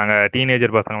தான் கொடுக்குறாங்க.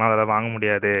 டீனேஜர் பசங்களாம் அதெல்லாம் வாங்க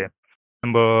முடியாது.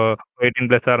 நம்ம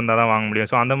 18+ இருந்தால் தான் வாங்க முடியும்.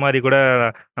 ஸோ அந்த மாதிரி கூட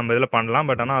நம்ம இதில் பண்ணலாம்.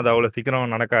 பட் ஆனால் அது அவ்வளோ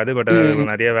சீக்கிரம் நடக்காது. பட்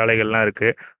அதில் நிறைய வேலைகள்லாம்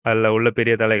இருக்குது. அதில் உள்ள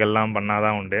பெரிய தலைகள்லாம்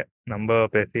பண்ணாதான் உண்டு. நம்ம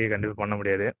பேசி கண்டிப்பாக பண்ண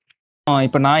முடியாது.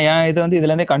 இப்போ நான் ஏன் இதை வந்து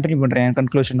இதுல இருந்தே கண்டினியூ பண்றேன். என்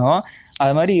கன்க்ளூஷனும்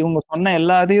அது மாதிரி இவங்க சொன்ன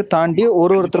எல்லாத்தையும் தாண்டி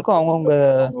ஒருத்தருக்கும் அவங்கவுங்க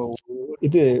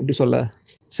இது எப்படி சொல்ல,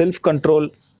 செல்ஃப் கண்ட்ரோல்,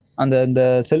 அந்த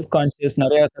செல்ஃப் கான்சியஸ்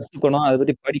நிறைய கற்றுக்கணும். அதை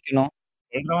பத்தி படிக்கணும்.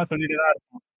 சொல்லிட்டு தான்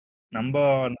இருக்கும்.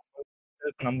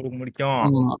 நம்மளுக்கு முடிக்கும்.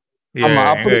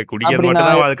 குடிக்கிறது மட்டும்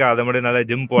தான் வாழ்க்கை. அதை மட்டும் நல்லா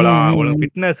ஜிம் போலாம்.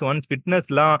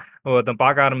 ஃபிட்னஸ்லாம் ஒருத்தன்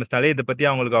பார்க்க ஆரம்பிச்சிட்டாலே இதை பத்தி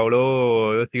அவங்களுக்கு அவ்வளோ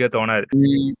யோசிக்க தோணாது.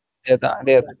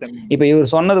 இப்ப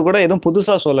இவர் சொன்னது கூட எதுவும்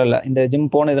புதுசா சொல்லல. இந்த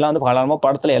ஜிம் போன இதெல்லாம் வந்து பலமா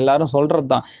படத்துல எல்லாரும்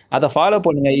சொல்றதுதான். அதை ஃபாலோ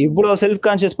பண்ணுங்க. இவ்வளவு செல்ஃப்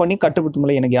கான்சியஸ் பண்ணி கட்டுப்படுத்த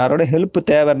முடியல. எனக்கு யாரோட ஹெல்ப்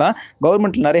தேவைன்னா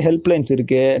கவர்மெண்ட்ல நிறைய ஹெல்ப்லைன்ஸ்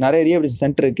இருக்கு, நிறைய ரீஹபிலிட்டேஷன்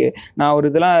சென்டர் இருக்கு. நான் ஒரு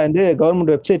இதெல்லாம் வந்து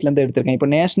கவர்மெண்ட் வெப்சைட்ல இருந்து எடுத்திருக்கேன். இப்போ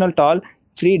நேஷனல் டால்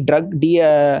free drug de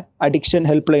addiction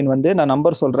helpline வந்து நான்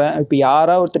நம்பர் சொல்றேன். இப்போ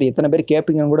யாராவது ஒருத்தர் எத்தனை பேர்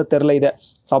கேட்பீங்கன்னு கூட தெரியல. இதை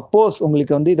சப்போஸ்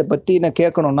உங்களுக்கு வந்து இதை பத்தி நான்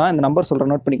கேட்கணும்னா இந்த நம்பர்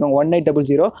சொல்றேன், நோட் பண்ணிக்கோங்க.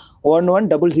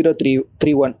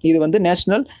 1800110031. இது வந்து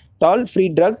நேஷனல் டால் free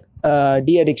drug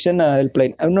de addiction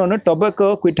helpline. இன்னொன்று டொபாக்கோ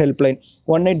குவிட் ஹெல்ப்லைன்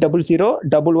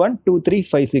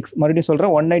 1800112356. மறுபடியும்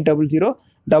சொல்றேன்,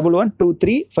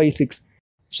 1800112356.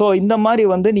 ஸோ இந்த மாதிரி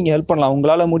வந்து நீங்க ஹெல்ப் பண்ணலாம்.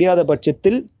 உங்களால முடியாத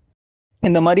பட்சத்தில்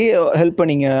இந்த மாதிரி ஹெல்ப்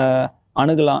நீங்க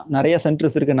அணுகலாம். நிறைய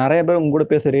சென்டர்ஸ் இருக்கு. நிறைய பேர் உங்க கூட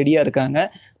பேச ரெடியா இருக்காங்க.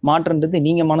 மாற்றன்றது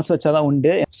நீங்க மனசு வச்சாதான்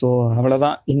உண்டு. ஸோ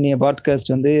அவ்வளவுதான். இன்னைய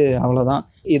பாட்காஸ்ட் வந்து அவ்வளவுதான்.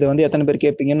 இதை வந்து எத்தனை பேர்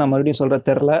கேட்பீங்கன்னு நான் மறுபடியும் சொல்ற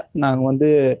தெரியல. நாங்க வந்து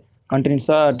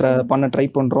கண்டினியூஸா பண்ண ட்ரை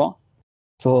பண்றோம்.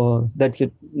 So that's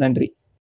it. நன்றி.